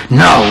won?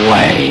 No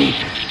way!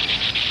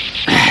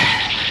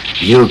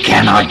 You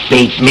cannot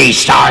beat me,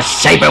 Star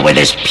Saber, with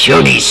this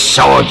puny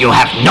sword. You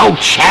have no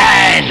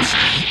chance!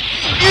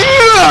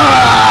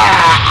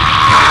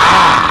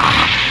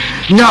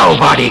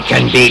 Nobody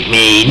can beat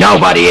me.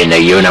 Nobody in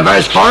the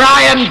universe, for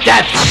I am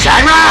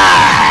Deathsanras!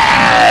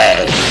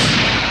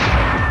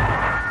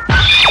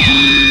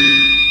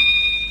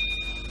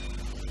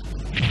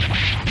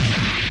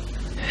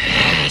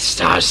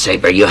 Star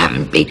Saber, you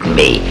haven't beaten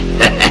me.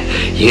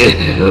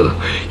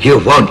 You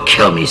won't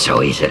kill me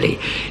so easily.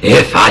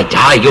 If I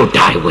die, you'll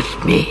die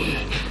with me.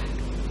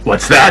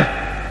 What's that?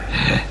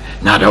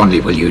 Not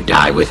only will you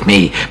die with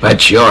me,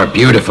 but your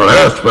beautiful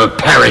Earth will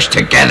perish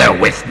together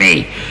with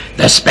me.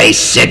 The Space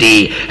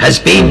City has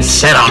been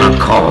set on a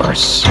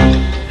course.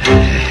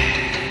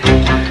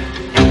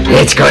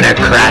 It's gonna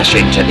crash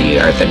into the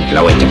Earth and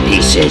blow it to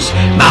pieces.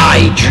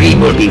 My dream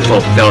will be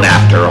fulfilled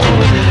after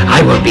all.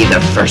 I will be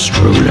the first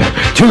ruler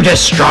to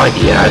destroy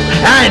the Earth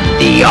and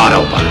the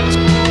Autobots.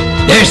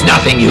 There's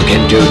nothing you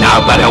can do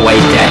now but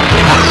await death.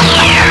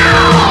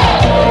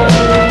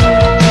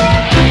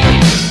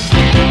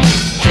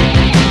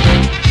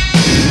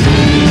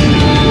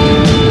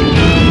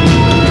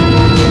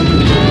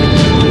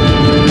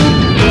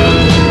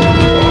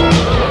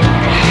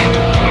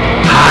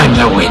 I'm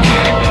the winner.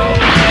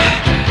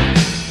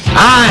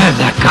 I'm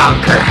the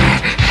conqueror.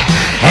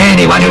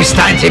 Anyone who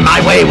stands in my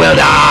way will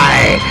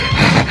die.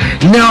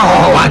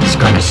 No one's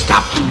gonna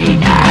stop me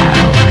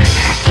now.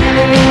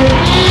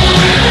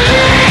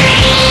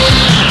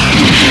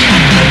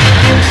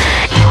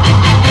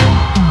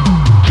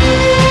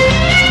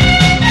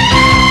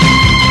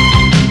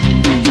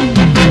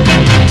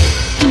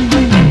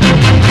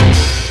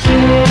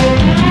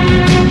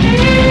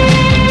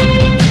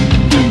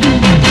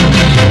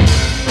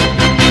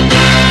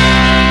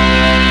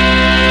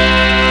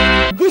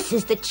 This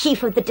is the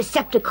chief of the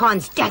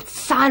Decepticons,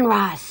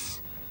 Deathsanras.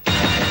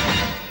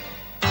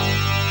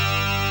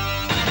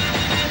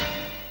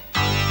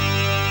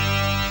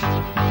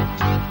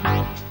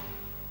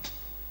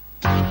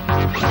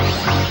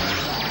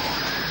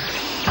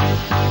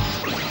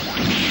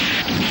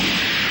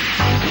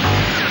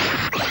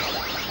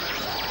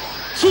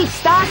 Chief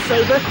Star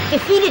Saber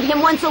defeated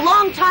him once a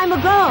long time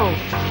ago.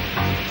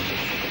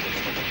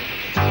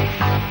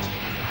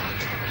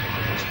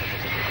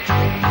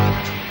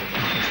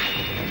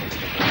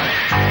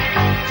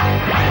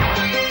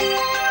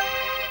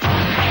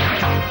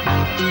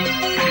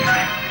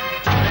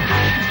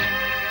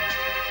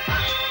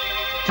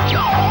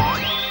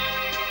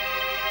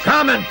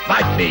 Come and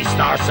fight me,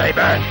 Star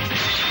Saber!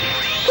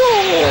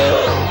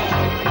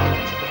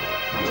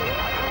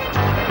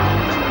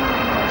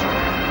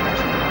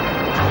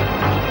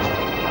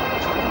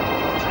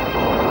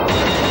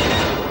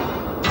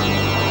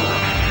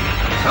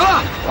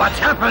 What's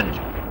happened?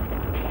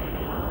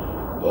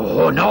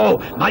 Oh no,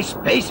 my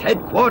space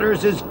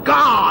headquarters is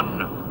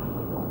gone!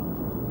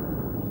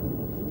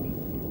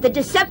 The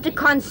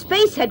Decepticon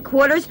space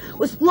headquarters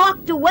was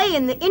locked away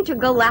in the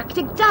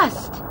intergalactic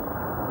dust.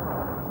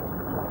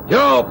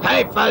 You'll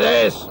pay for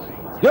this!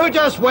 You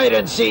just wait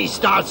and see,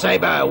 Star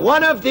Saber.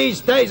 One of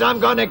these days I'm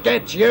gonna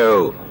get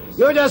you.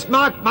 You just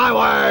mark my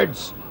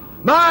words.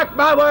 Mark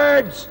my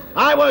words!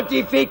 I will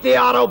defeat the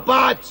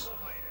Autobots!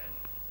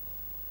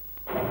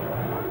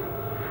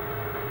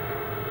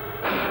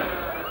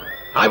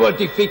 I will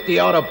defeat the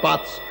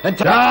Autobots and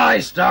die,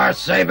 Star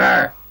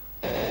Saber!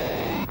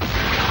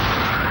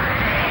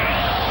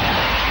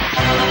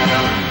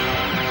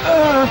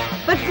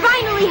 But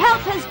finally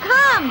help has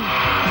come!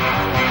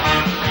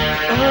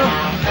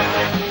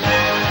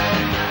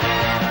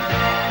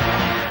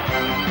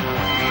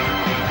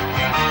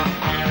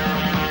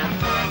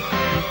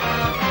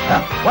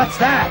 What's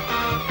that?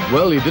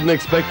 Well, you didn't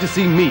expect to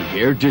see me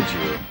here, did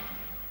you?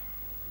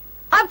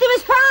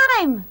 Optimus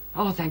Prime!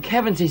 Oh, thank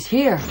heavens he's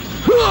here.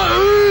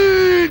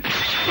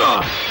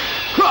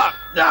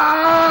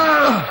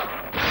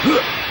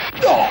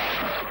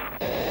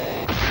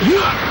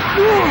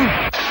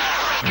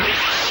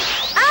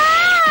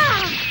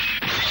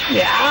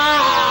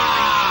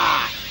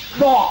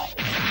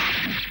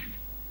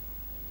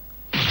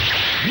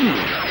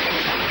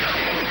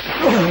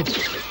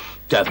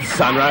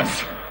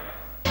 Deathsanras.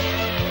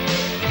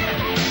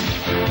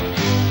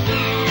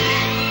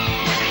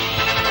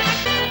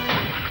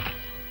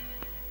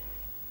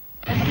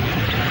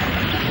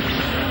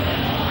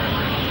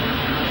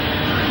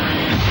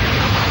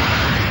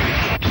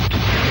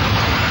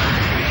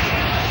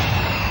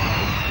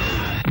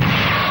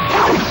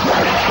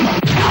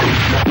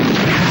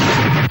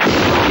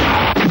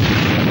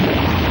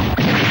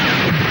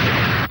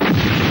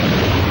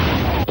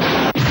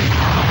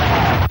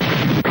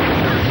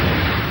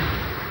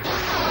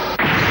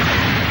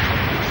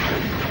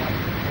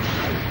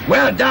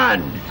 Well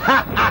done!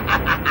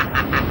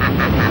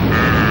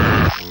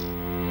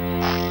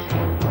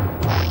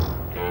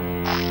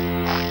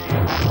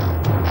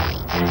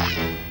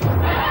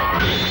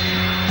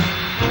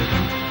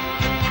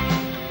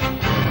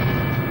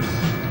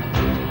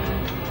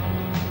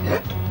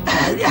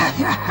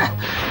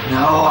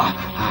 No,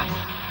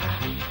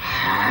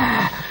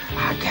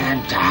 I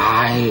can't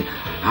die.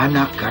 I'm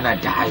not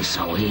gonna die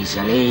so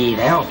easily.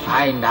 They'll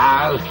find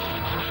out.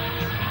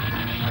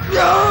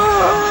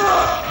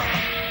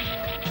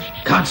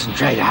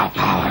 Concentrate our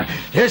power.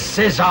 This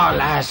is our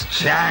last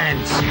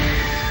chance.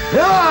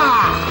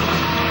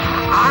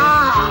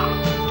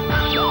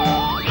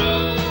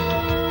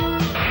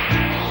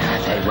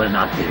 They will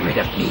not be rid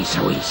of me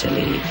so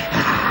easily.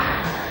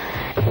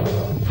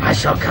 I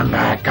shall come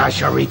back. I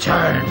shall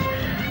return.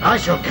 I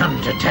shall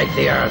come to take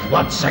the Earth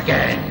once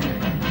again.